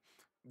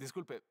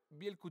 Disculpe,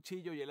 vi el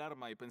cuchillo y el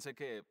arma y pensé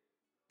que...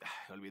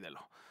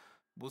 olvídalo.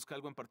 ¿Busca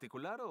algo en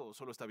particular o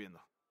solo está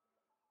viendo?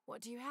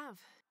 What do you have?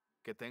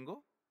 ¿Qué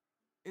tengo?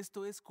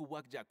 Esto es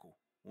Kuwak Yaku,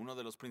 uno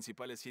de los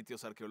principales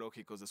sitios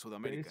arqueológicos de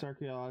Sudamérica. Greatest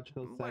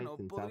archaeological sites Bueno, in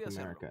South podría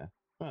serlo. America.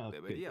 Well,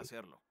 Debería could be.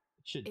 hacerlo.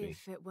 Should be.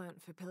 If it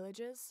weren't for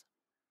pillagers?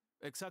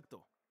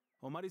 Exacto.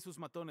 Omar y sus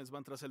matones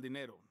van tras el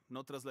dinero,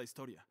 no tras la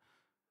historia.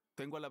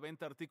 Tengo a la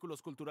venta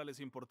artículos culturales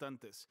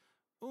importantes.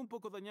 Un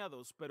poco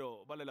dañados,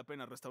 pero vale la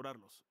pena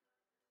restaurarlos.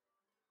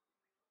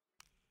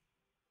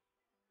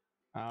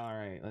 All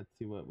right, let's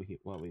see what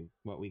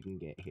we can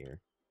get here.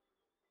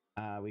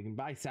 We can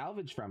buy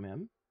salvage from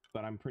him,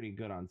 but I'm pretty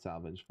good on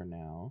salvage for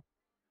now.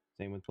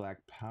 Same with black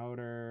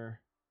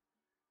powder.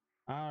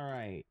 All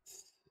right,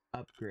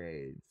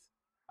 upgrades.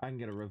 I can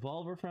get a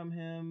revolver from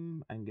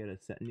him. I can get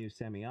a new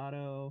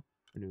semi-auto,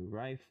 a new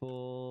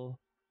rifle.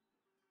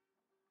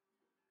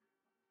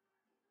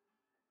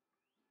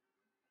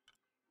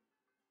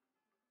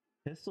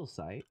 Pistol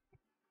sight.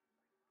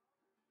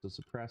 The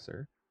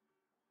suppressor.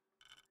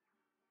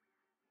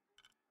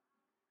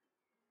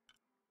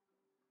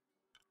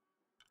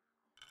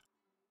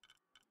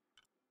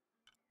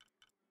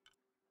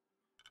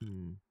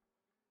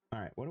 All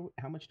right,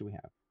 how much do we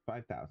have?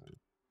 5,000.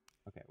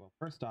 Okay, well,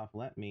 first off,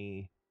 let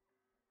me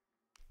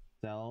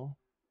sell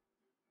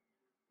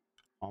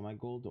all my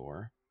gold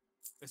ore.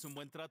 Es un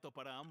buen trato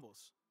para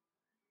ambos.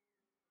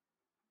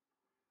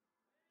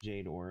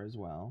 Jade ore as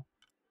well.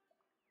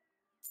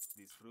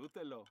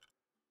 Disfrútelo.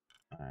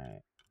 All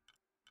right.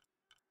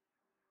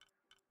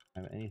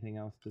 Have anything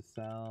else to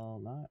sell?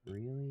 Not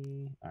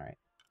really. All right.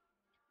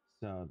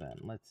 So then,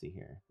 let's see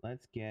here.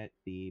 Let's get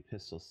the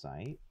pistol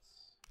sights.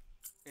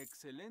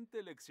 Excelente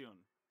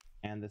elección.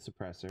 And the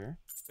suppressor.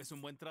 Es un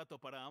buen trato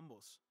para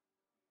ambos.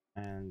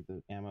 And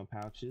the ammo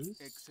pouches.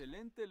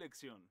 Excelente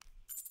elección.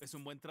 Es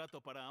un buen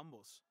trato para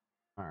ambos.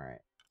 All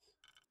right.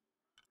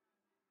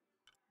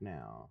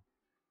 Now,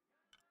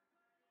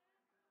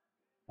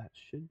 that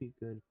should be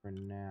good for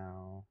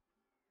now.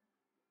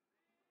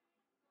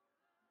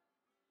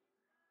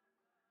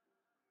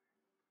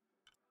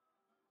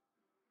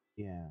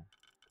 Yeah,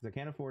 because I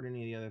can't afford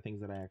any of the other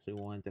things that I actually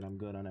want, and I'm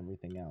good on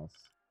everything else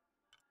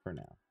for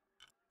now.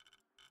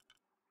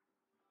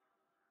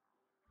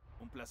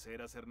 Un placer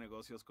hacer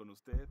negocios con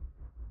usted.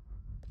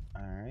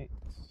 All right.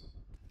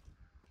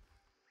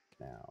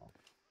 Now.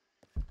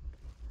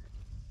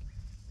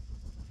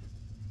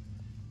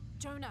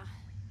 Jonah,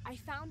 I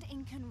found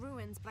Incan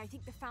ruins, but I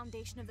think the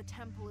foundation of the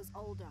temple is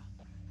older.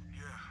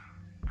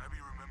 Yeah, Abby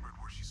remembered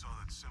where she saw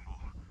that symbol.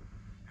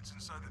 It's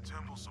inside the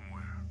temple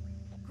somewhere.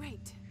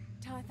 Great.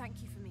 Tell her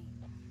thank you for me.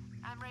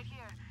 I'm right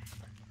here.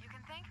 You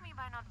can thank me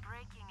by not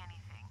breaking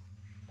anything.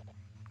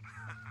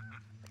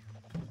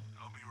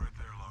 I'll be right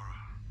there, Laura.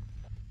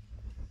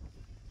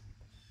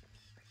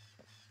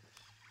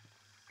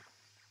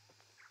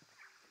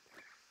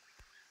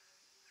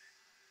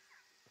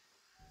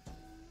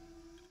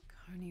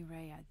 Coney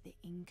Rea, the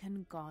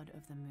Incan god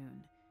of the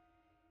moon.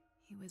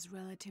 He was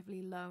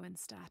relatively low in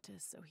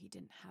status, so he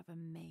didn't have a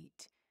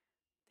mate.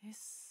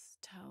 This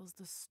tells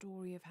the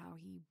story of how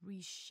he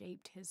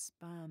reshaped his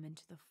sperm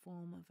into the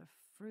form of a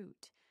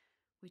fruit,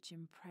 which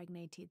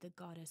impregnated the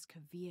goddess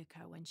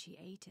Kaviyaka when she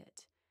ate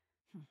it.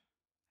 His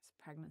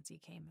pregnancy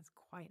came as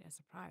quite a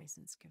surprise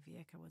since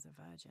Kaviyaka was a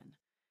virgin.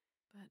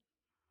 But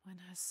when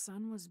her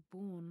son was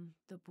born,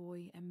 the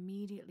boy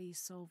immediately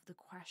solved the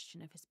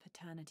question of his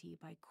paternity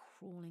by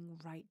crawling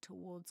right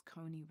towards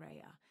Coney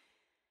Rea.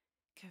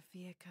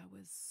 Kaviyaka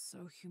was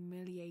so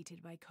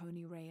humiliated by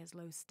Coney Rea's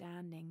low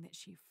standing that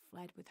she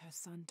fled with her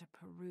son to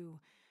Peru,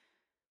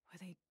 where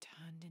they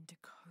turned into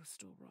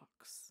coastal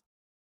rocks.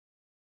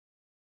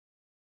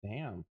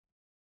 Damn.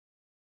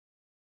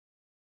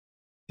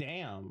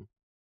 Damn.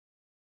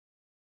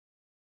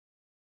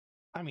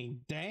 I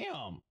mean,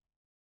 damn.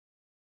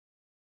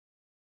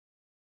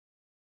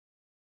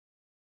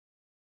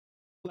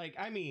 Like,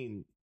 I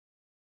mean,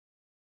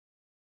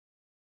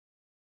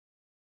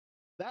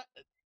 that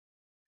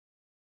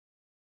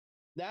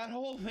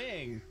whole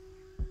thing.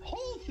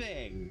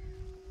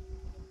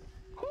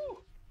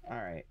 Whew. All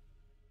right.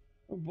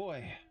 Oh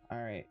boy. All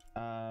right.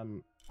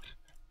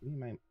 Me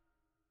my.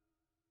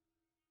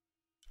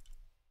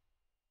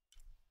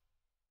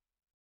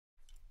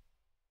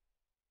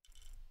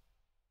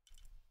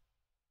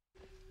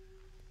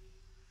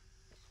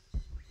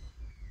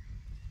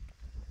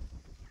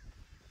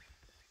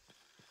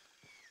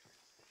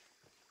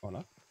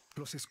 Hola.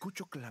 Los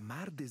escucho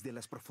clamar desde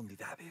las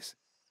profundidades.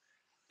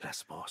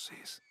 Las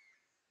voces.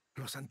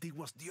 Los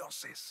antiguos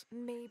dioses.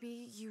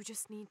 Maybe you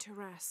just need to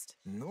rest.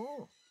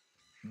 No.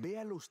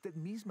 Véalo usted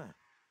misma.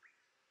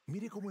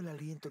 Mire cómo el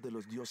aliento de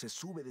los dioses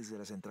sube desde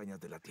las entrañas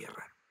de la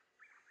tierra.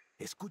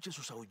 Escuche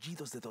sus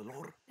aullidos de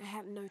dolor. I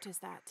hadn't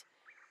noticed that.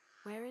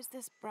 Where is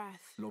this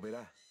breath? Lo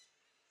verá.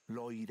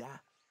 Lo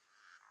oirá.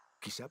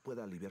 Quizá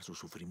pueda aliviar su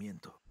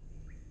sufrimiento.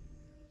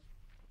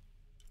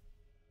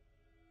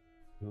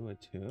 Ooh, a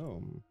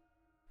tomb.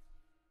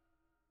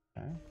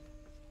 Okay.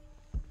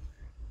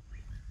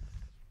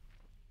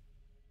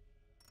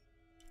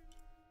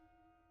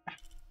 Ah,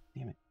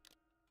 damn it.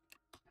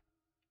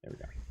 There we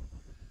go.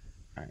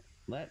 All right,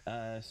 let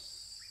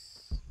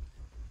us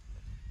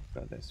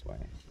go this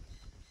way.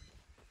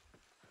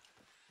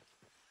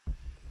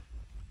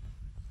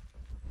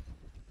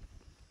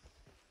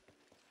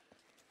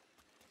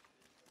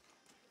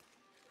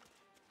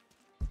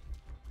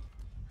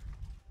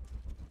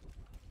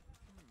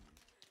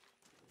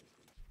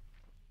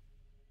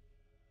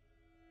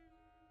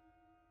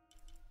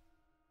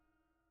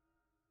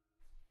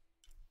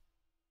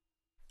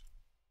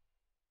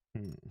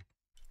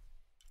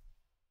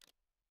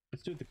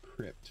 Let's do the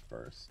crypt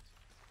first.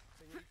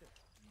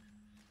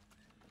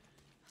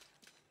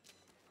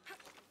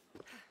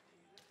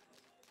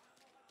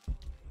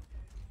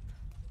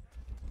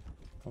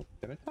 Oh,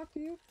 did I talk to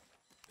you?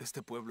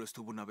 Este pueblo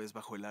estuvo una vez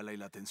bajo el ala y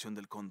la atención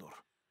del cóndor,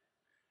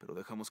 pero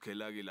dejamos que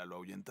el águila lo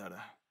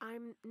ahuyentara.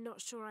 I'm not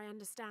sure I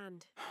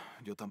understand.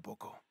 Yo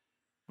tampoco.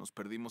 Nos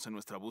perdimos en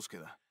nuestra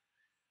búsqueda.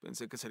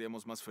 Pensé que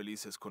seríamos más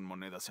felices con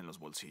monedas en los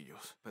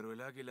bolsillos, pero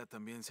el águila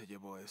también se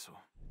llevó eso.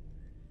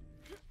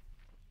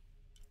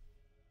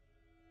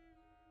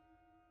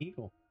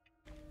 Eagle.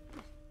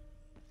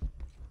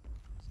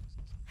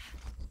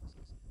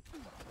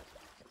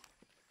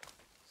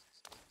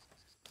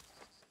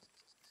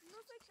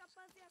 No soy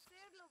capaz de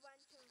hacerlo,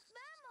 Bancho.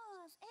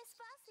 ¡Vamos! Es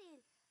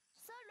fácil.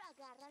 Solo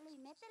agárralo y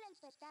métele el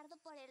petardo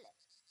por el...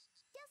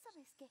 Ya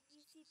sabes qué.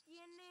 ¿Y si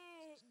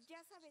tiene...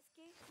 ya sabes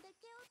qué? ¿De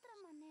qué otra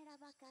manera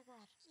va a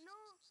cagar?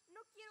 No,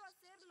 no quiero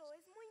hacerlo.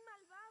 Es muy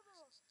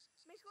malvado.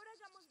 Mejor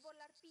hagamos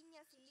volar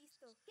piñas y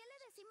listo. ¿Qué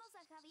le decimos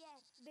a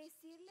Javier?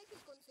 ¿Decirle que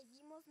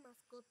conseguimos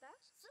mascota?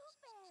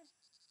 ¡Súper!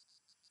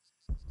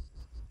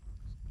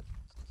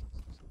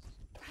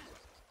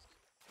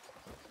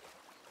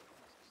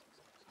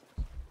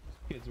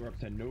 Kids were up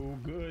to no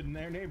good in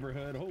their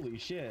neighborhood. Holy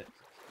shit.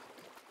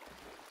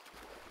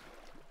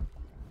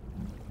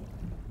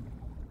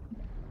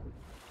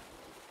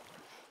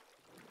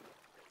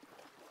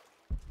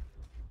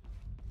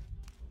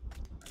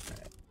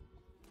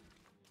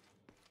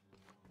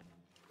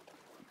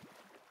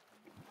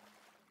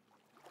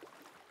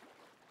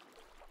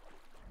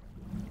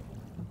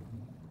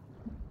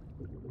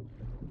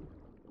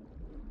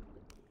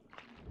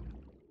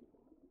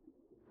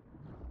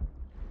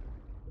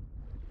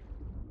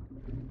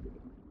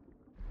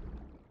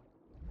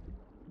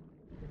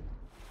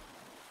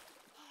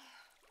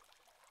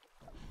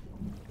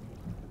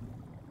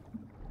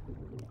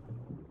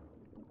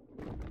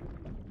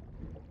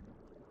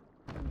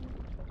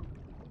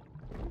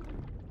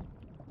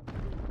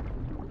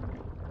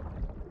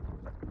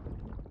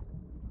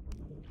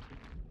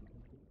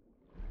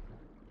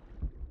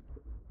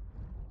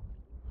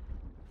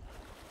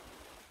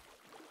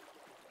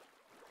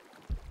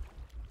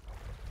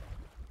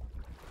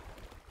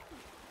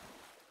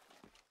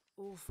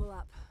 All full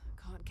up.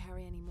 Can't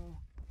carry any more.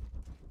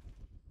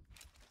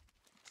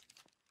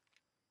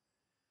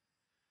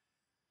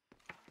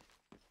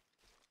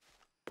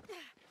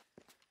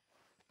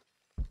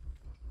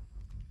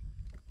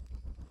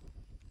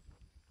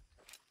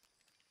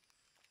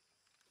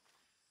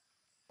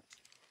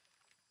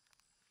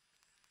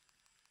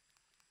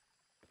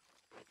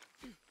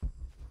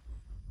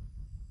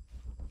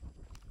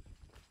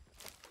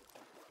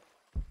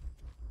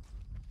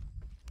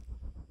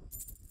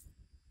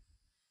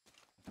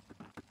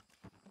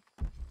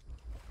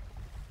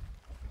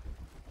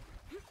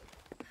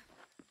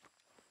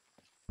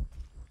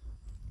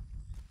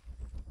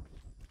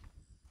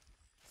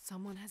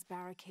 Someone has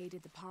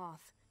barricaded the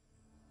path.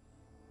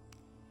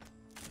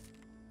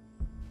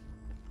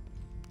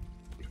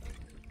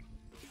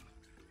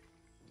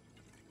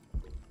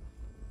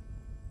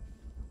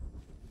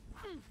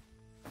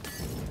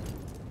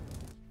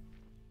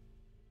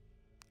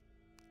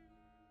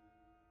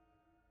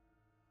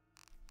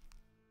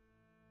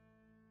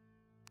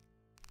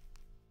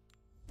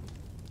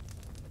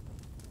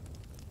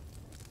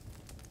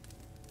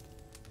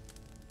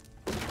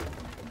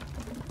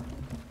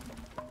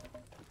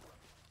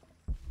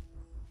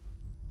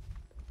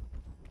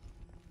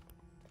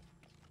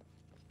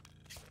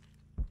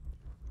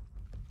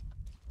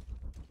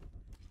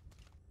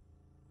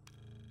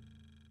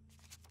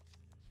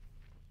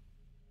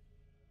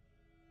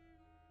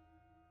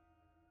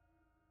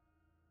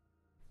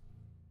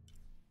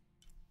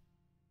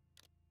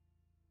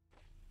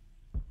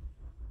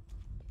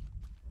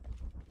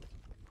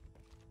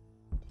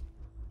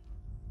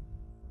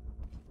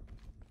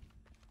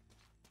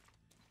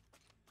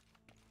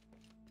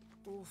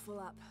 All full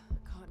up.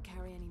 Can't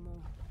carry any more.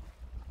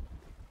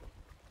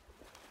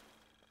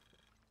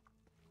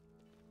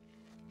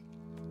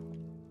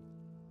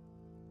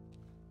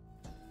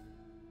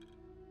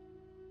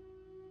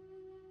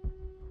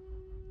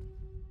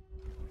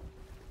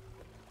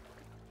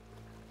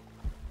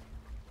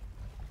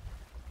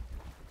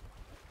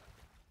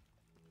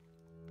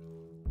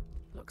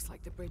 Looks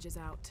like the bridge is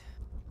out.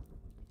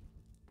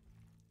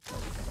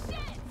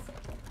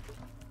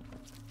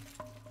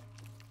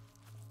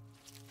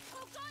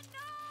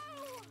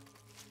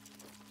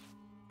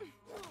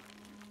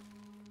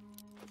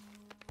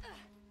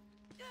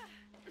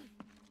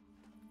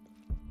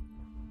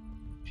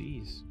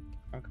 Jeez.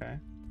 Okay.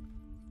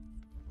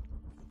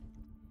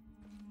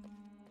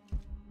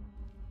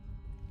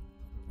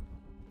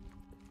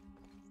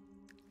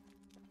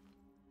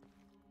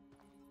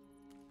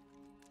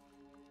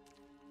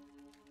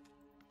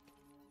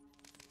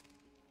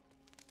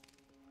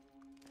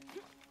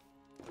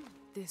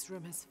 This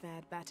room has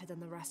fared better than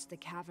the rest of the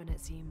cavern,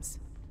 it seems.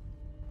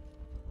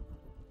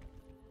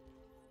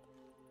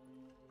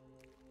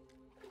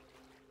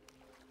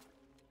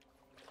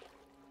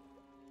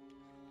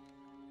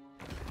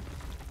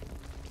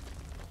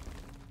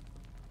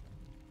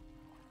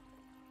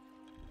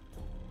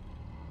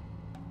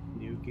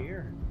 New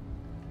gear.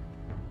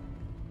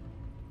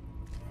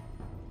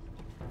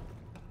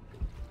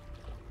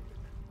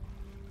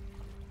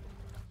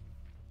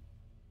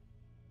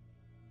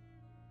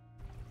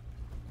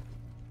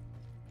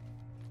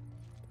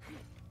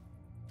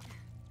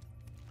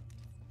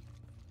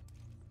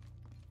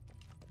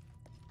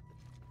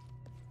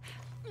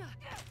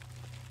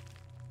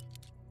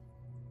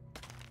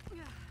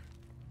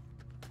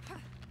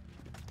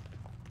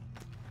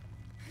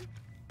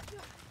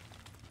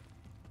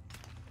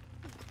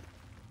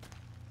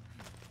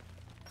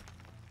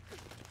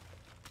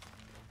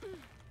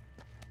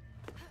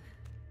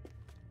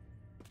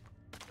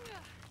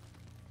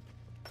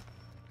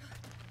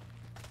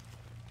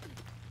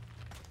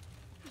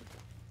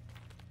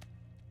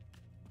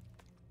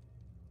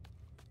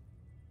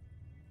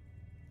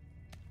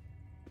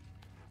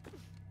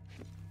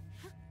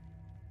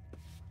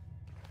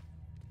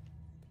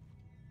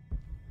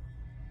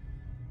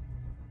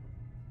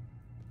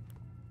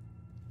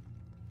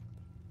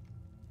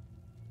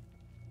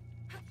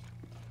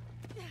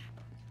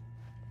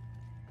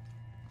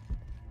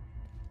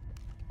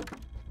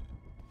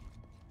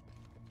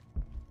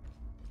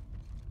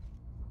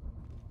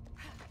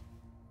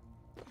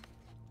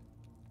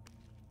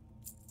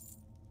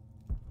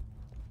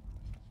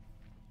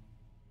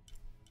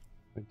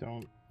 I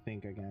don't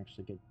think I can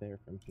actually get there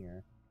from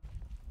here.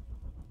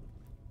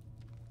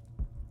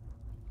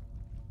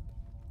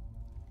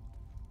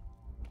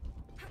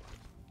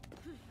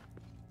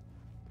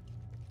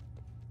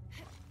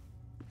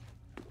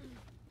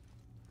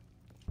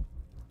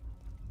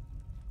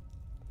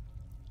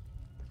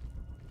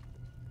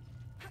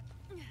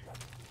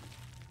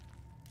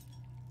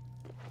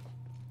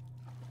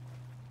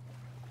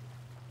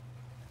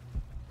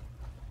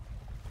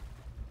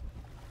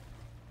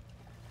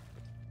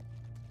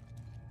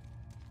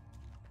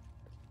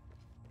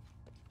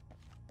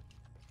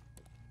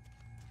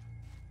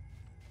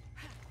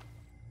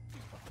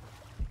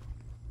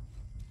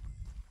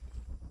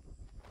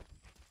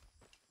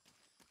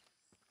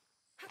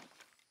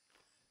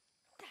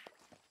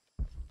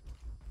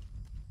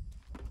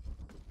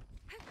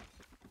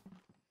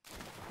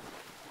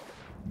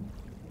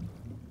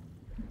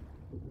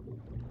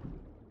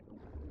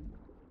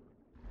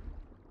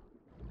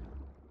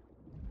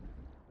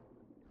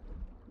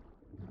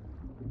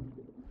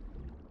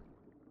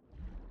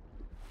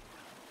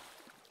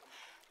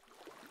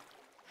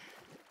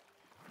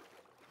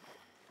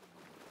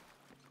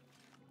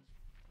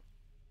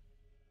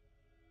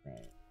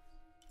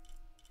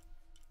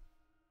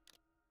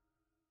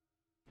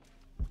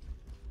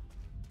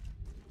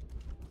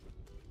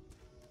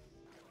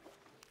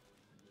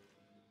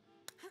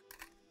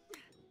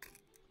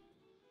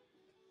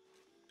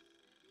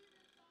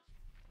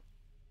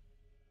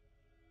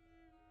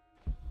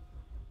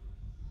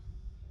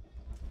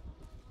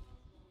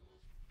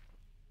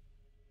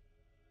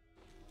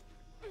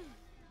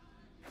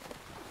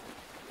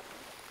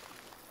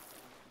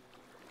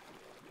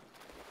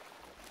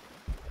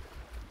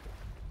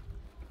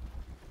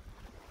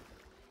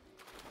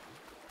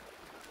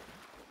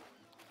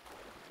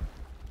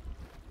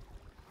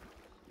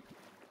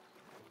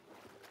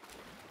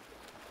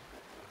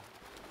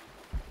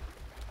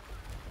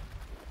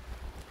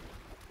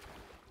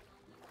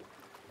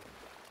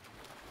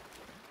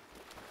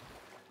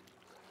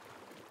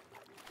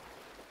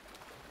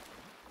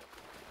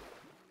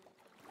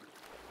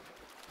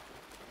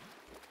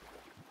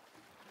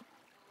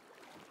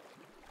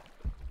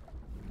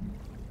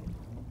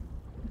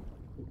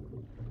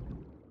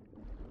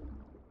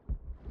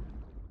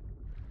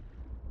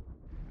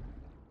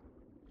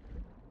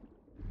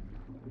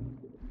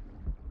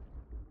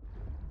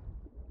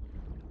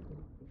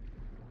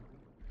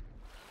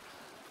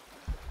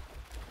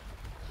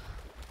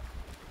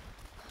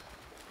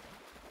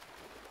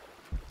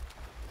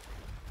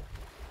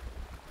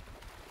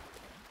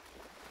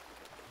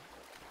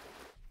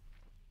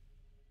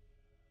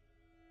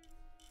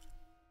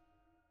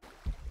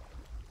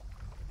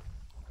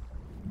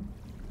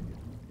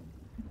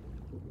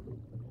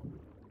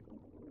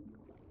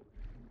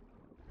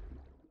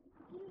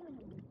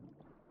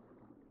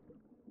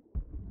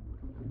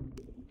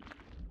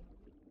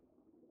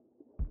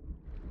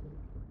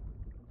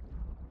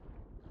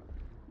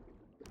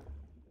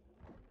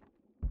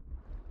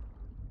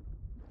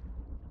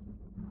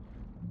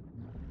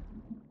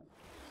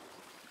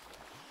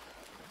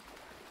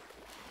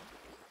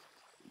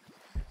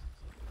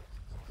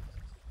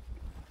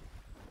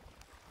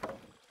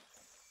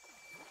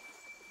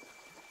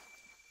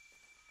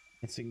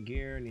 It's in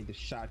gear. Need the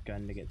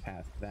shotgun to get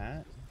past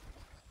that.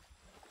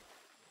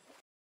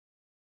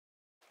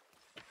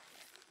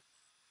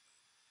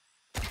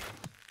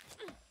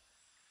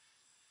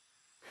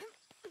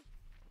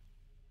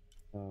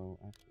 So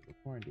actually,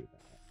 before I do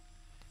that,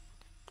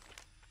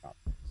 oh.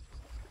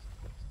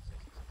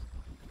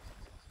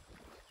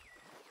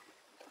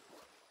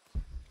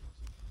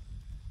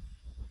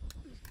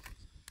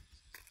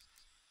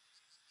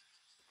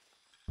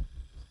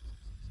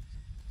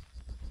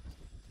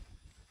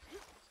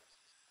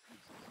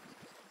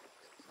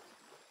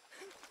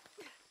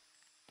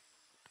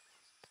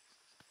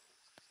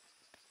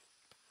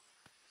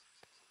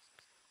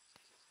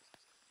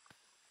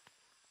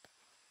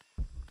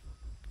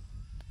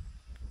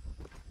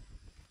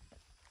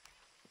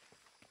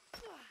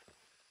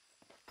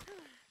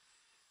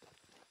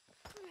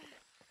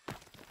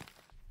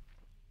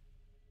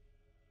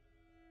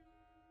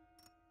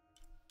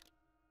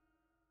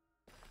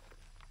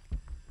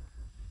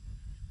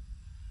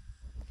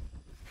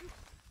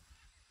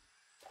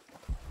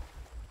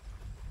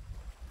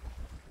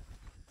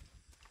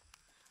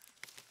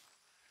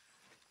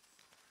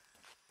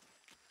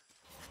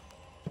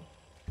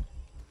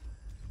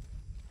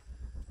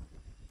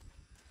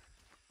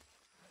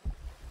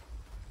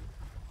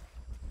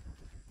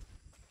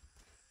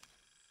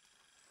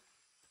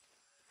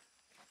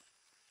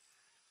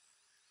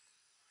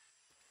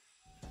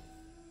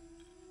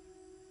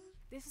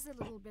 This is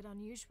a little bit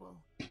unusual.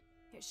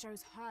 It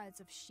shows herds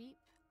of sheep,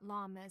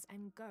 llamas,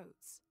 and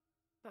goats.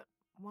 But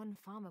one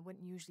farmer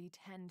wouldn't usually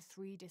tend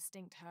 3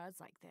 distinct herds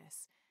like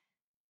this.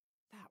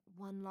 That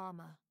one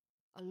llama,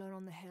 alone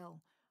on the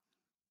hill,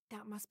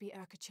 that must be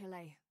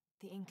Urkachile,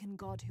 the Incan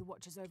god who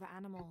watches over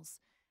animals.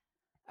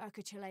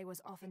 Urkachile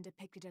was often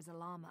depicted as a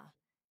llama.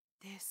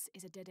 This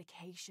is a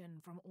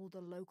dedication from all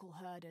the local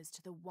herders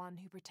to the one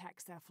who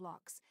protects their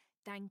flocks,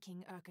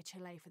 thanking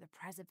Urkachile for the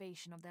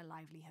preservation of their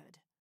livelihood.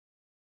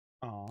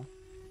 Aw.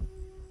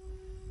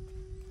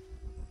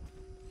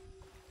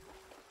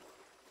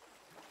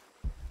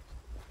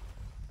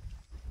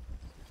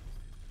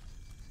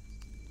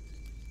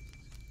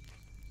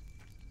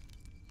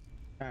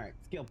 Alright,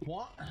 skill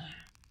point.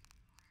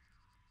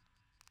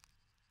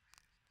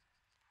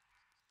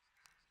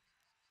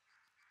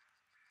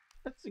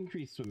 Let's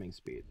increase swimming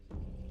speed.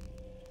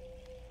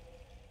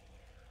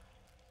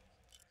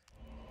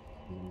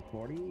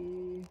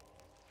 40.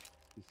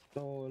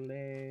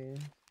 Pistole.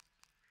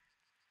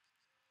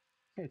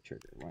 Hit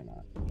trigger, why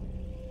not?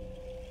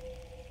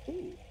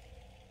 Ooh.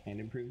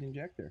 And improved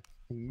injector.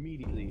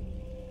 Immediately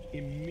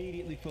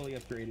fully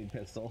upgraded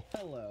pistol.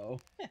 Hello.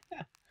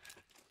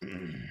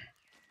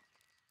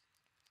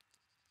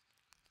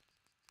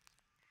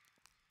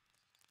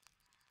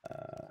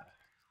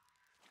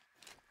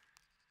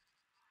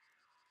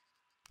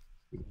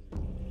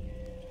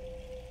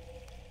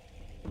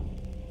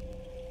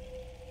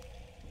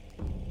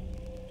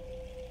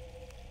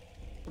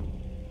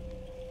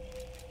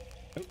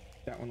 Oh,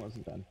 that one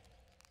wasn't done.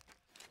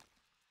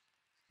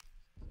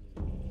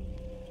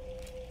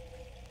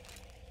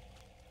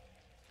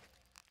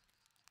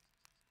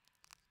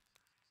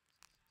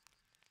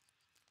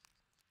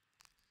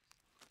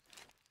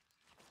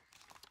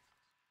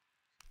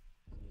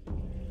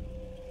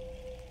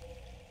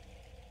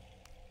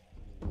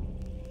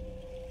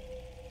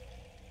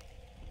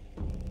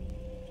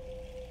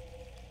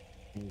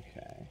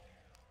 Okay.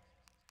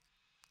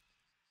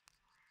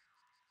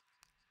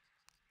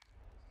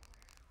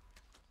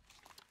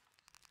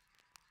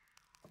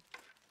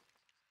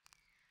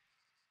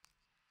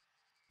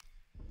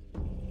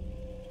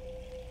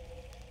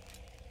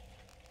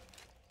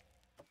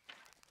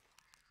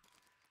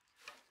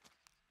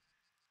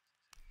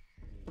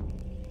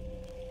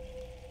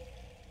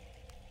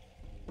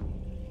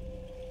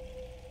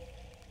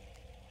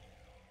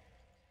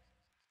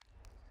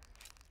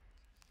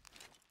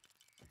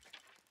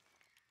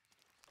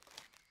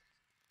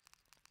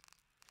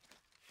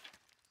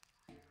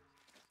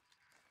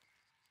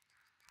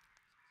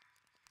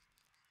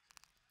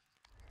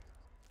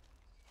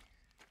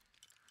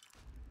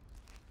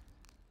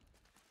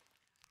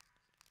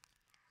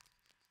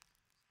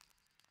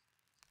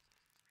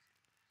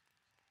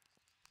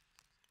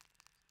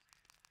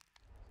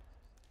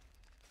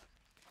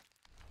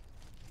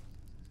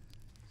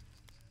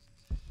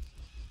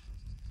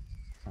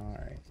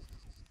 Alright.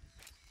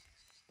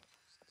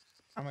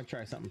 I'm gonna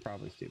try something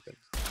probably stupid.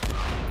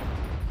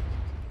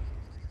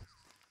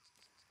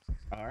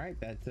 Alright,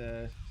 that's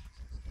a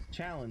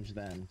challenge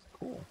then.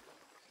 Cool.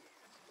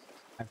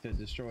 I have to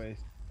destroy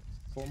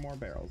 4 more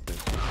barrels.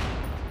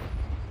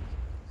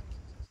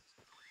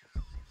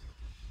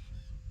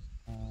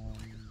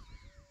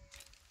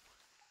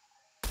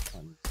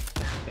 One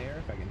there,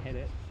 if I can hit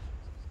it.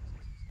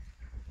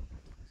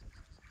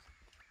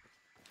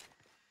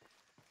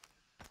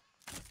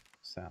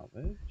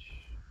 Salvage.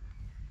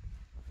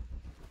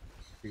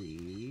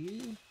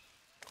 3.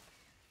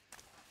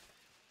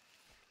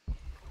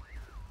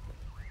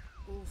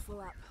 All full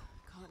up.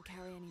 Can't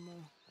carry any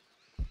more.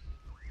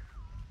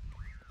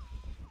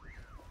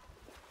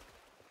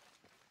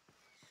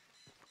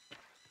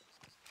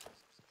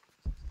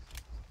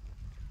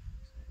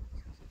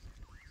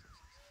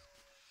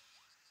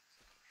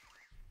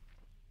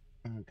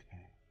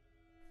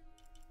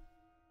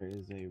 There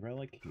is a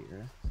relic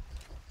here.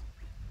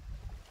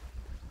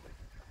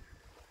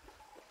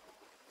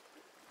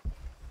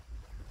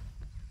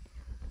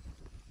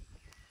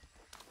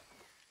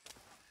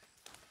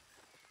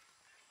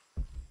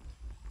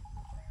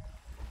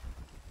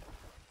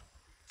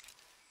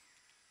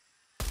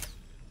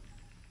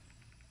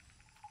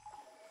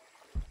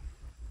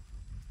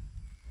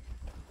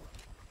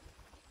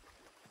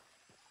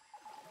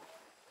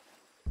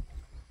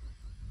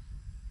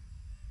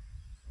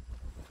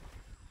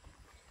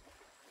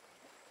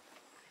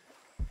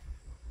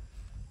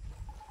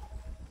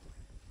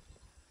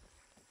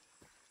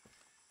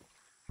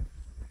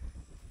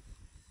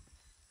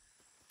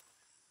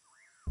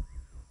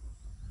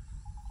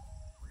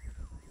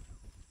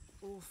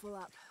 All full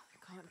up.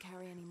 Can't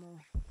carry any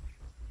more.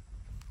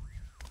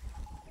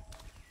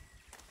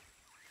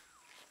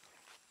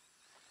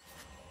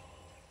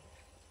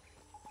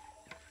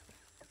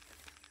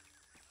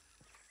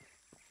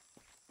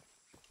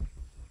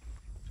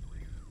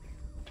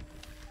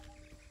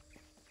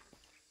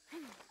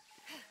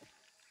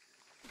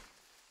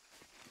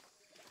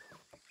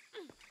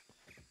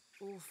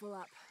 All full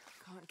up.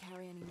 Can't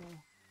carry any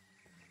more.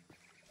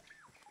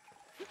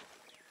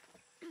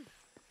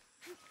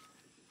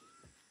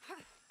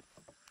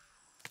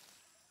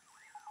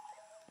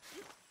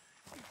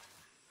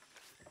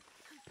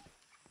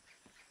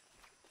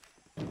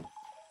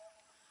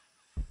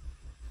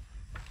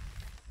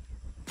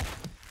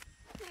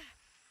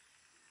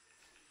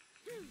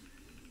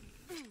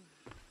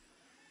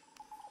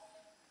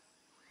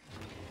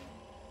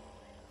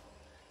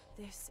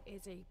 This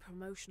is a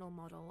promotional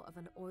model of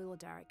an oil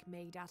derrick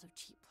made out of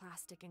cheap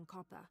plastic and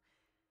copper.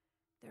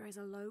 There is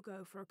a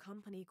logo for a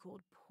company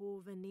called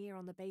Porvenir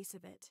on the base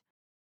of it.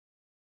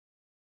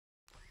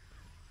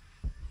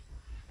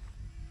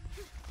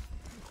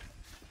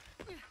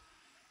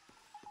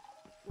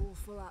 All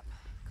full up.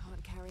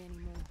 Can't carry any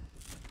more.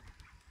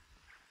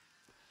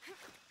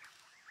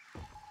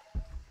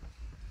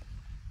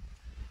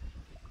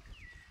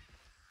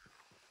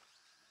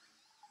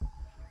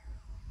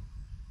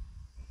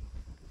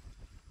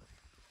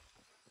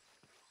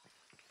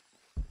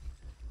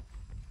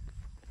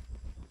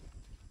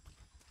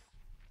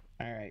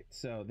 All right,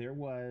 so there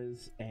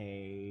was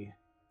a...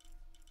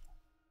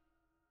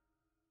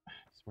 I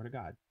swear to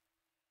God.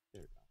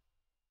 There we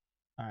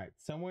go. All right,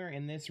 somewhere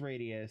in this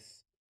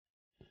radius,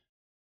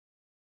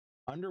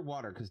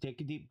 underwater, because take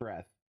a deep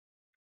breath.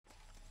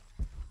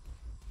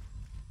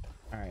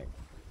 All right,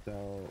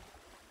 so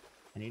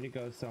I need to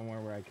go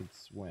somewhere where I could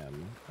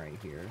swim, right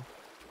here,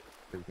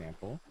 for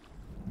example.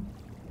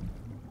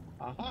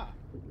 Aha!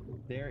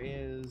 There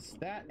is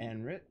that,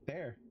 and right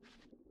there.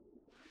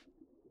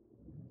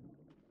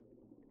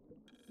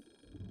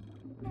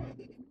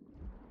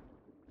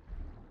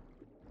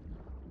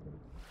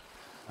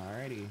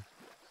 Alrighty.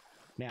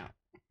 Now,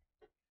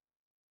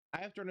 I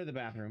have to run to the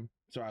bathroom,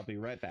 so I'll be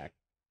right back.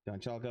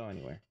 Don't y'all go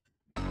anywhere.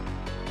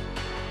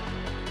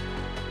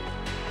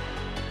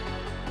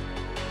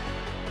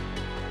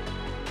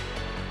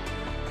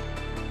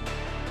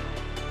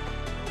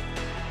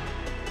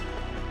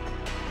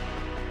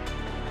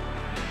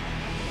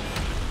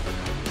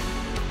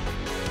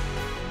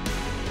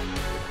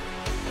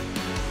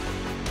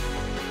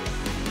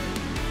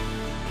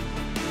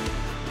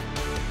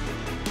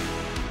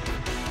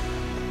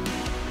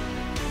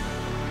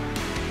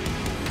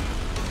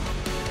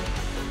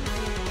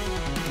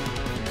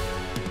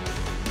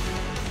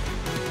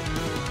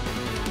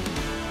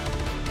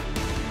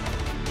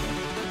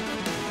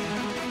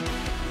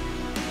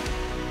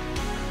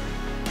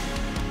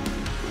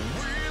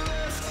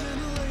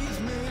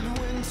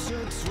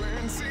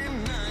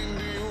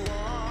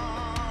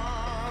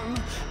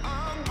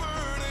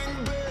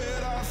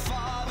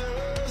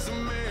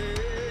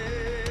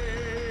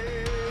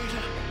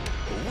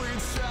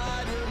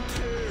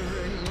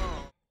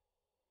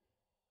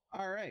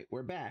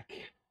 We're back.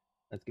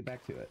 Let's get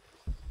back to it.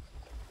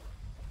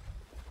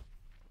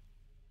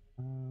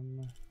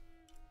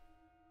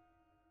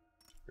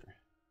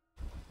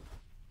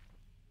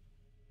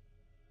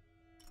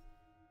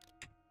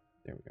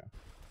 There we go.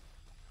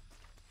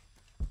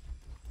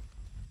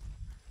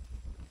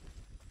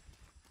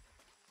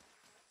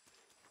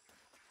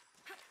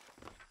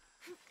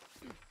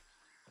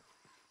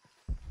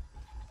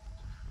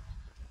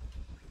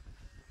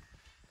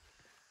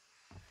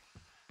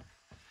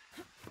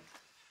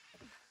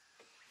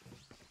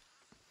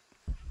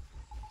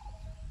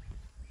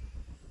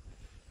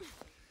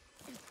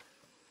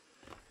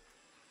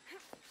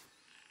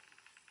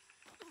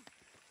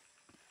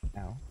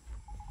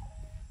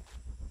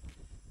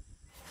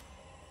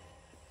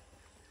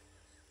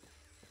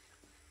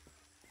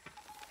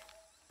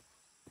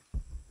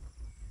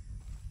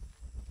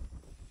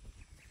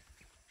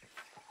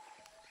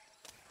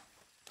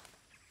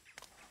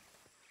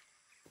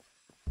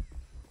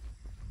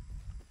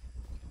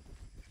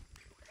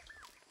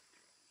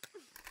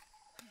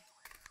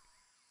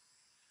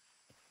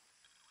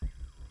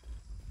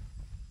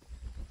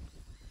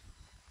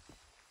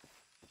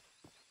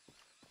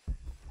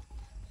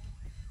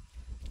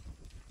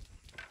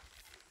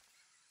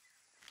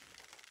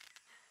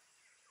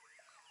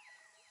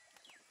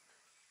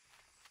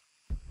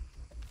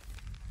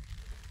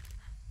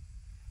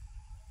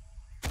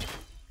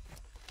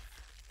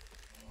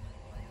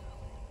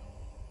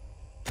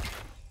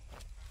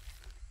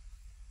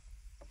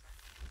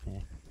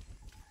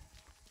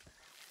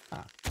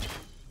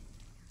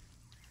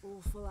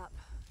 All full up.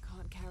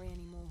 Can't carry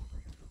any more.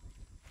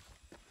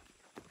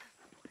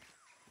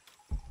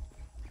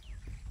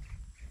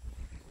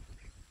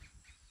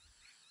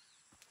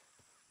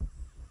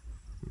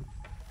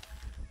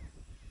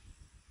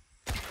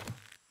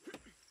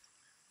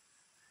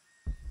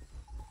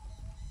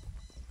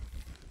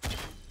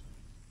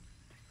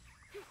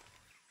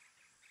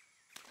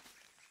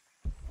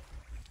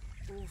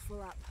 All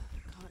full up.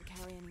 Can't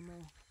carry any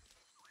more.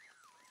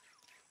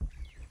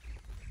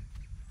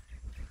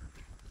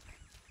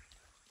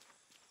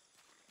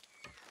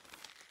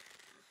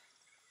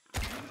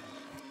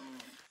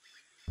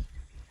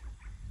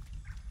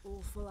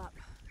 All full up.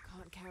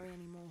 Can't carry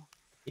any more.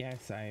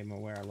 Yes, I am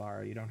aware,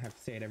 Lara. You don't have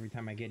to say it every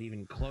time I get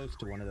even close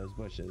to one of those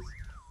bushes.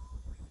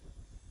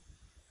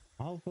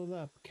 All filled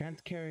up.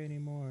 Can't carry any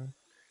more.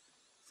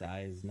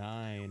 Size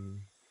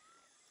 9.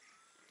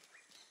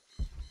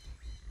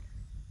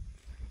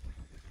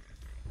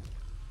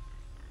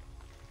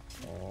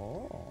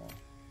 Oh.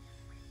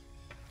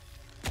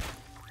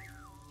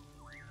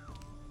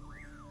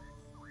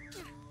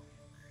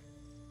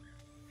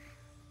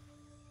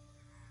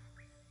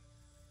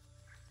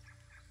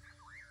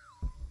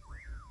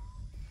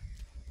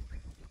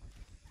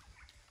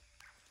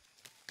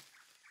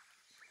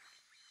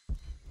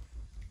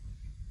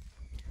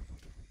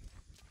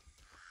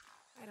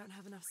 I don't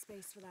have enough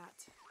space for that.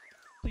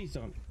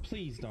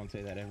 Please don't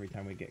say that every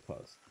time we get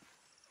close.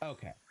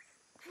 Okay.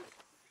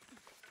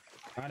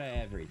 Not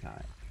every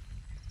time.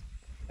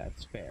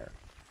 That's fair.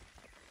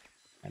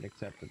 And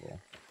acceptable.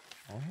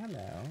 Oh,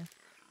 hello.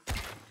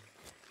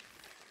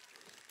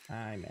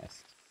 I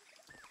missed.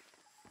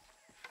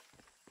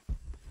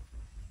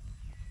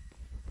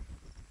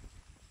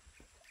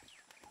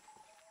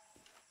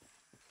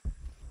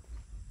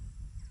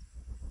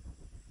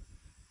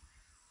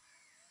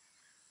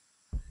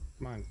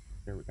 Come on.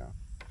 There we go.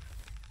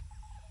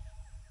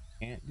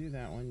 Can't do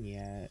that one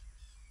yet.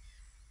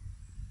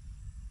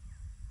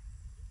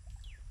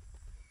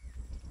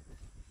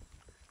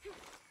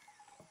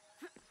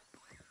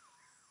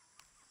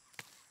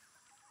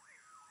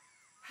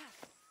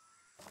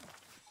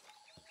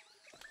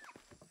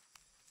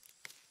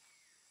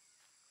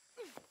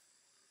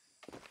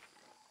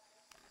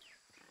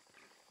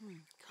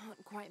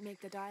 Can't quite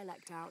make the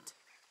dialect out.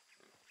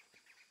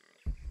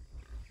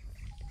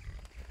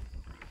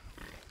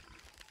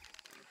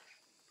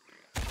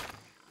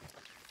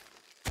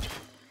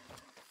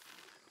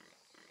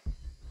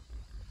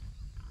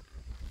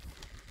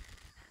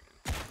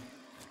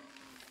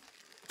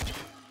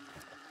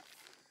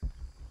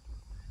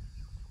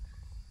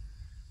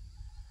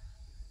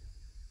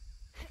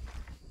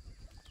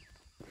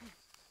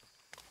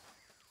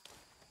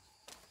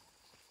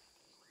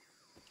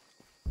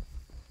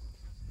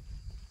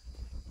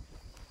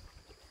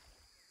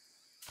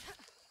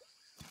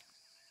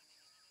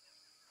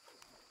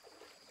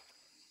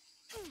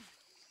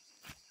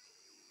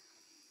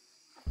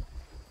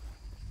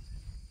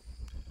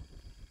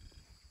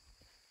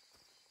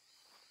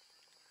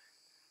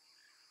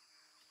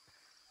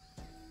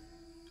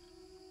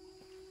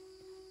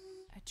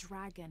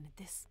 Dragon.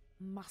 This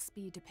must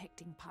be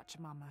depicting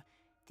Pachamama,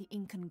 the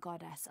Incan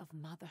goddess of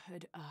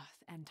motherhood,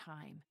 earth, and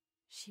time.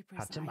 She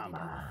presided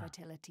over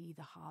fertility,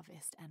 the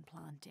harvest, and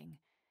planting.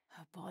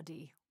 Her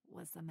body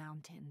was the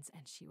mountains,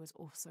 and she was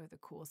also the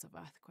cause of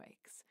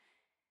earthquakes.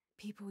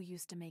 People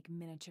used to make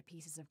miniature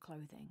pieces of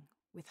clothing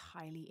with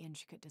highly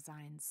intricate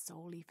designs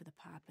solely for the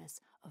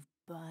purpose of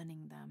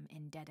burning them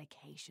in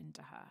dedication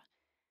to her.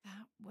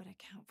 That would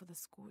account for the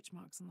scorch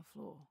marks on the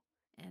floor.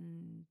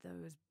 And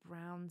those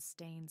brown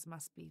stains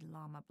must be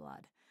llama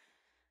blood.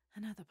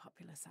 Another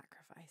popular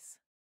sacrifice.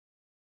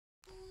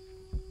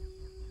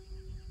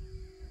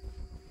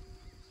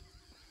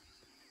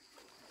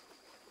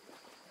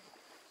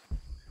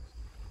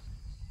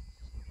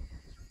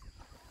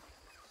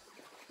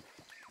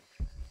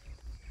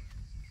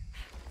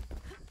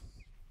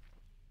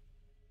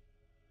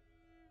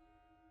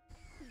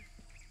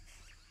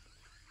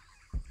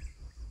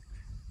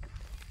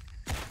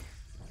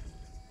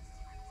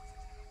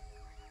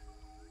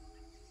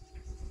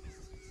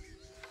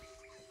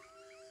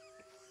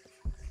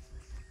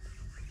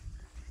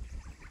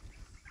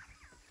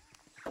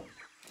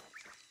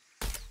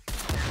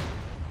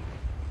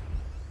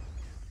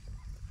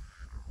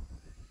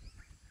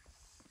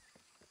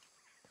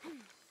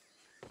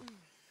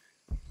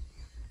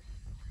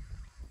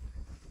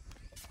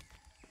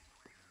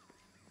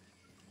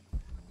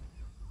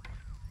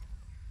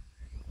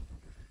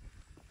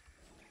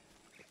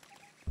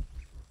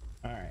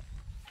 All right.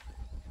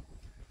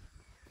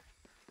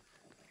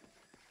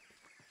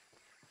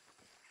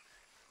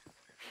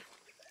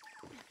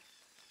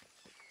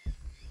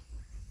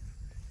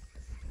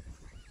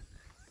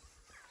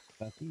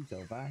 But he's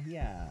over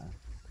here.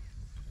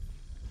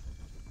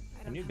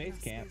 A new base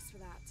camp. For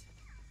that.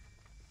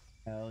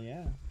 Hell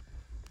yeah.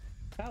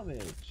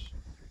 Salvage.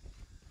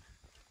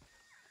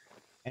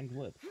 And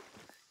wood.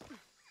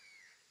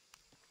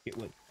 Get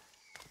wood.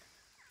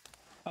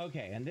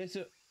 Okay, and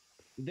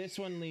this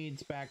one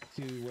leads back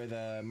to where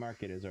the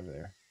market is over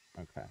there.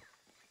 Okay.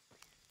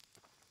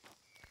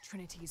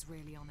 Trinity's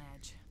really on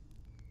edge.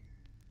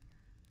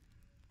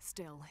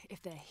 Still,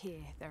 if they're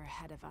here, they're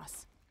ahead of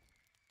us.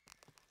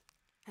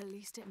 At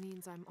least it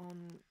means I'm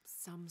on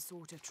some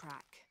sort of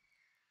track.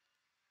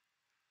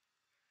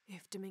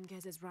 If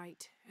Dominguez is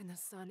right, and the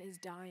sun is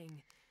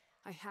dying,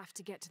 I have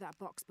to get to that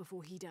box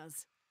before he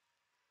does.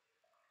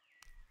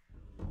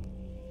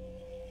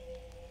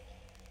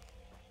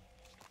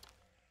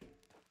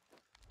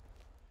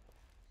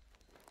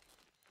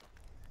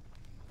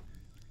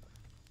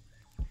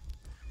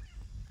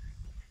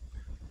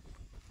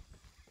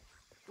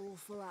 All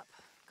full up.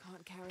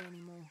 Can't carry any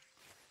more.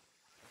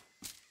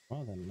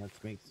 Well then,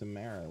 let's make some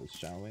arrows,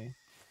 shall we?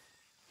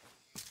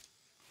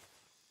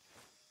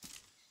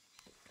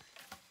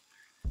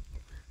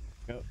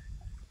 Go.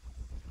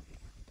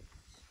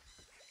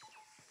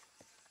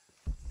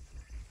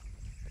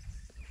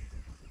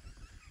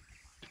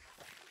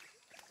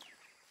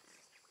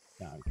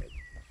 No, I'm good.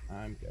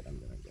 I'm good. I'm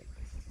doing good.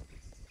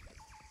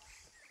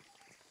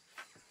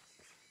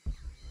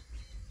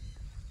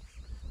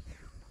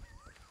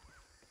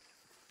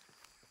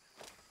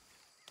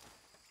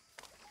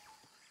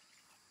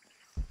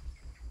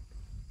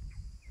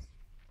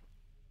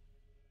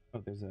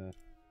 Oh, there's a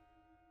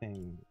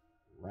thing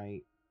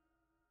right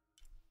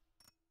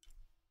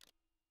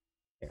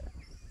there.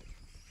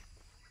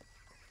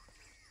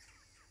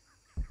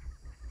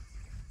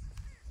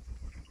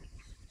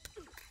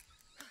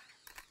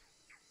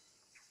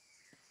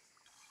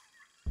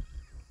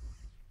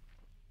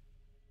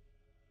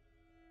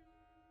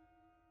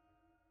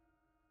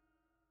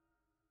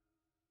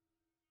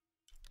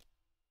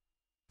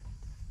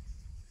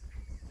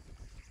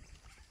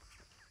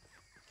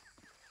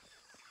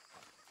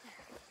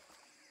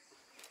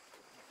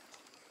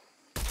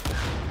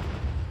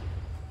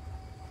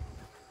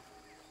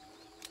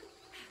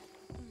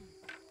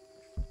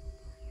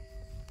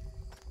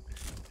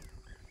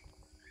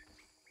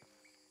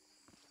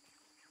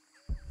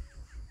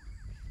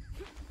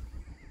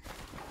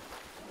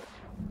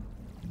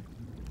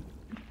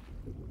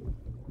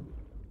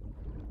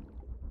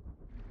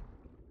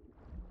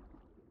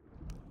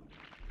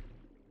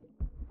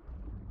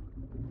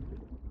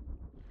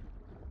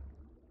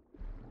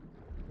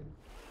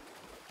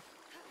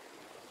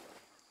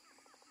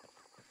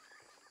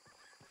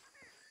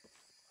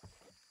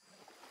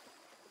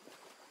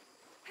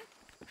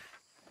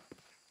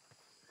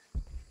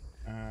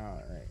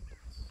 All right.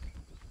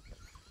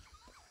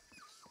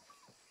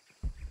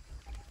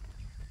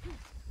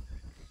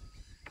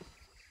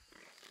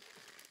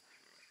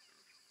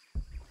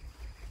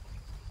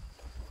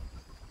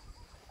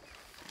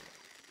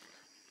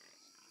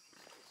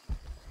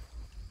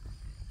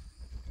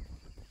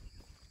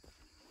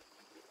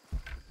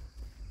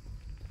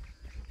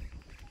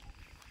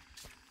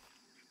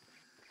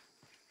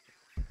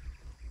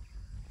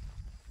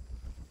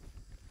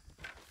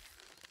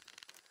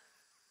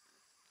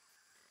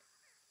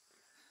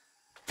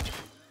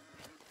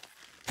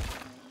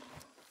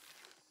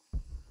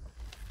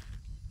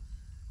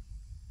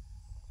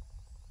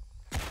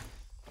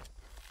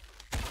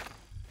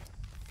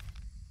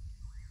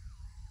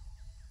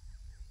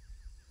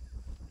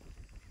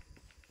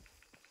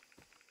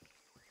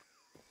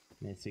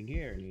 Missing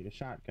gear, need a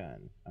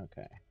shotgun.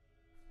 Okay.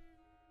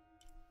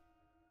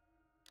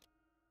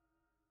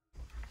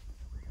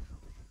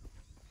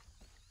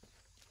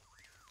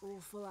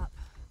 All full up.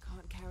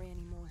 Can't carry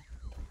any more.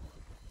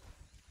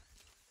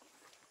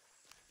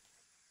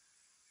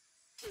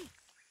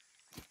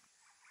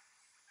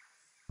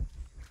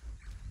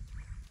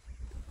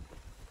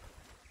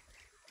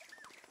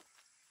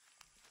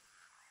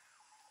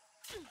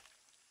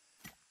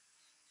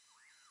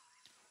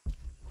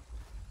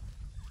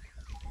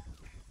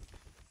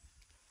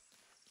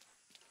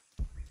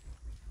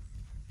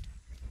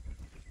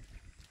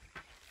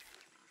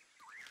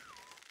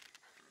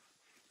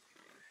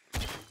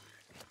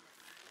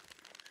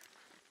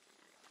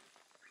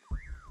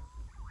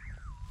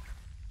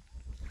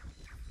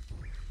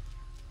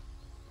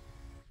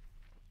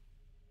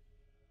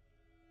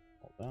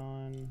 Hold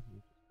on. Let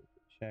me just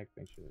quickly check,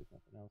 make sure there's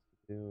nothing else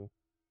to do.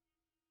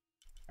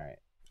 All right.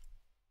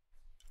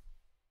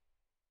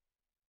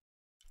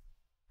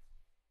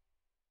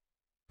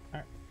 All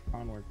right,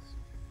 onwards.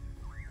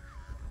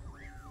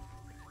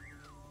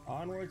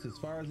 Onwards as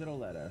far as it'll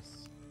let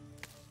us.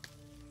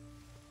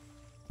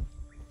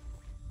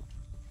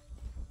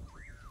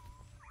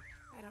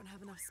 I don't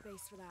have enough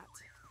space for that.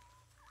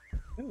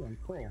 Ooh, I'm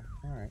full.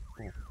 All right,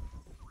 cool.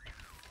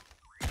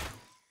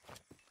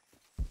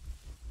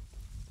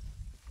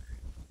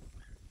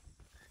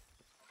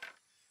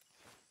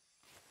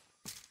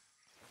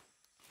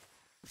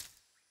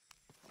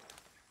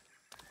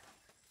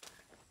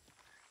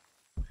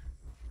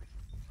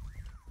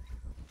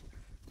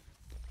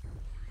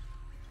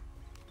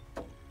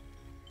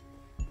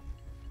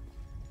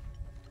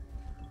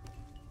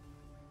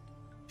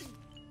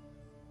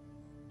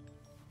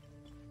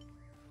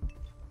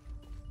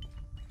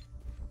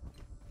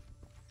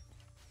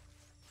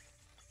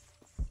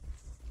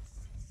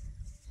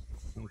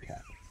 Okay.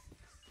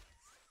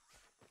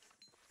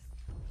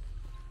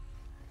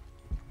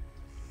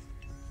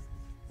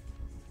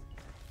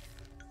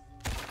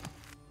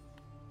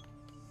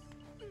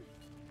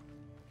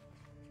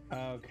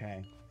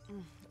 Okay.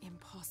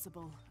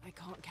 Impossible. I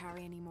can't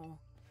carry anymore.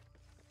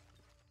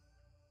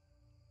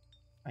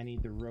 I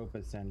need the rope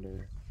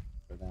ascender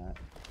for that.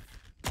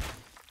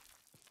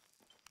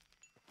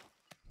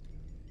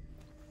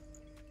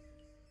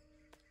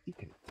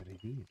 Secret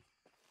revealed.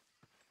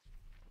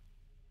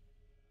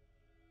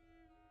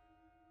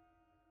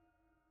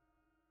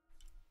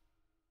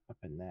 Up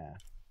in there.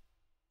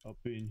 Up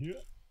in here.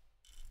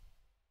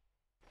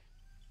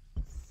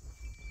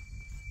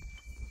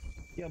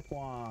 Yeah,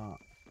 point.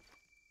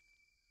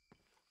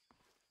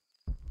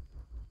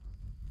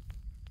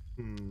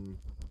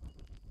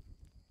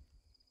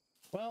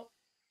 Well,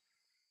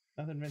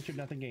 nothing ventured,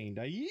 nothing gained.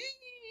 Aye.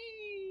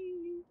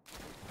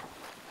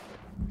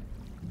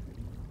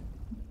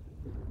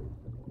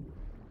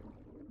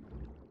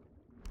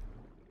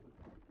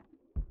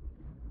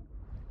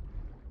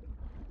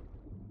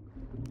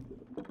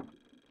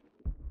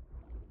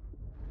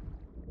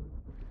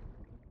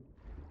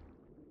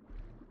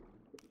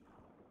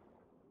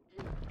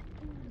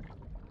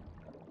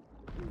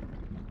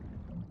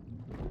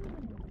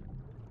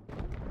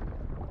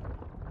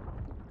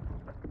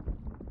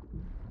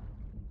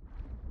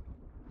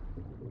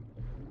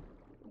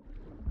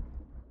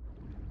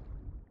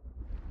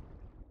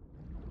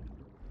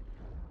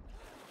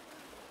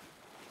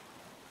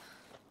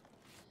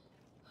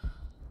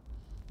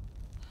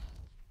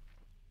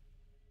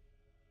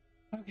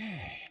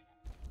 Okay.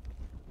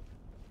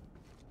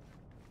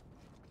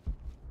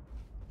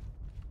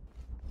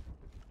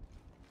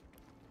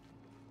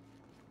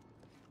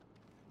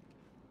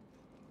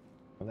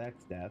 Well,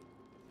 that's death.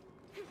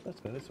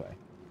 Let's go this way.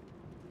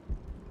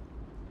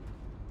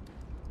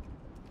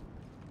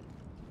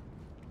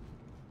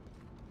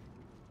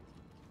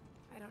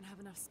 I don't have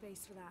enough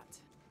space for that.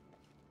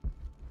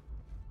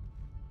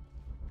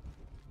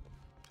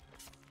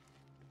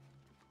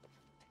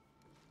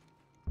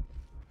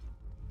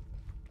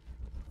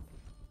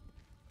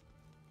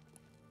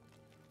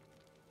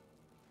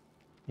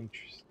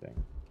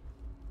 Interesting.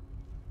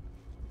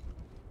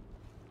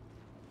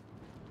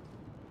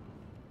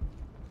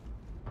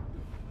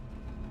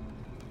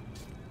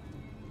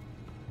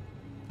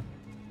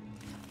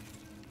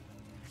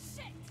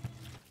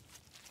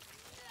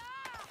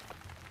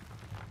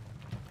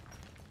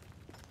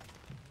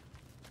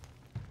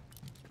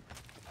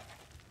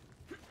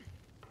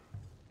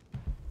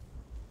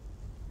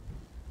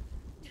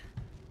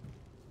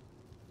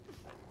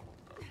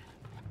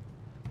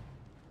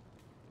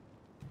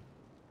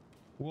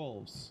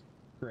 Wolves.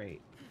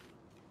 Great.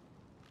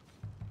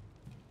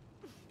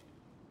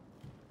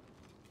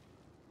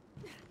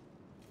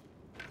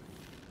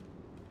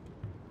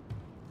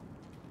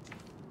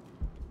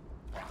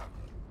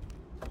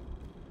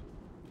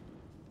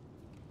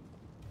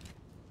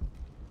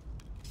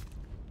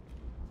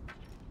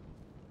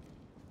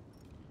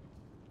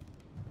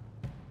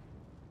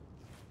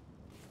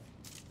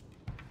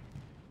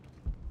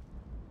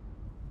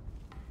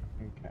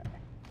 Okay.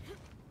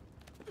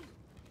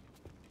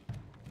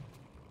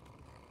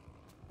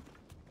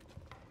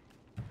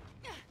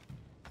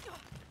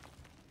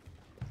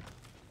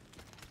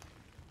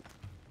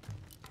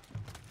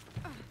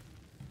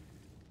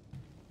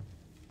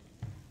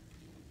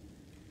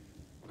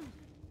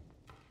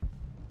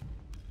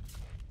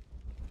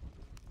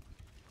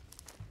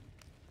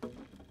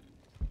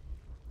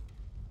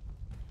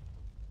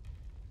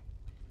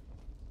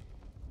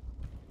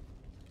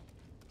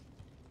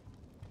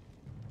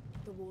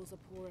 The walls are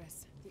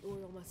porous. The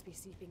oil must be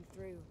seeping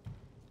through.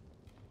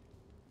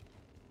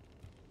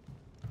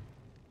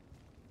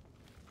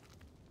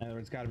 In other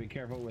words, got to be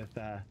careful with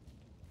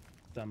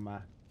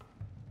some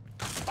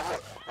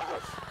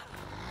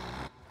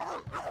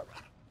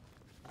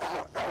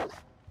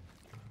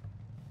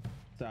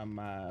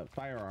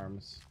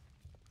firearms.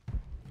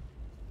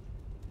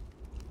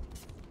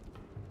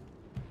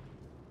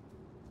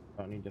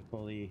 Don't need to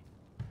fully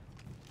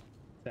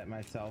set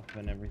myself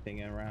and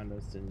everything around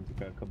us and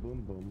go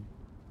kaboom boom.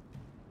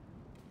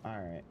 All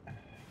right.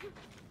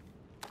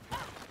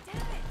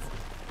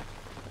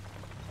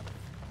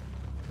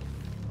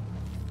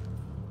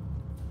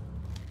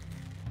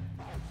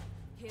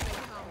 Here they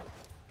come.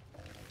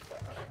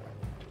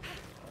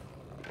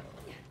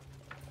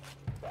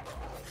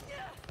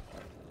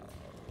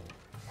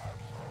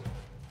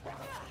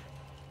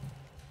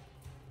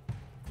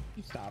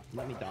 You stop.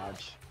 Let me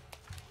dodge.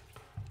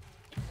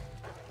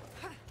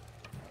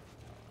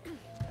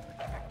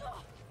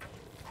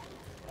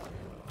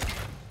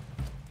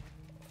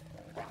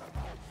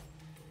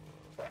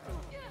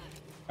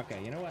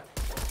 Okay, you know what?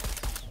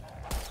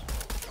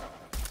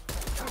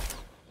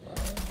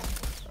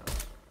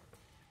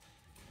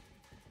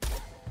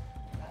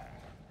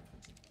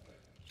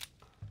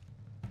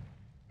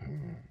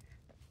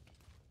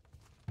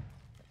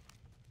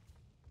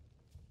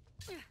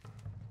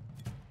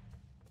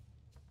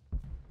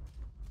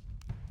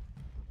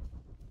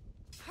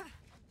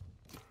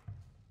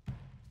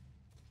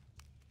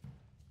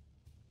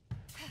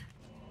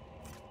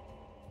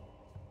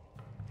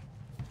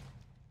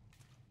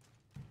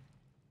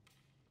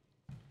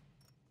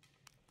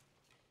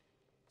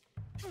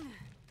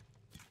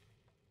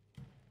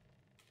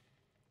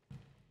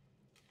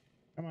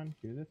 on.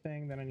 Do the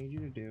thing that I need you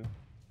to do.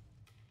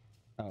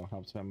 Oh,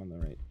 helps if I'm on the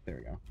right. There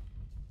we go.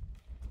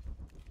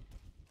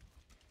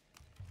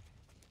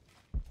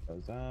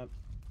 Goes up.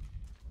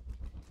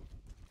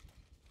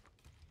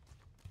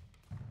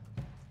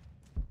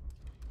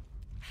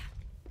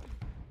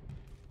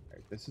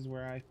 Alright, this is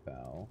where I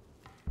fell.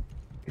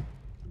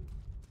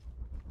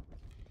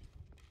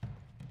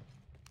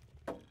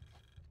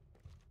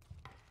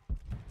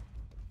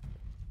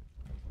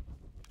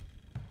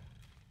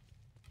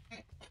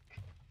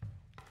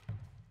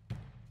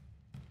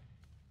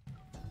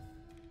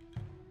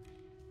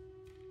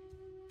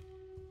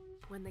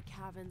 When the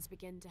caverns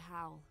begin to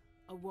howl,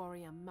 a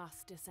warrior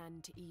must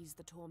descend to ease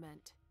the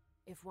torment.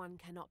 If one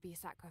cannot be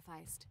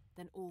sacrificed,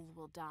 then all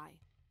will die.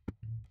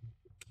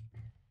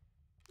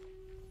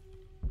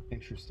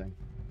 Interesting.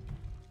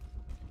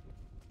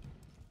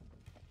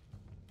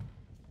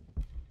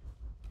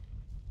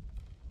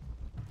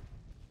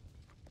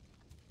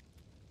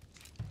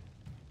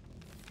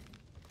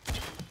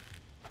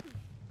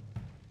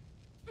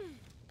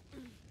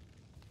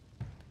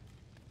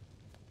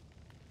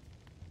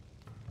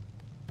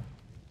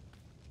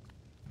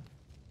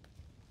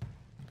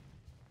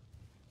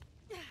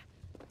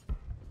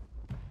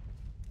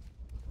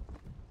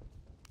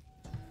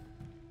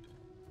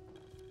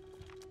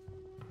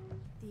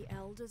 The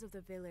elders of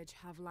the village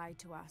have lied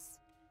to us.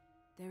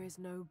 There is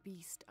no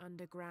beast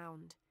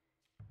underground.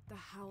 The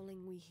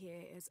howling we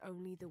hear is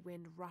only the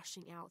wind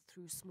rushing out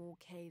through small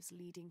caves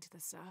leading to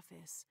the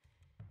surface.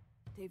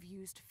 They've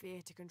used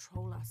fear to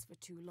control us for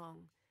too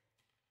long.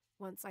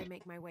 Once I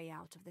make my way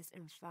out of this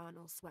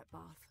infernal sweat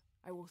bath,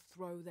 I will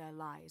throw their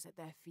lies at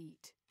their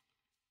feet.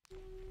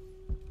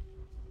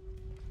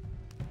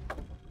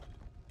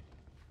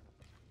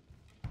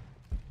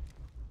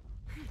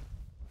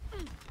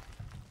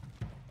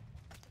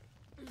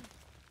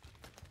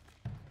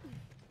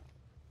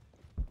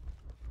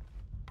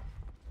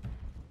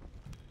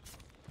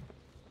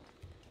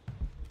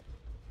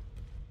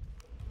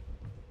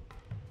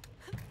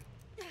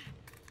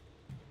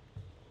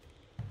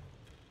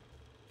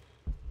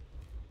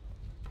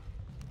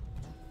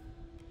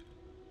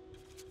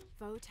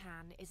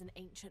 Votan is an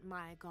ancient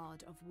Maya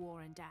god of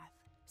war and death.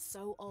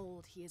 So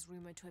old, he is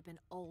rumored to have been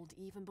old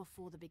even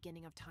before the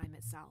beginning of time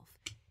itself.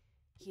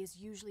 He is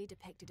usually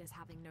depicted as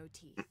having no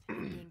teeth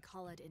and being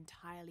colored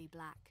entirely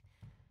black.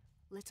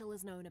 Little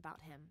is known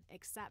about him,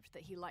 except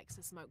that he likes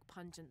to smoke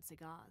pungent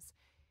cigars.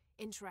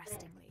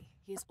 Interestingly,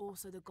 he is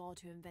also the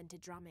god who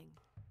invented drumming.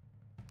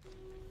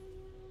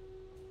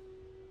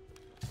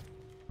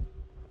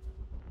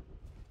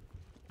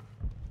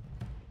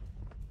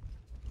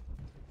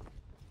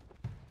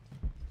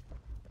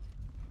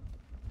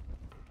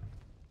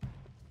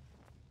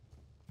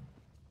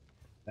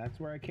 That's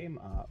where I came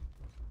up.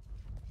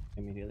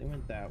 Immediately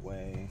went that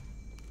way.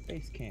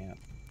 Base camp.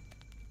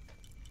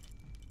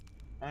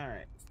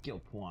 Alright, skill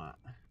point.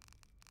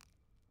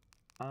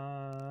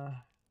 I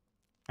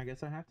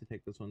guess I have to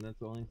take this one.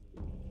 That's only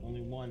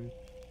one.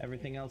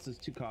 Everything else is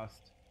 2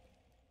 cost.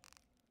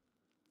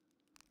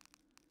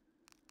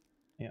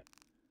 Yep.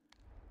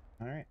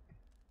 Alright.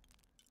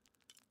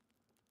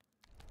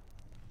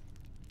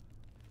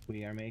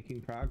 We are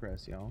making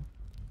progress, y'all.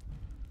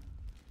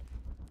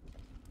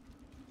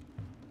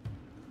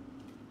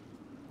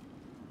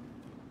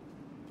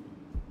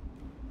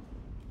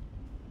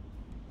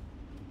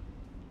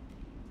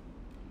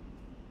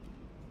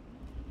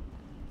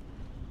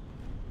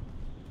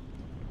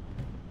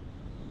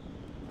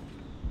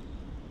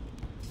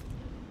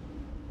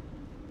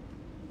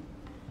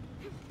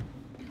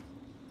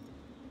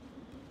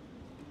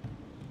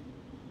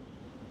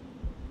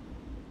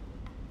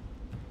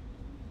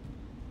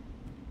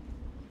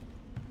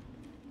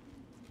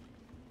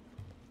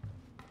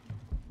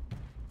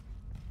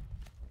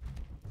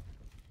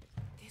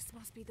 This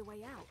must be the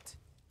way out.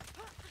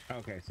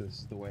 Okay, so this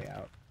is the way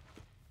out.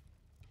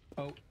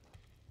 Oh.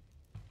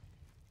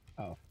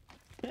 Oh.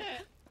 Okay,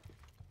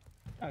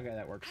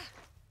 that works.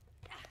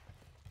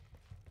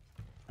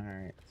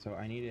 Alright, so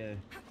I need to...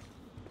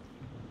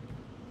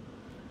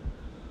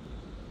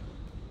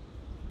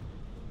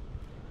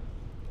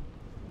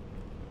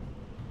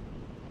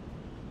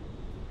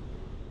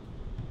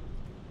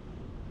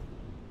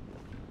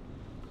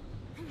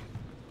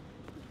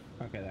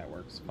 Okay, that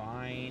works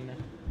fine.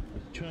 I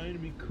was trying to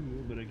be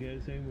cool, but I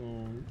guess I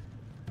won't.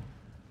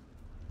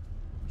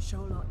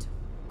 Sholot,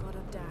 god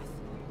of death.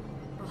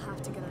 I'll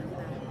have to get over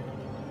there.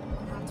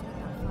 I'll have to put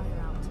that fire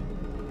out.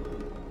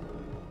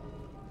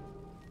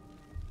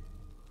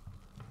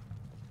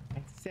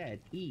 I said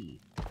E.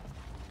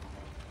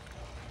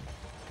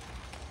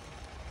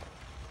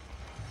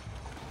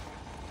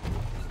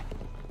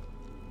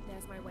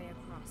 There's my way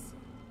across.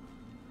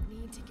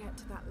 Need to get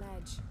to that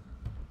ledge.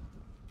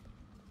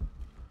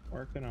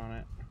 Working on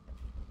it.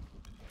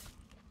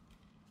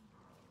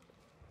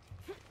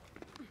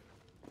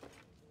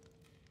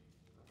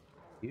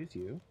 Use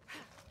you.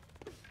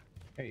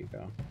 There you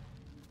go.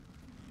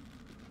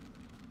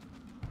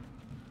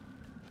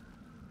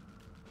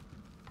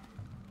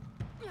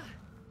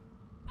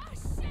 Oh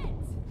shit!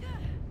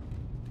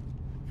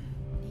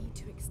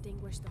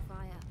 extinguish the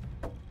fire.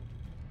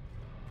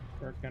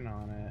 Working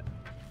on it.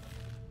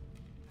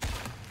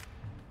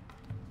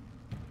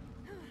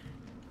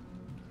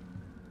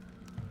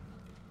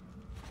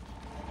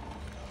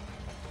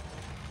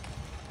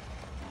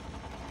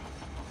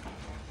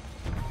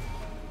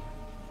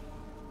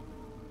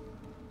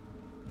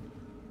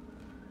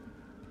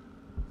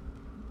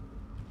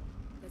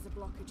 There's a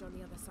blockage on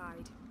the other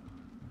side.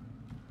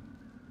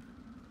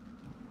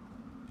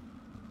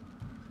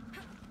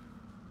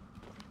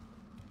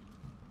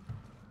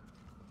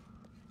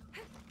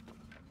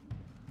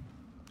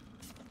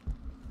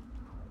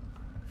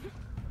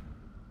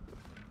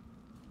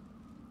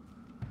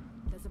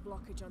 There's a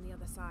blockage on the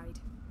other side.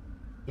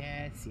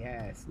 Yes,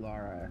 yes,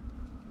 Laura.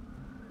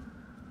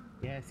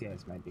 Yes,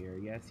 yes, my dear.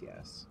 Yes,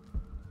 yes.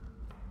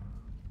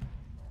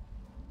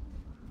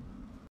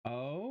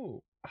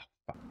 Oh. Oh,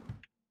 fuck.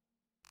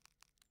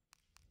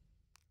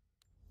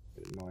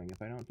 It's annoying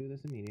if I don't do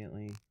this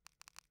immediately.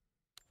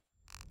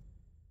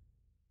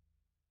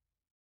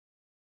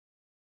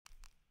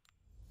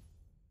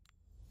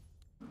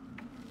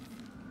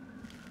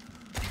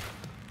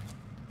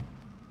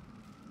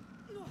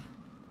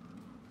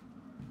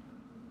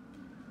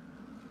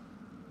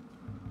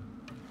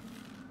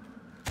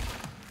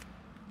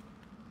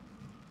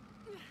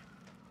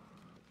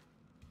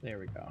 There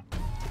we go.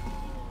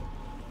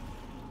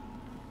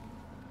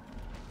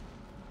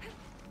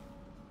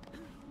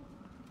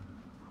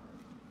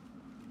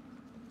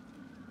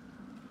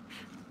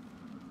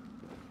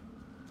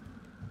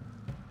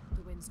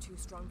 The wind's too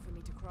strong for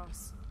me to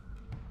cross.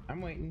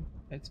 I'm waiting.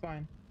 It's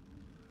fine.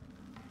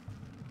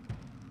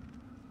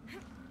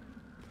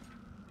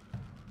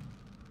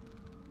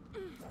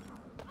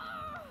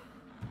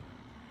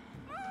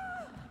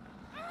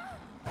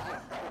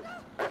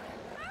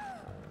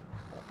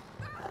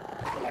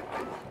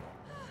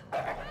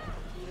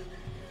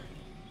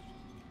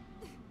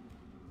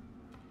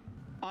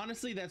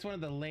 Honestly, that's one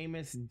of the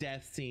lamest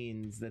death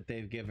scenes that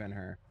they've given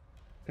her.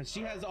 Because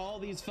she has all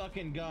these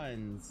fucking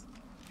guns.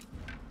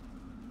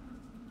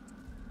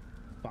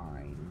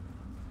 Fine.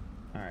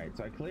 Alright,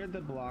 so I cleared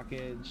the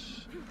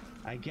blockage.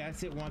 I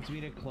guess it wants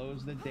me to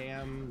close the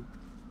damn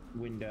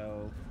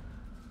window.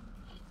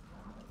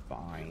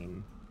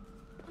 Fine.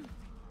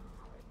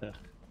 Ugh.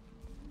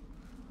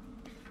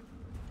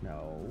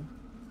 No.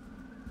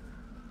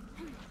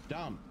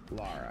 Jump,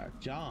 Lara.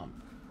 Jump.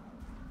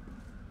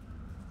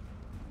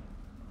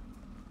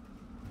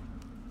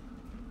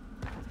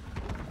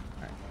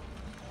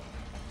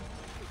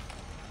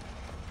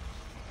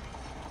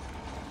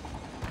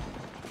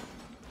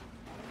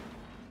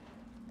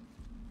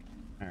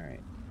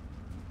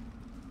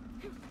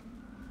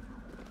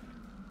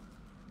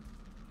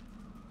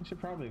 I should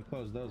probably have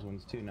closed those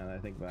ones too, now that I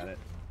think about it.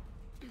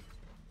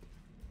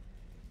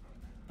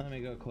 Let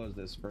me go close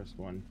this first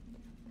one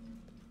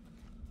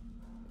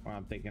while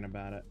I'm thinking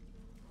about it.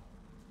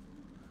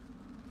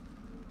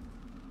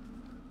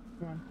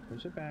 Come on,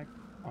 push it back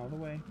all the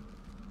way.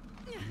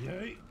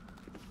 Yay!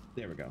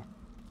 There we go.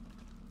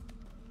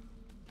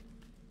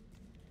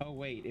 Oh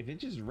wait, if it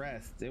just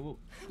rests, it will...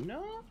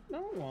 No,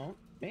 it won't.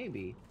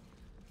 Maybe.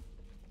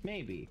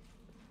 Maybe.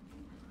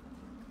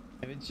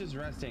 If it's just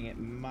resting, it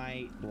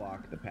might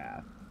block the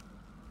path.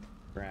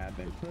 Grab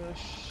and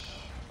push.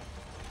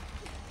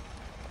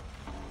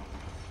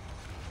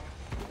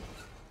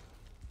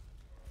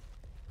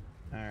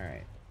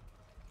 Alright.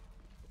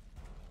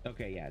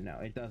 Okay, yeah, no,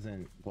 it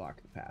doesn't block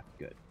the path.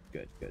 Good,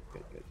 good, good,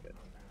 good, good, good.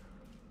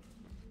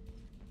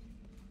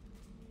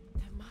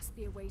 There must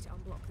be a way to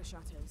unblock the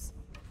shutters.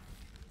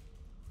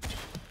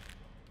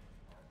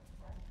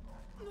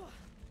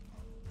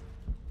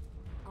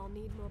 I'll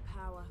need more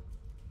power.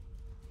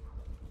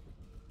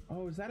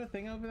 Oh, is that a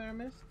thing over there I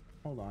missed?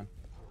 Hold on.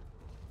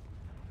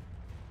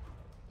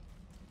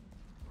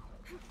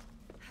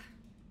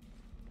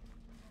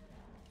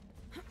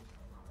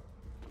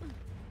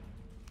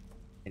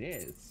 It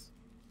is.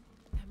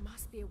 There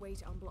must be a way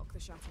to unblock the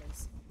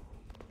shutters.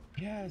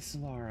 Yes,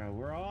 Lara.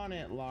 We're on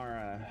it,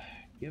 Lara.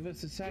 Give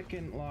us a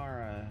second,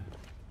 Lara.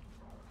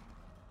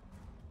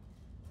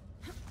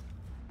 There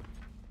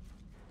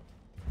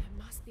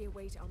must be a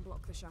way to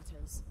unblock the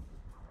shutters.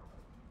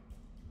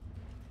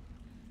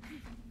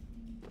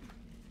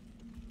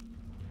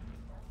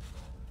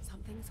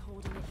 Something's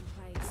holding it in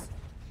place.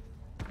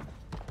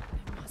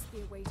 There must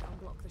be a way to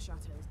unblock the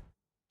shutters.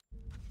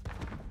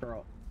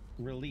 Girl,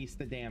 release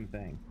the damn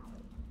thing.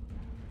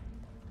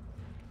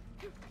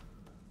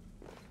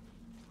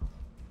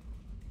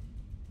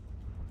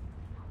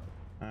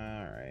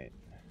 Alright.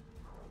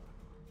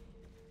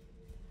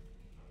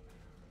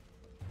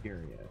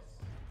 Curious.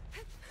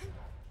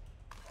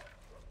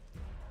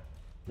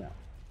 No.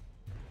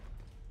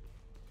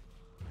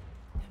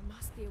 There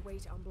must be a way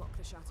to unblock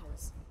the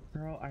shutters.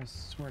 Girl, I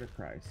swear to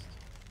Christ.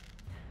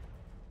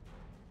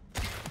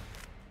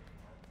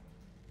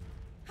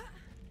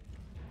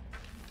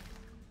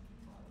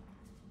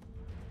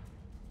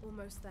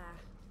 Almost there.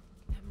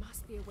 There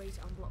must be a way to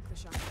unblock the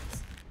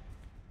shutters.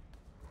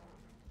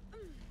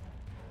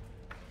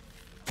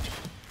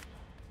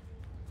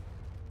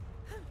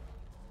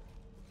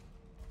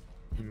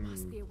 There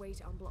must be a way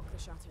to unblock the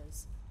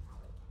shutters.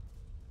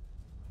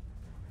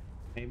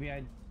 Maybe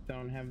I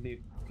don't have the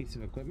piece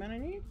of equipment I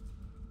need?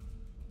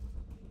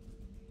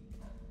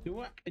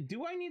 Do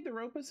I need the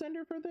rope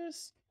ascender for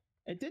this?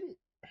 It didn't.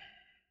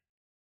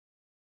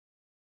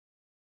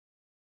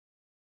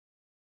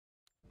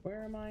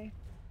 Where am I?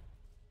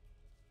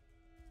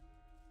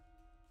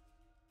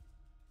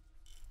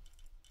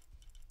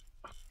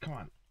 Oh, come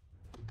on.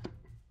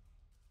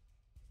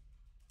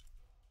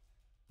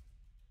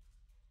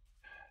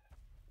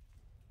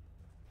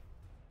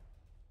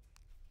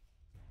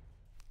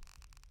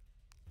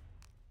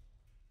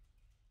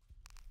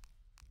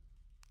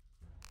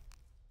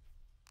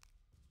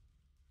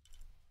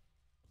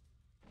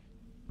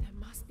 There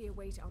must be a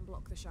way to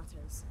unblock the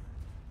shutters.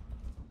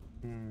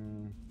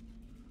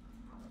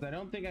 I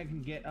don't think I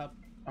can get up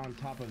on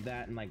top of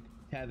that and like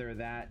tether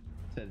that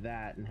to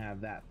that and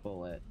have that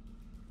bullet.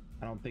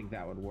 I don't think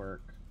that would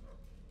work.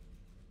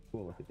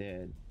 Cool if it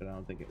did, but I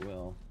don't think it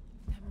will.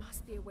 There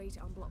must be a way to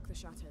unblock the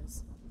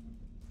shutters.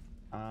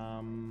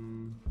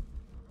 And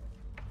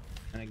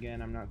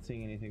again, I'm not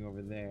seeing anything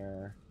over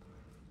there.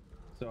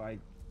 So I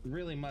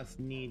really must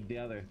need the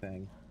other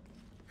thing.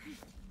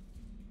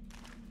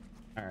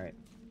 Alright.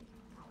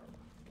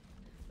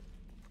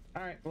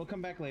 Alright, we'll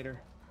come back later.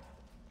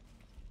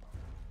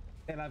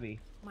 C'est la vie.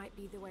 Might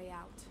be the way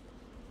out.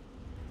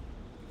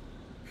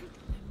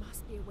 There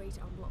must be a way to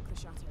unblock the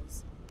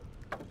shutters.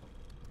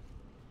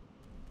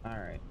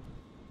 Alright.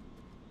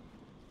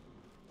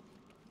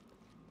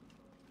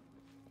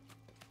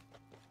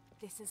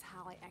 This is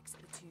how I exit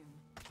the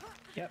tomb.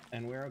 Yep,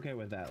 and we're okay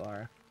with that,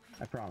 Lara.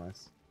 I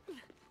promise.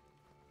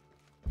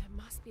 There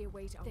must be a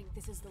way to think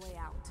this is the way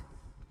out.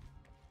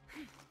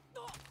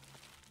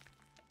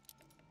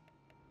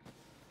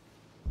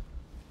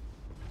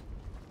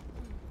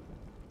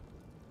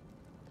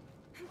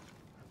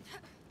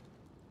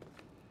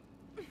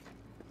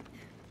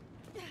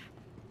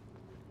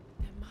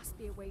 There must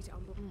be a way to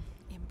unblock.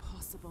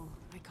 Impossible.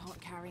 I can't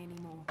carry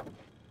anymore.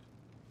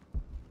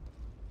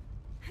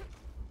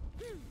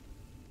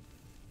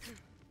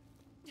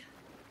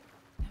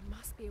 There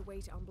must be a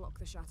way to unblock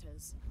the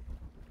shutters.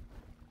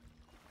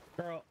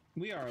 Girl,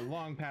 we are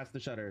long past the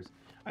shutters.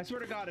 I swear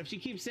to God, if she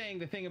keeps saying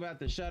the thing about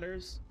the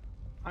shutters,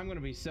 I'm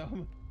gonna be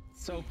so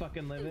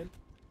fucking livid.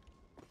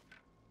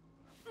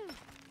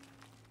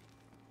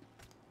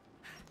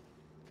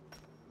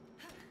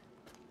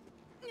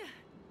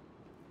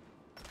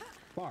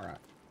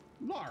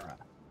 Lara,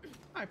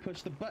 I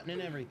pushed the button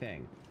and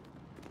everything.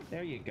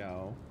 There you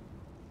go.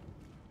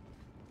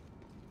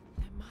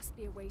 There must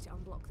be a way to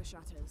unblock the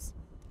shutters.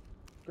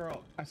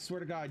 Girl, I swear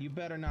to God, you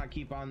better not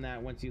keep on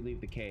that once you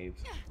leave the cave.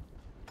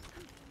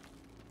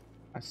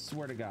 I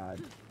swear to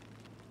God.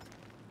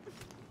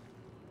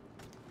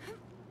 There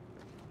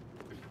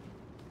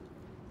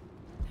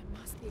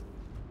must be.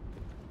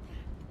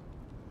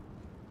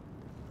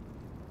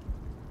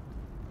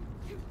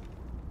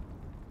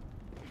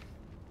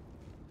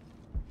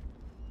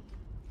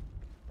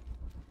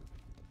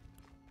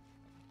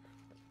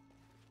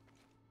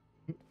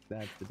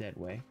 That's the dead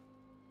way.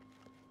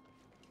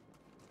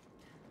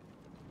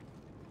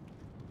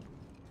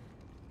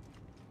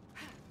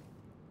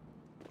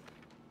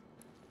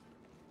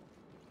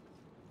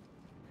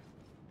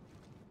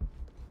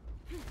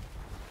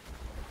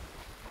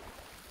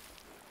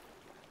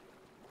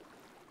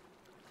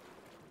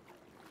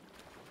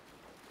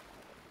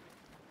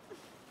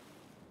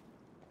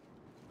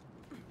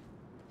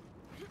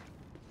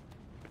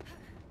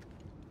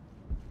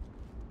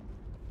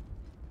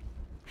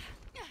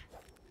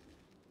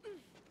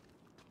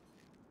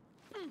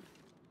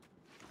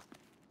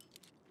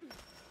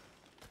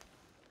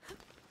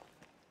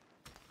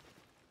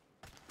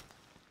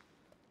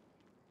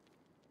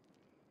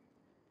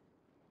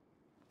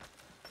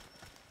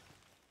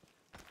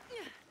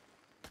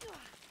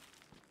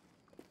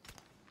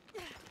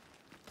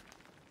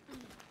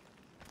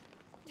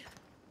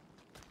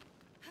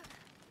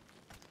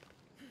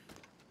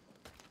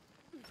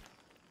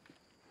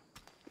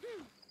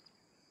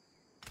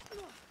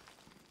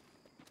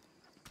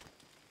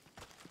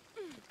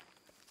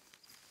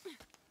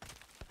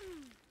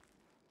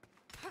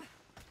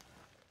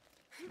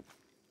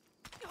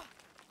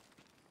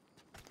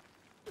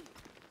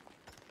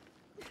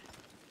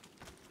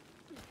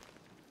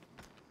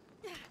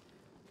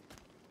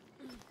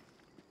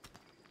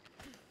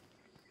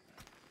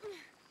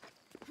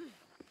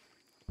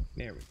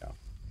 There we go.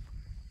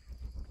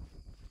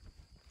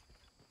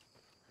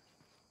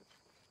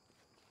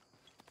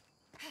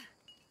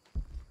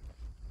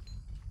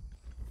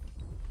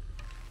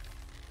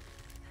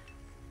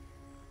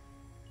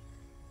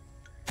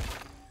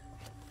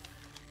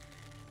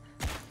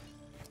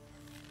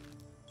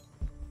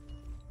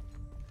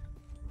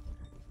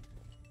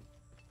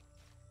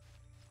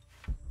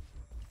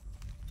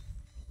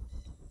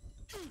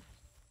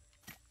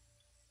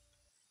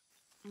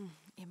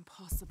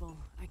 Impossible.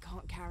 I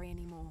can't carry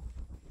anymore.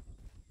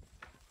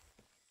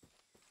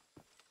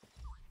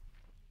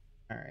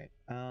 All right.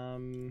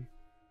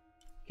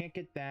 Can't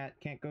get that.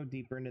 Can't go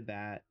deeper into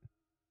that.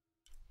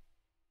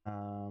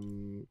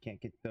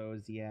 Can't get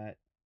those yet.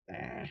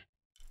 Ah,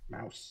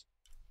 mouse.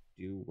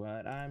 Do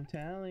what I'm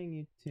telling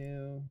you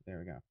to. There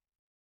we go.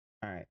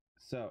 All right.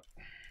 So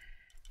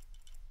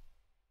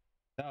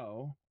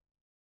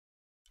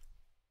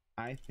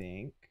I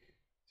think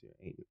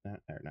 8,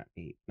 not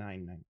 8,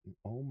 9, 9.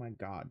 Oh my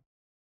God.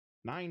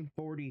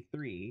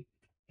 9:43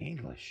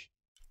 English.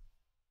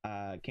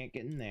 Can't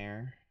get in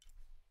there.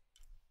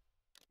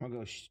 I'll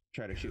go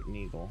try to shoot an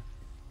eagle.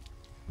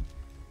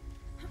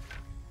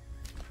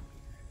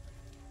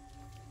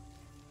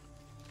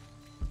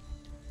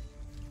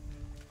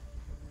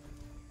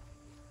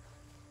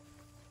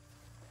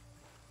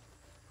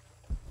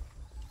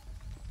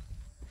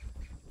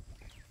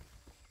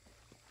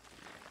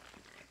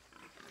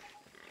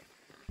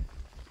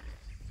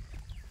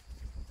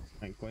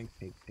 Going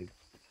pig, pig.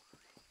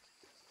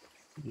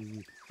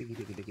 Piggy, piggy,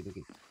 piggy, piggy,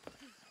 piggy.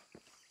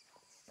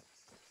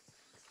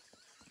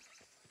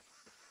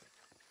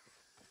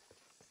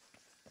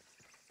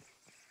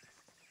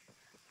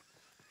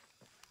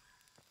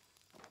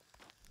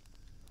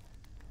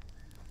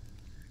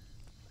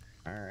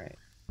 All right.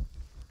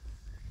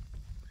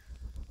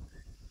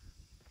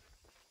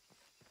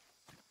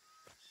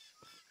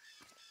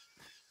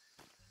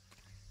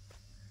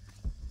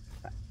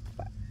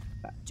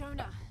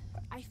 Jonah,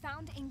 I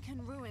found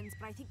Incan ruins,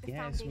 but I think the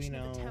Yes, foundation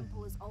of the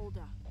temple is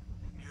older.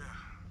 Yeah,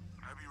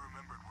 Abby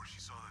remembered where she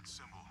saw that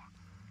symbol.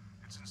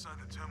 It's inside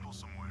the temple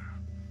somewhere.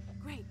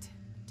 Great.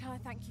 Tell her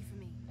thank you for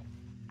me.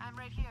 I'm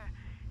right here.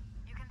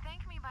 You can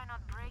thank me by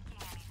not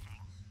breaking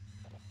anything.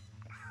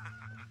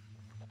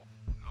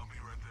 I'll be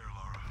right there,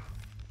 Lara.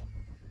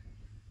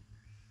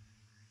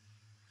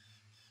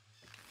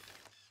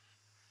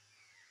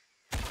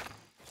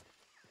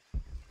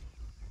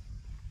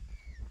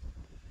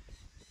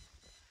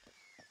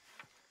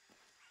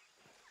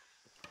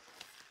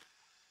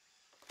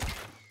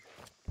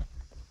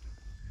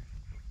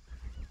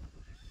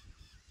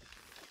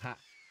 Ha.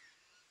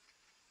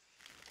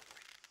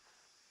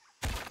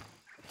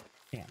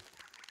 Damn.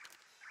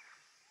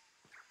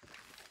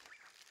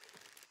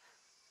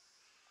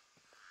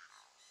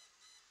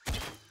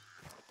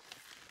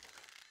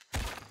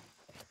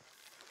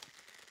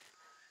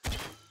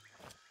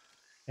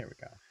 There we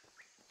go.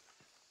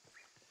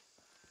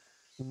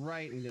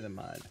 Right into the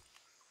mud.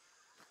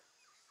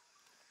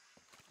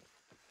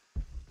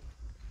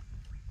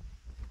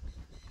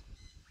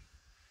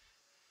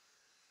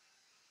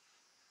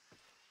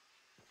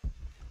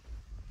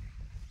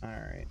 All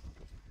right.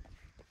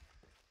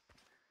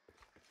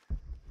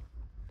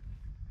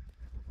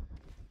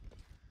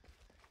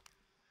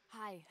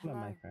 Hi, Hello, hello.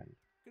 my friend.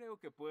 Creo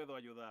que puedo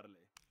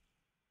ayudarle.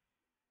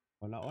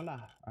 Hola,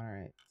 hola. All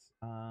right.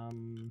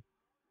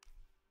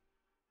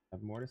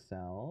 Have more to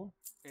sell.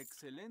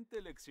 Excelente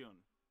elección.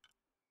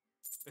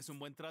 Es un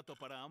buen trato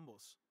para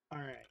ambos. All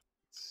right.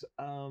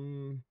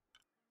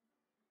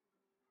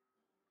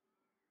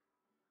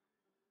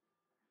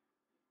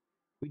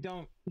 We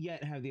don't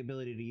yet have the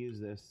ability to use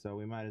this, so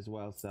we might as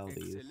well sell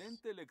these.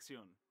 Excelente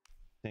elección.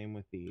 Same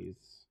with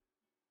these.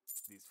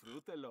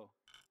 Disfrútelo.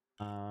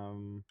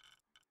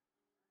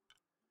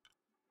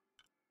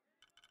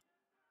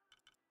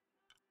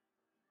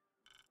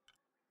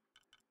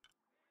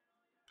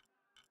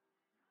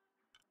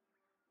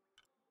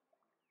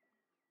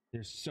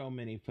 There's so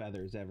many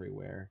feathers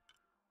everywhere.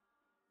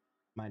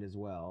 Might as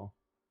well.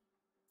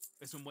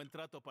 Es un buen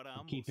trato para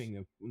ambos.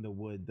 Keeping the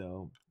wood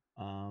though.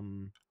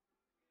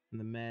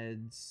 The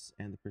meds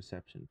and the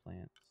perception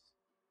plants.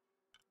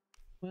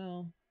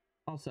 Well,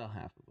 I'll sell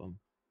half of them.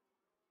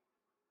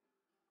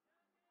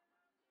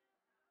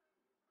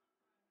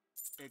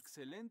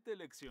 Excelente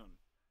elección.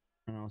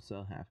 And I'll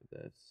sell half of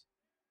this.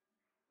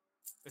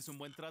 Es un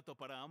buen trato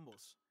para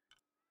ambos.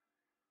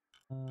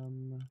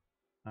 All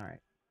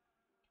right.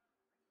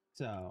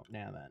 So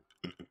now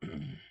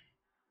then,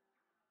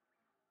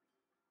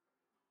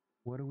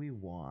 what do we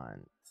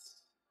want?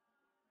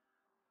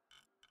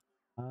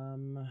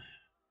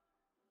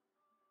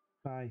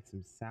 Buy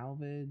some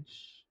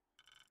salvage.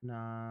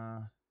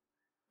 Nah.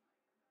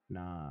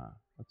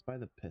 Let's buy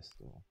the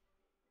pistol.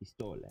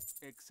 Pistole.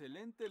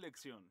 Excelente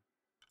elección.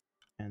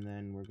 And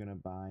then we're gonna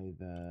buy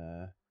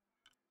the,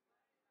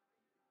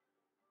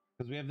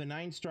 because we have the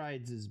 9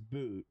 strides as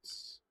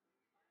boots.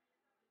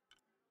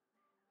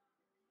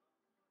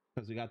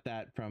 Because we got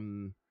that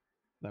from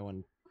that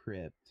one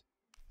crypt.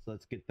 So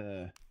let's get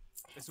the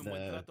Es un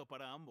buen trato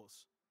para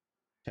ambos.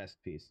 chest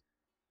piece.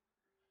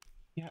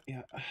 Yeah.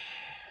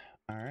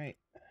 All right.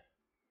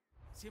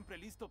 Siempre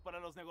listo para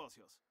los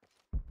negocios.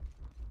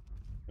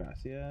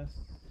 Gracias.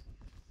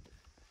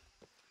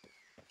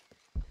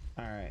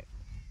 All right.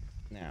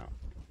 Now,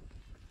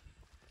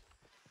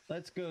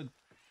 let's go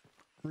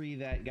free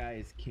that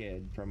guy's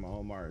kid from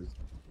Omar's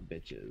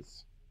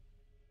bitches.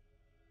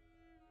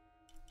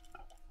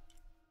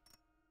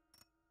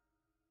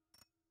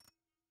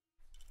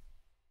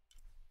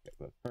 Okay,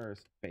 but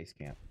first, base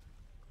camp.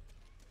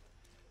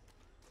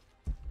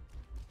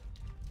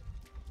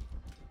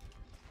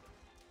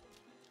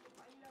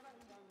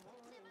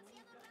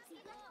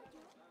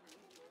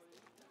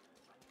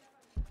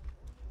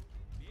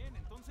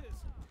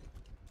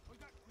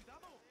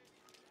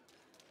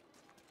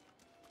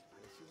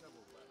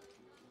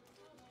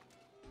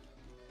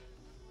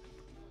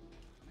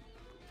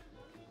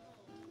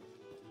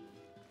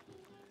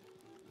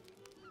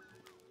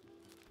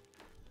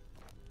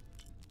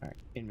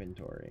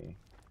 inventory.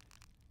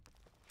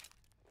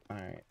 All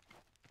right.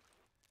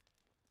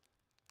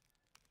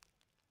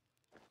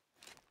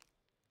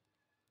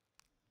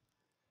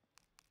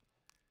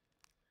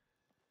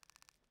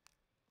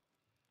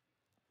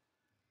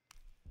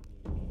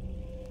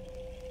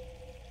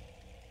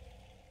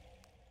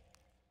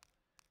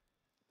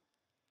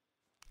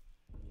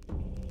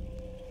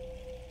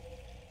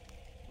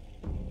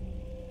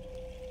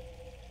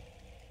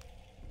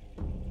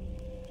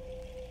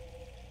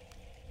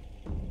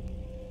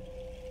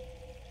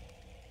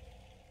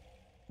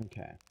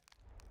 Okay.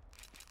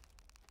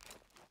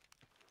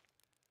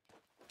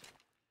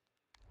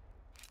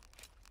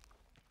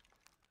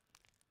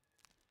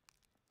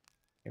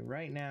 Okay,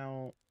 right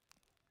now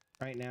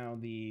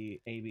the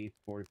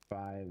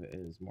AB-45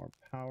 is more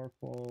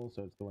powerful,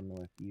 so it's the one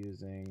worth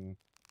using.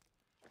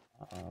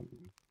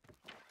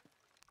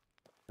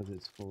 Because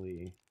it's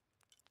fully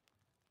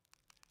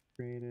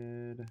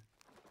created.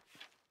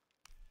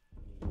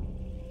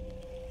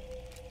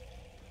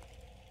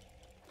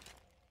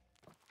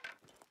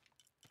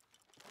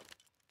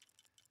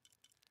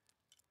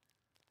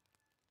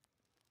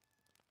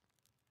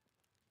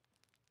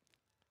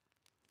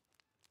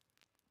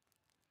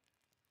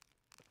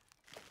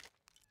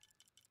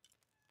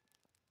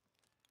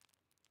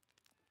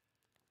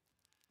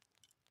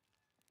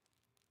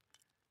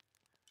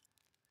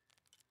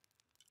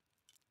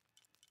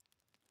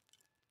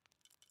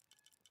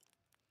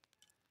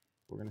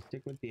 We're gonna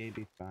stick with the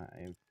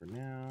AB-5 for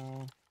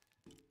now.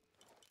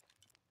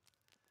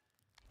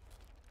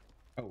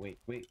 Oh, wait.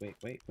 This.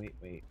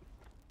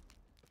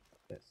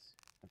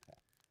 Okay.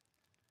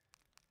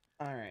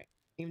 Alright.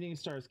 Evening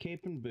Star's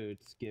Cape and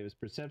Boots gives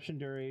perception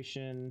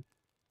duration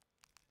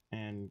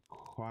and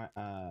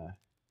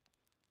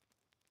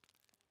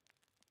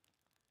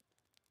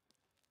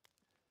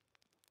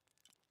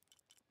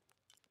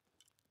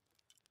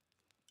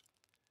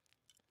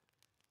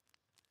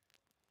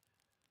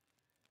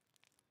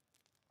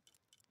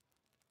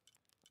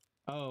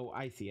oh,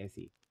 I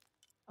see.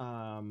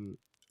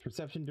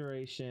 Perception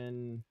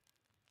duration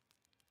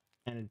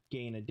and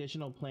gain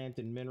additional plant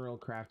and mineral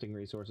crafting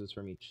resources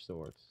from each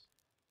source.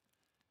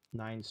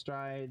 9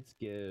 strides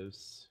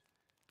gives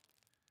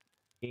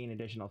gain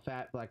additional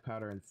fat, black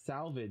powder, and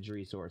salvage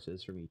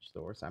resources from each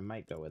source. I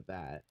might go with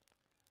that.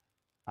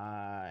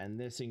 And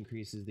this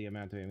increases the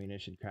amount of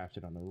ammunition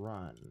crafted on the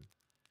run.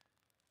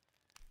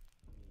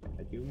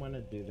 I do want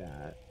to do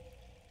that.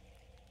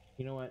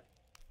 You know what?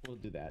 We'll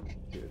do that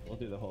too. We'll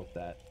do the whole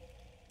set.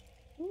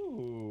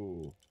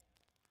 Ooh.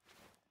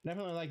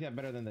 Definitely like that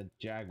better than the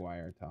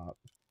Jaguar top.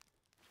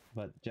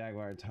 But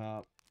Jaguar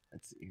top,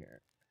 let's see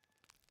here.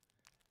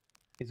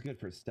 It's good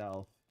for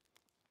stealth.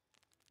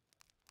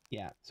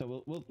 Yeah,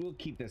 so we'll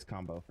keep this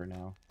combo for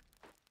now.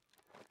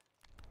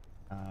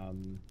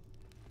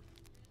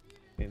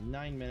 We have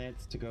 9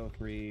 minutes to go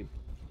free.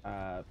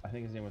 I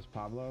think his name was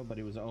Pablo, but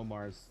he was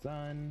Omar's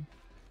son.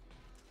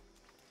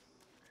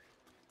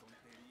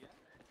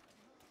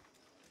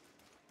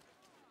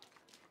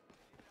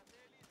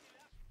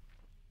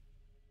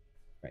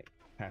 Right,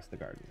 past the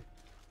garden.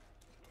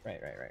 Right.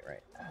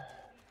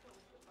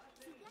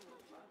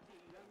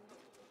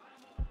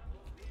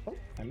 Oh,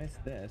 I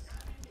missed this.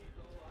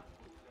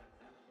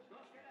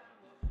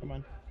 Come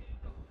on.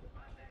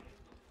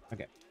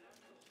 Okay.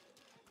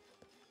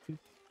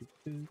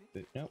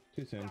 Nope,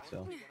 too soon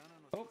still.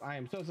 Oh, I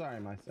am so sorry,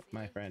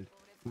 my friend.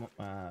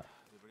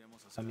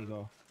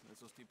 Amigo.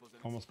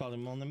 Almost called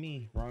him mon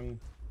ami. Wrong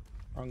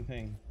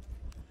thing.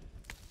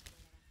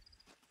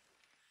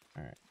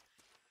 Alright.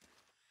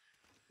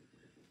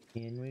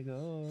 In we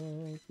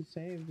go to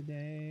save the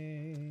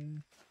day.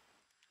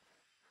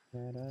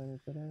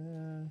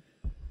 Da-da-da-da-da.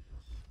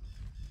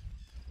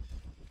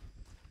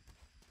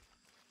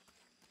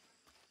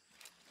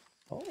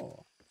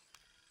 Oh.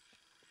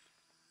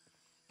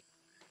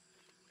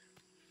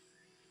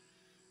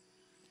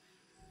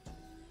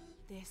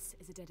 This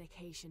is a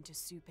dedication to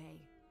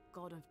Supe,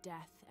 god of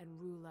death and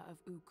ruler of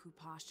Uku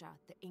Pasha,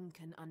 the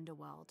Incan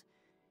underworld.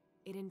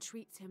 It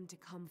entreats him to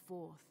come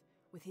forth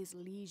with his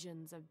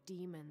legions of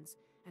demons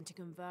and to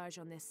converge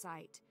on this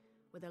site,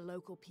 where the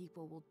local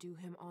people will do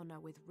him honor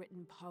with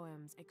written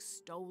poems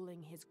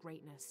extolling his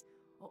greatness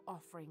or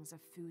offerings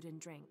of food and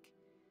drink.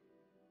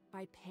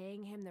 By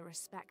paying him the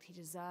respect he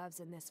deserves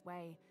in this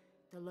way,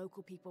 the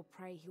local people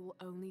pray he will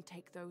only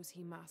take those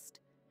he must,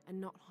 and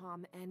not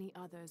harm any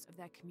others of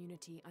their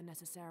community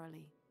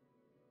unnecessarily.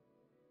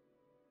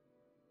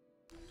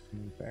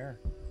 Fair.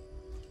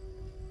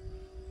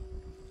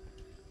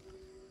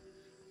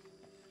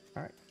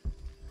 All right.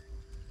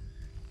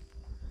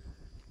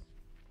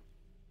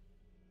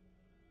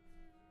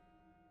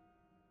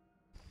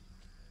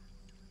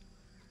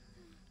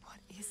 What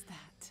is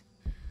that?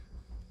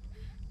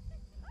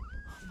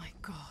 Oh my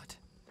God.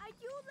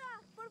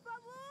 ¡Ayuda! ¡Por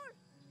favor!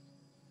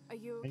 Are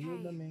you okay?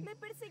 Ayúdame. ¿Me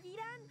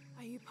perseguirán?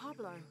 Are you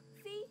Pablo?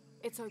 Sí.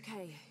 It's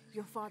okay.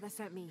 Your father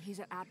sent me. He's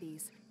at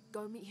Abby's.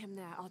 Go meet him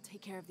there. I'll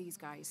take care of these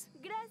guys.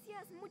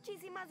 Gracias.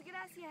 Muchísimas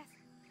gracias.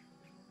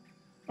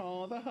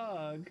 Oh, the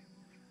hug.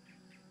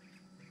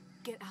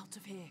 Get out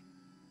of here.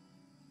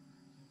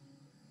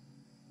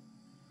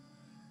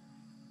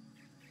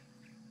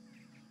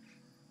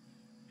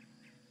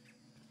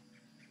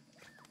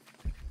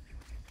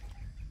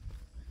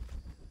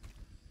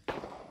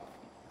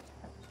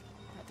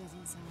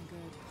 sound good.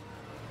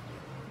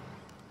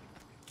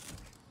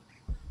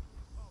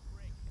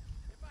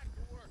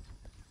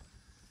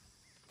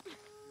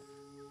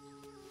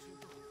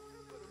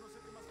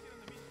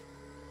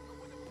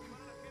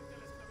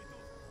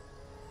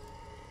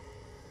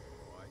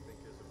 Oh, I think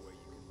there's a way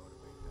you can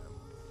motivate them.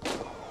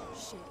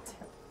 Shit.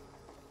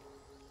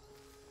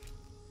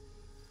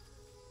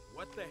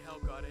 What the hell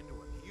got into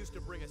him? He used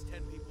to bring us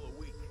 10 people a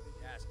week. If you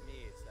ask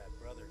me, it's that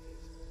brother of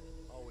his.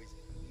 Always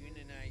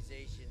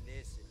unionization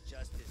this and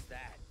justice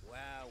that.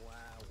 Wow,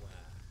 wow, wow.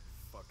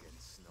 Fucking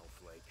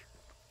snowflake.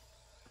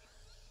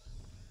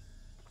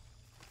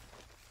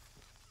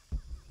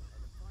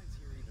 Are the fines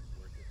here even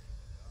worth it?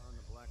 On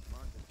the black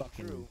market.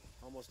 Fucking True,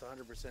 almost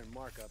 100%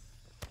 markup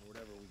for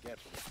whatever we get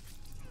from it.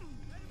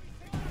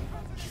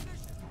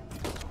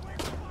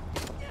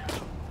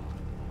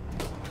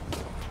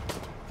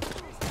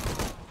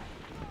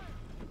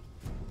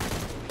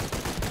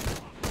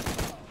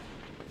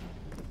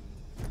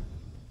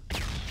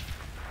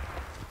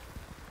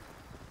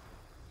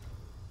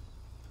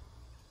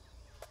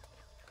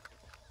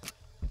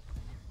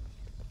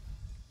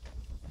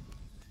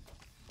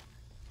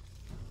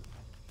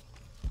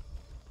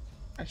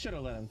 I should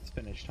have let him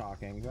finish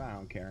talking, but I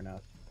don't care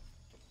enough.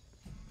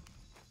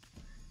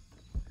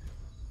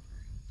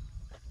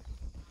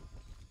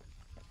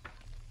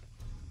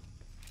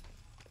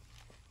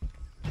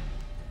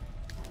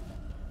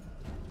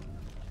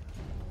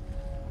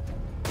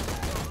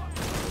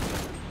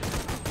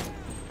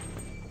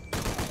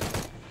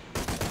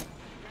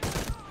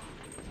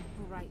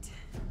 All right.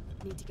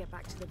 Need to get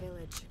back to the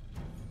village.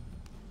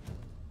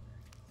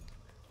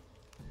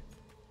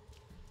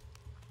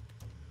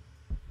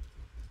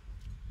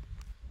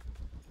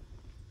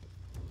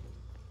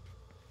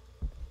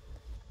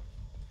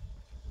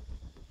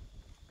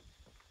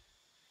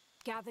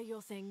 Gather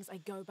your things. I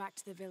go back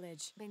to the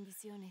village.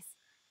 Bendiciones.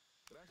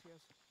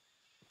 Gracias.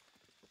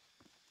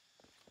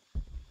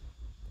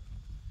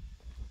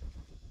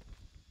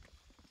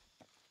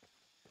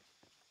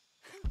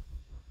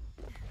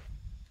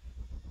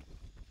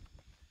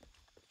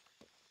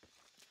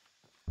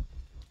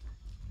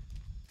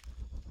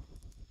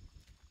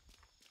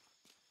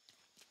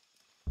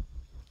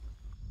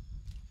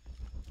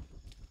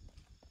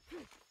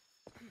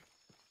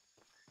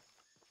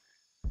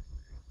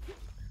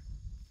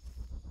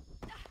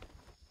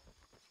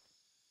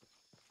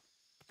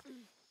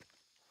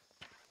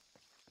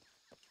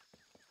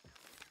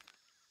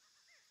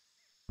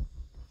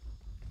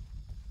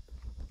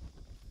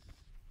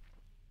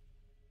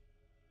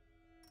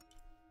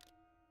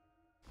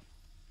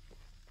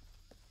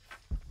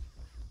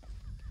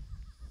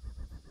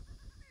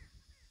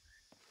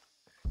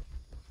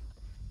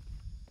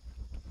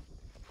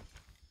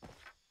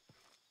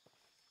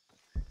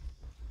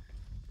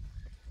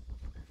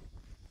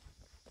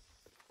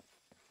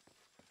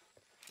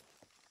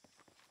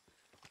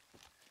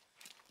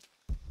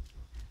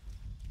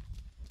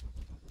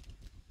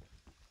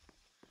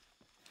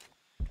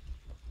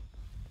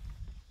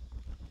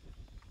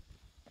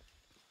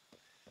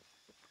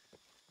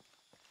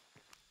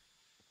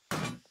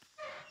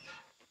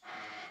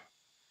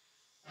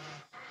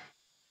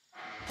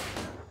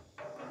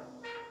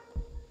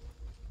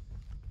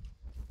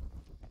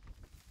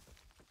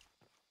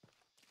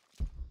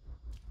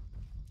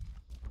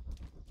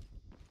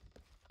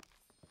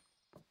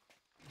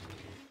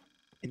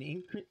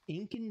 An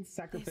Incan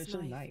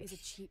sacrificial This knife. knife is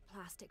a cheap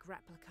plastic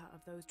replica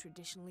of those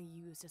traditionally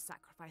used to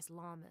sacrifice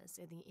llamas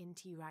in the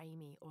Inti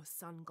Raymi or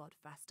Sun God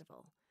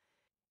Festival.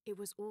 It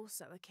was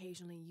also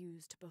occasionally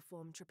used to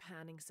perform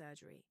trepanning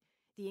surgery.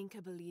 The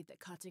Inca believed that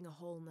cutting a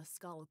hole in the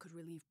skull could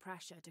relieve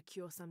pressure to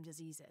cure some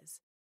diseases.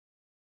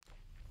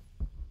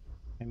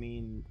 I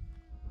mean,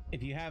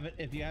 if you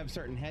have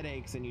certain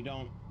headaches and you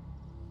don't,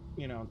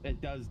 you know,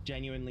 it does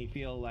genuinely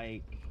feel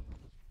like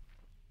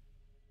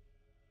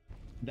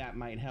that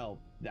might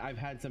help. I've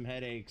had some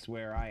headaches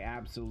where I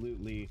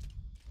absolutely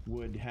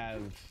would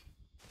have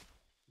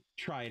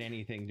tried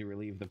anything to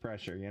relieve the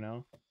pressure, you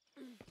know?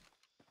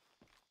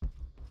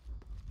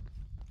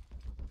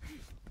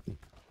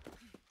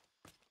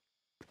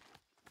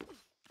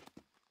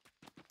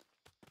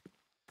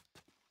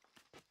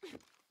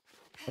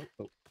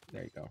 Oh,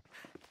 there you go.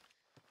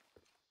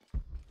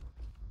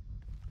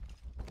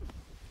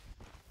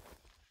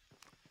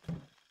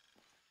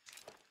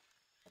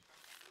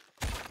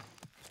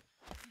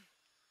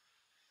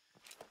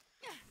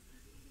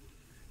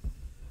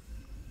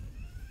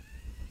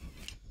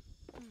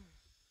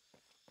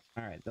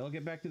 All right, they'll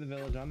get back to the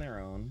village on their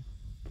own.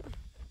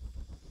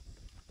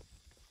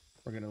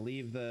 We're gonna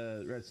leave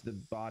the rest of the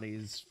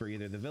bodies for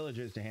either the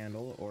villagers to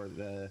handle or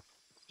the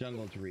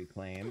jungle to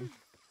reclaim.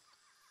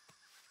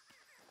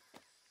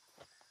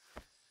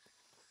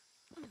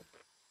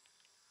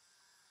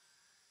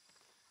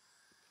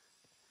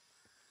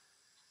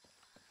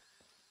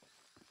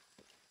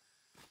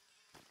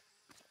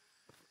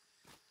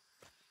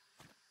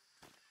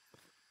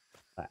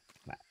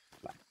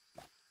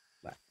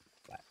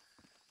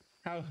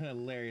 How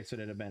hilarious would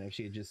it have been if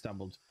she had just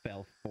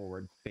fell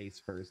forward face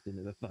first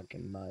into the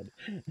fucking mud?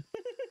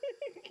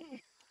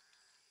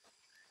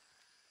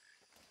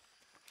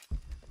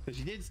 But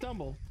she did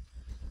stumble.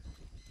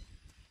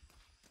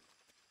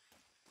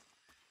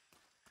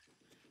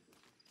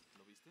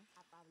 ¿Lo viste?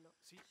 A Pablo.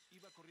 Sí,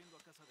 iba corriendo a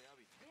casa de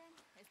Abby. Bien,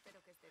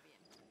 espero que esté bien.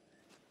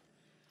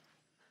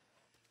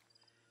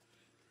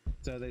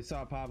 So they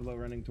saw Pablo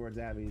running towards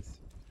Abby's.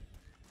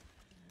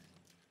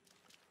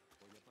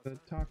 Let's go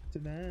talk to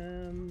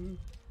them.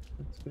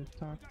 Let's go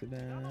talk to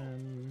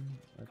them.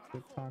 Let's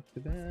go talk to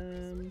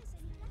them.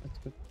 Let's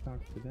go talk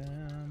to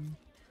them.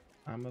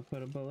 I'm gonna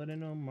put a bullet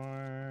in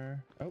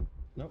Omar. Oh,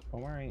 nope,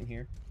 Omar ain't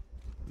here.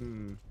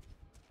 Pareció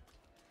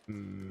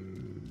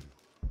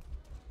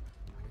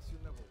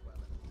una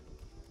bobada.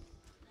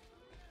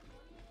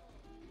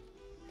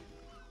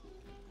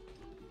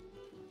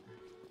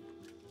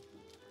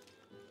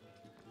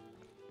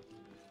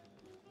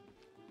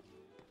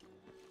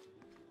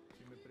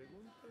 Si me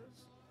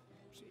preguntas,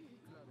 sí,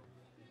 claro.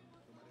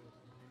 Tomaré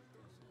otro.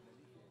 Entonces le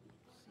dije,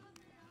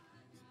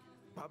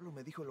 sí. Pablo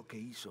me dijo lo que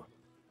hizo.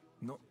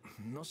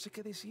 No sé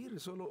qué decir,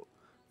 solo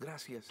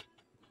gracias.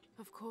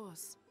 Of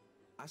course.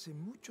 Hace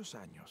muchos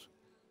años,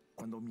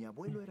 cuando mi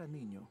abuelo era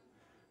niño,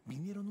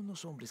 vinieron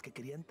unos hombres que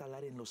querían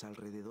talar en los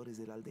alrededores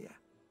de la aldea.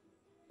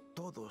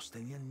 Todos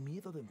tenían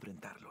miedo de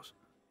enfrentarlos,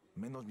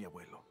 menos mi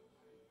abuelo.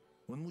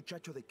 Un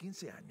muchacho de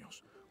 15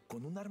 años,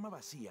 con un arma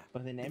vacía,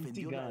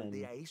 defendió la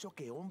aldea e hizo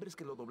que hombres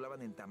que lo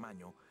doblaban en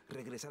tamaño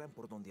regresaran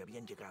por donde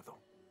habían llegado.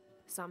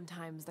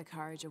 Sometimes the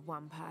courage of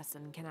one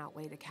person can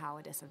outweigh the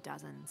cowardice of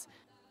dozens.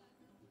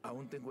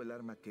 Aún tengo el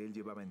arma que él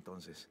llevaba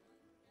entonces.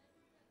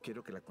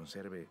 Quiero que la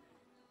conserve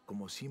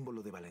como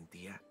símbolo de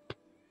valentía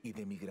y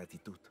de mi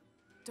gratitud.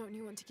 Don't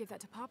you want to give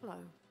that to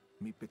Pablo?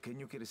 Mi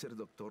pequeño quiere ser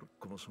doctor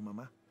como su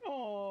mamá.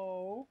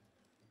 Oh.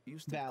 ¿Y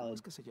usted cómo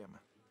es que se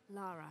llama?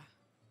 Lara.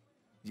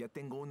 Ya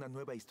tengo una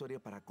nueva historia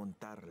para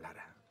contar,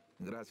 Lara.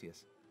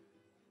 Gracias.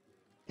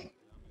 The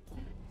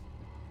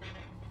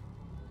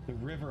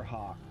River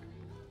Hawk.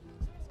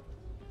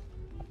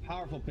 A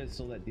powerful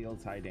pistol that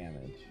deals high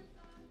damage.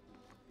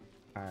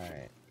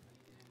 Alright.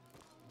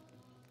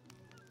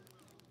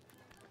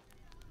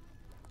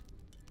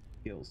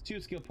 Skills.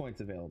 2 skill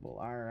points available.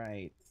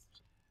 Alright.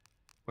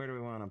 Where do we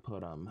want to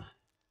put them?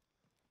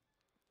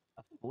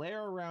 A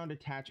flare round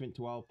attachment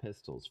to all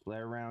pistols.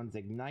 Flare rounds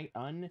ignite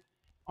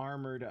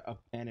unarmored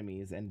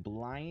enemies and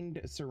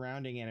blind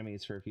surrounding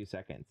enemies for a few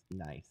seconds.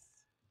 Nice.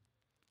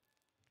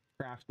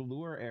 Craft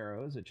lure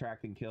arrows.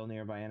 Attract and kill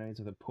nearby enemies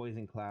with a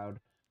poison cloud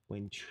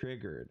when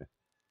triggered.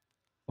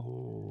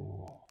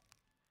 Oh.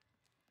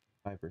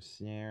 Viper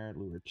snare.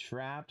 Lure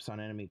traps on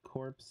enemy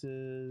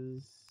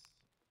corpses.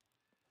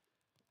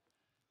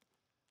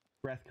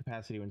 Breath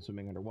capacity when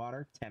swimming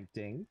underwater.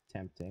 Tempting.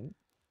 Tempting.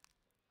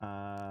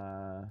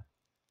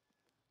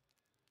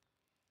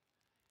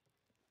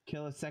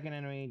 Kill a second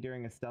enemy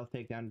during a stealth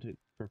takedown to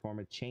perform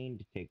a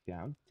chained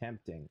takedown.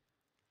 Tempting.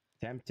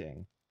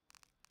 Tempting.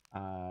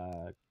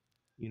 You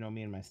know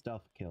me and my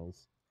stealth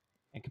kills.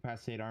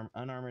 Incapacitate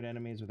unarmored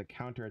enemies with a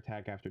counter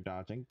attack after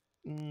dodging.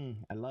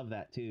 I love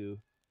that too.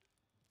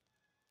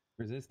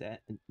 Resist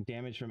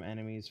damage from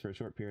enemies for a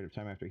short period of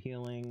time after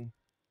healing.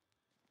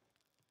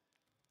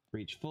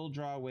 Reach full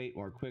draw weight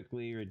more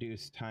quickly.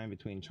 Reduce time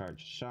between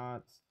charged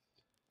shots.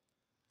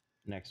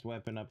 Next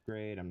weapon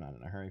upgrade. I'm not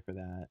in a hurry for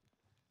that.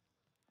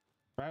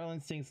 Survival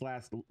instincts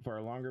last for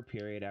a longer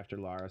period after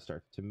Lara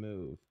starts to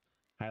move.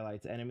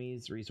 Highlights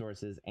enemies,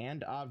 resources,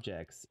 and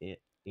objects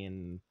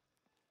in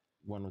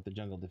one with the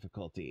jungle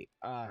difficulty.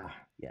 Ah,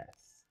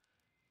 yes.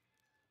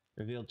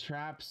 Reveal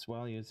traps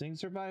while using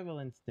survival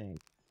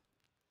instinct.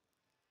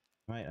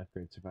 Might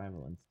upgrade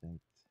survival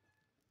instinct.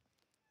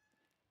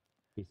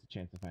 Increase the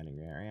chance of finding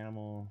rare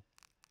animal.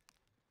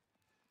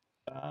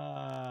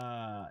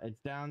 It's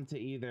down to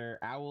either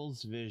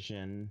Owl's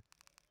Vision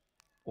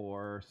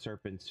or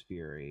Serpent's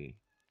Fury.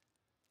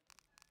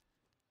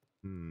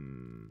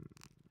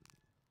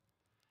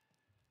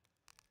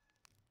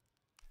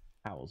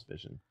 Owl's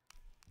Vision.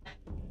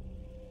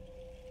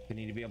 You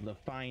need to be able to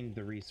find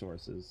the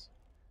resources.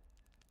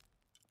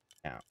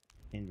 Now,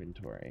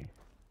 inventory.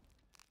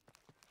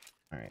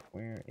 Alright,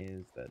 where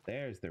is the...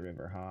 There's the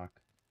River Hawk.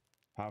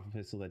 Powerful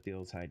pistol that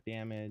deals high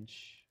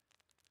damage.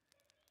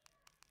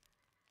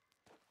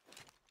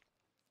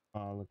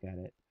 Oh, look at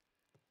it.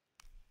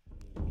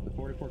 The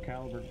 44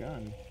 caliber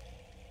gun.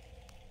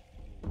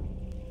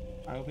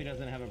 I hope he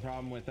doesn't have a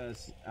problem with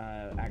us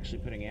actually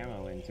putting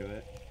ammo into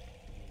it.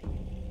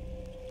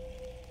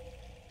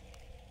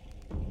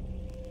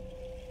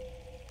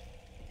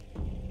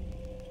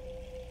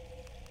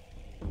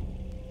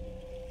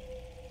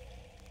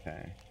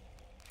 Okay.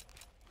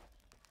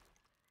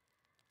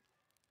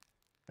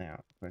 Now,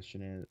 the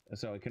question is,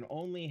 so it can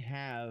only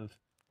have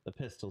the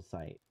pistol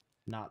sight,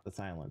 not the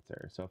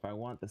silencer. So if I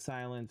want the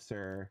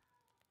silencer,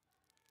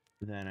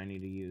 then I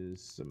need to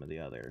use some of the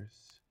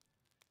others.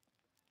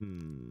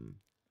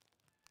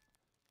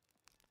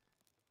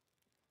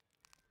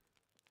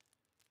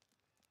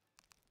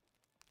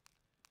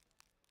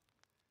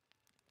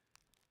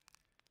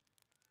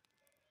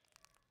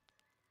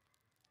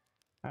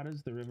 How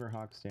does the River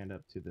Hawk stand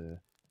up to the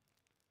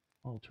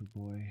Altar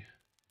Boy?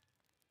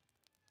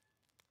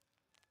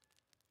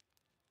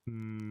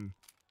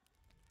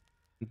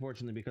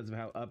 Unfortunately, because of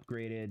how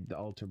upgraded the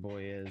Altar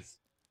Boy is,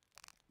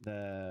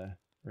 the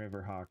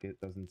Riverhawk, it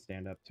doesn't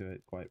stand up to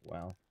it quite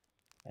well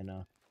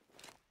enough.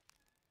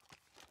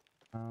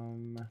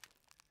 Alright.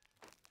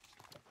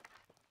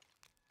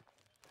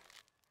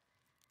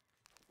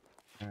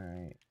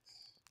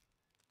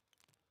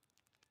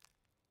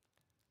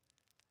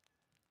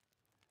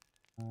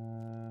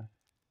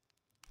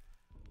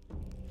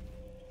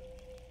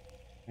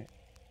 Okay.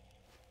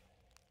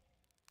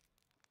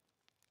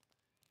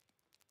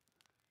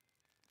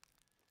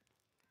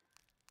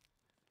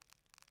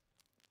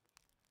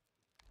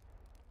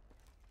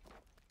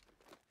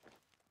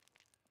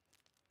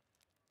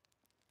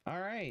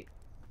 Alright.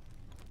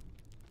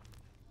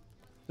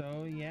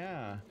 So,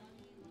 yeah.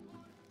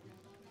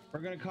 We're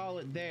gonna call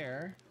it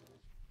there.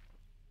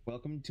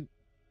 Welcome to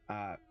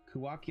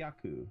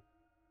Kuwakyaku.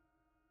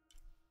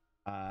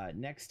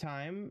 Next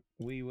time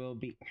we will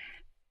be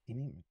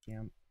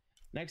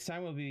next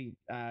time we'll be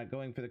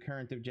going for the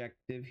current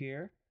objective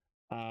here,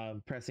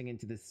 pressing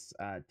into this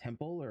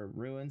temple or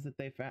ruins that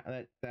they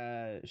found,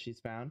 that she's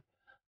found,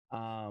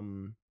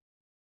 and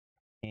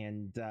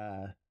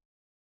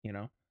you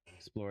know,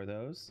 explore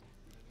those.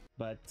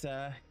 But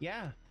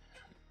yeah,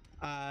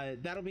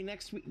 that'll be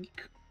next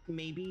week,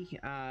 maybe.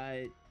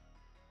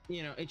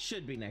 You know, it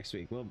should be next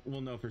week.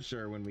 We'll know for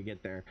sure when we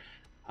get there.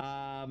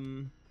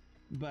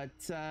 But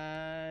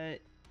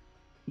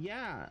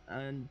yeah,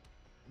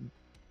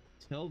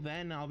 until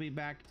then, I'll be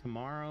back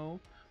tomorrow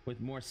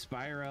with more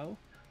Spyro.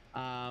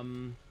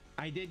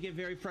 I did get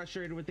very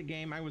frustrated with the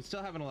game. I was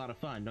still having a lot of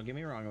fun, don't get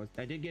me wrong.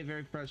 I did get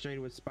very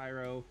frustrated with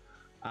Spyro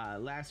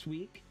last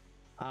week,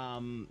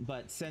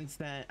 but since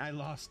then I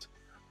lost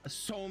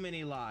so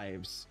many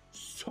lives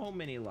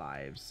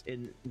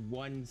in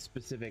one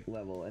specific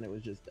level, and it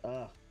was just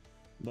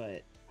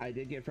but I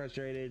did get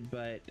frustrated.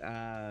 But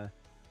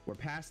we're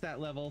past that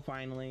level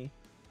finally.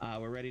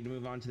 We're ready to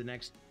move on to the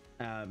next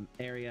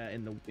area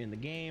in the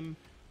game,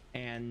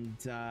 and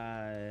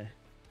I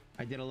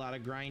did a lot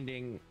of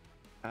grinding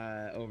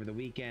over the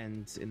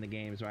weekend in the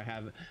game, so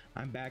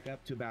I'm back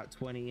up to about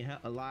 20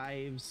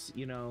 lives,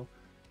 you know,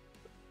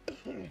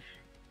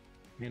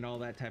 and all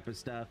that type of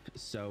stuff,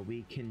 so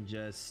we can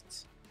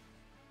just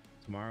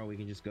tomorrow we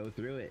can just go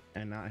through it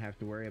and not have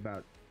to worry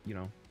about, you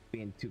know,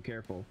 being too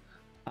careful.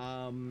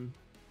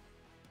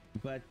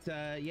 But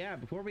yeah,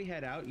 before we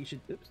head out, you should,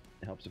 oops,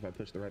 it helps if I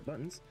push the right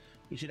buttons.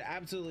 You should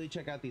absolutely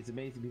check out these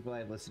amazing people I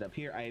have listed up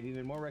here. I have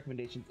even more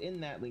recommendations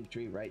in that link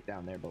tree right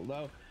down there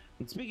below.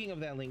 And speaking of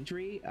that link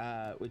tree,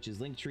 which is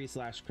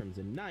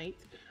linktree/Crimson Knight,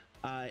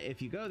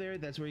 if you go there,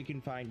 that's where you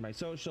can find my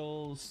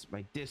socials,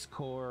 my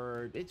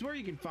Discord. It's where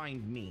you can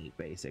find me,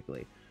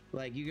 basically.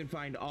 Like, you can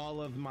find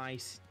all of my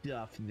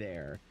stuff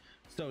there.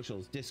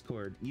 Socials,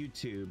 Discord,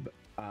 YouTube,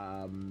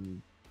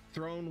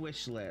 Throne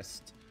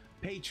Wishlist,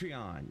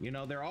 Patreon, you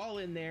know, they're all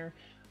in there,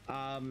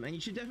 and you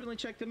should definitely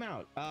check them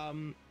out.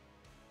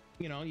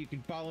 You know, you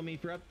can follow me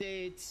for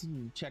updates,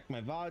 and check my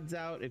VODs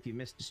out if you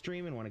missed a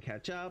stream and want to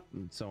catch up,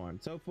 and so on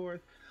and so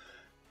forth.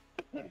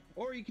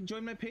 Or you can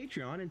join my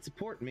Patreon and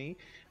support me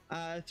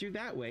through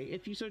that way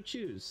if you so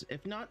choose.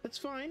 If not, that's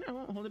fine. I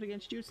won't hold it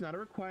against you. It's not a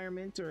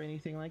requirement or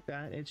anything like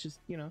that. It's just,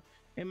 you know,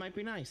 it might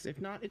be nice.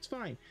 If not, it's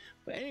fine.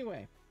 But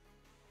anyway,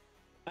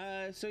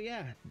 so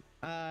yeah,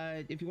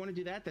 if you want to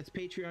do that, that's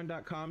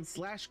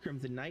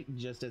patreon.com/Crimson Knight,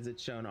 just as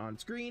it's shown on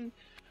screen.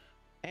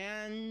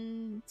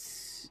 And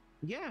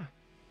yeah,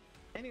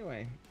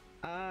 anyway,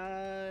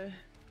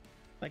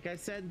 like I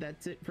said,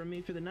 that's it from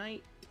me for the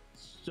night.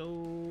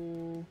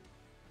 So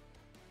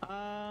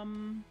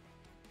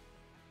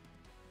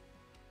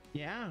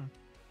yeah,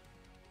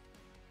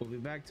 we'll be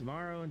back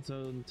tomorrow, and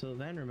so until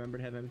then, remember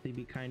to have empathy,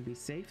 be kind, be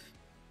safe,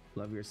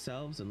 love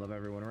yourselves and love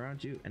everyone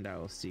around you, and I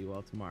will see you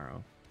all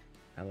tomorrow.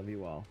 I love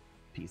you all.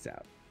 Peace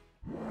out.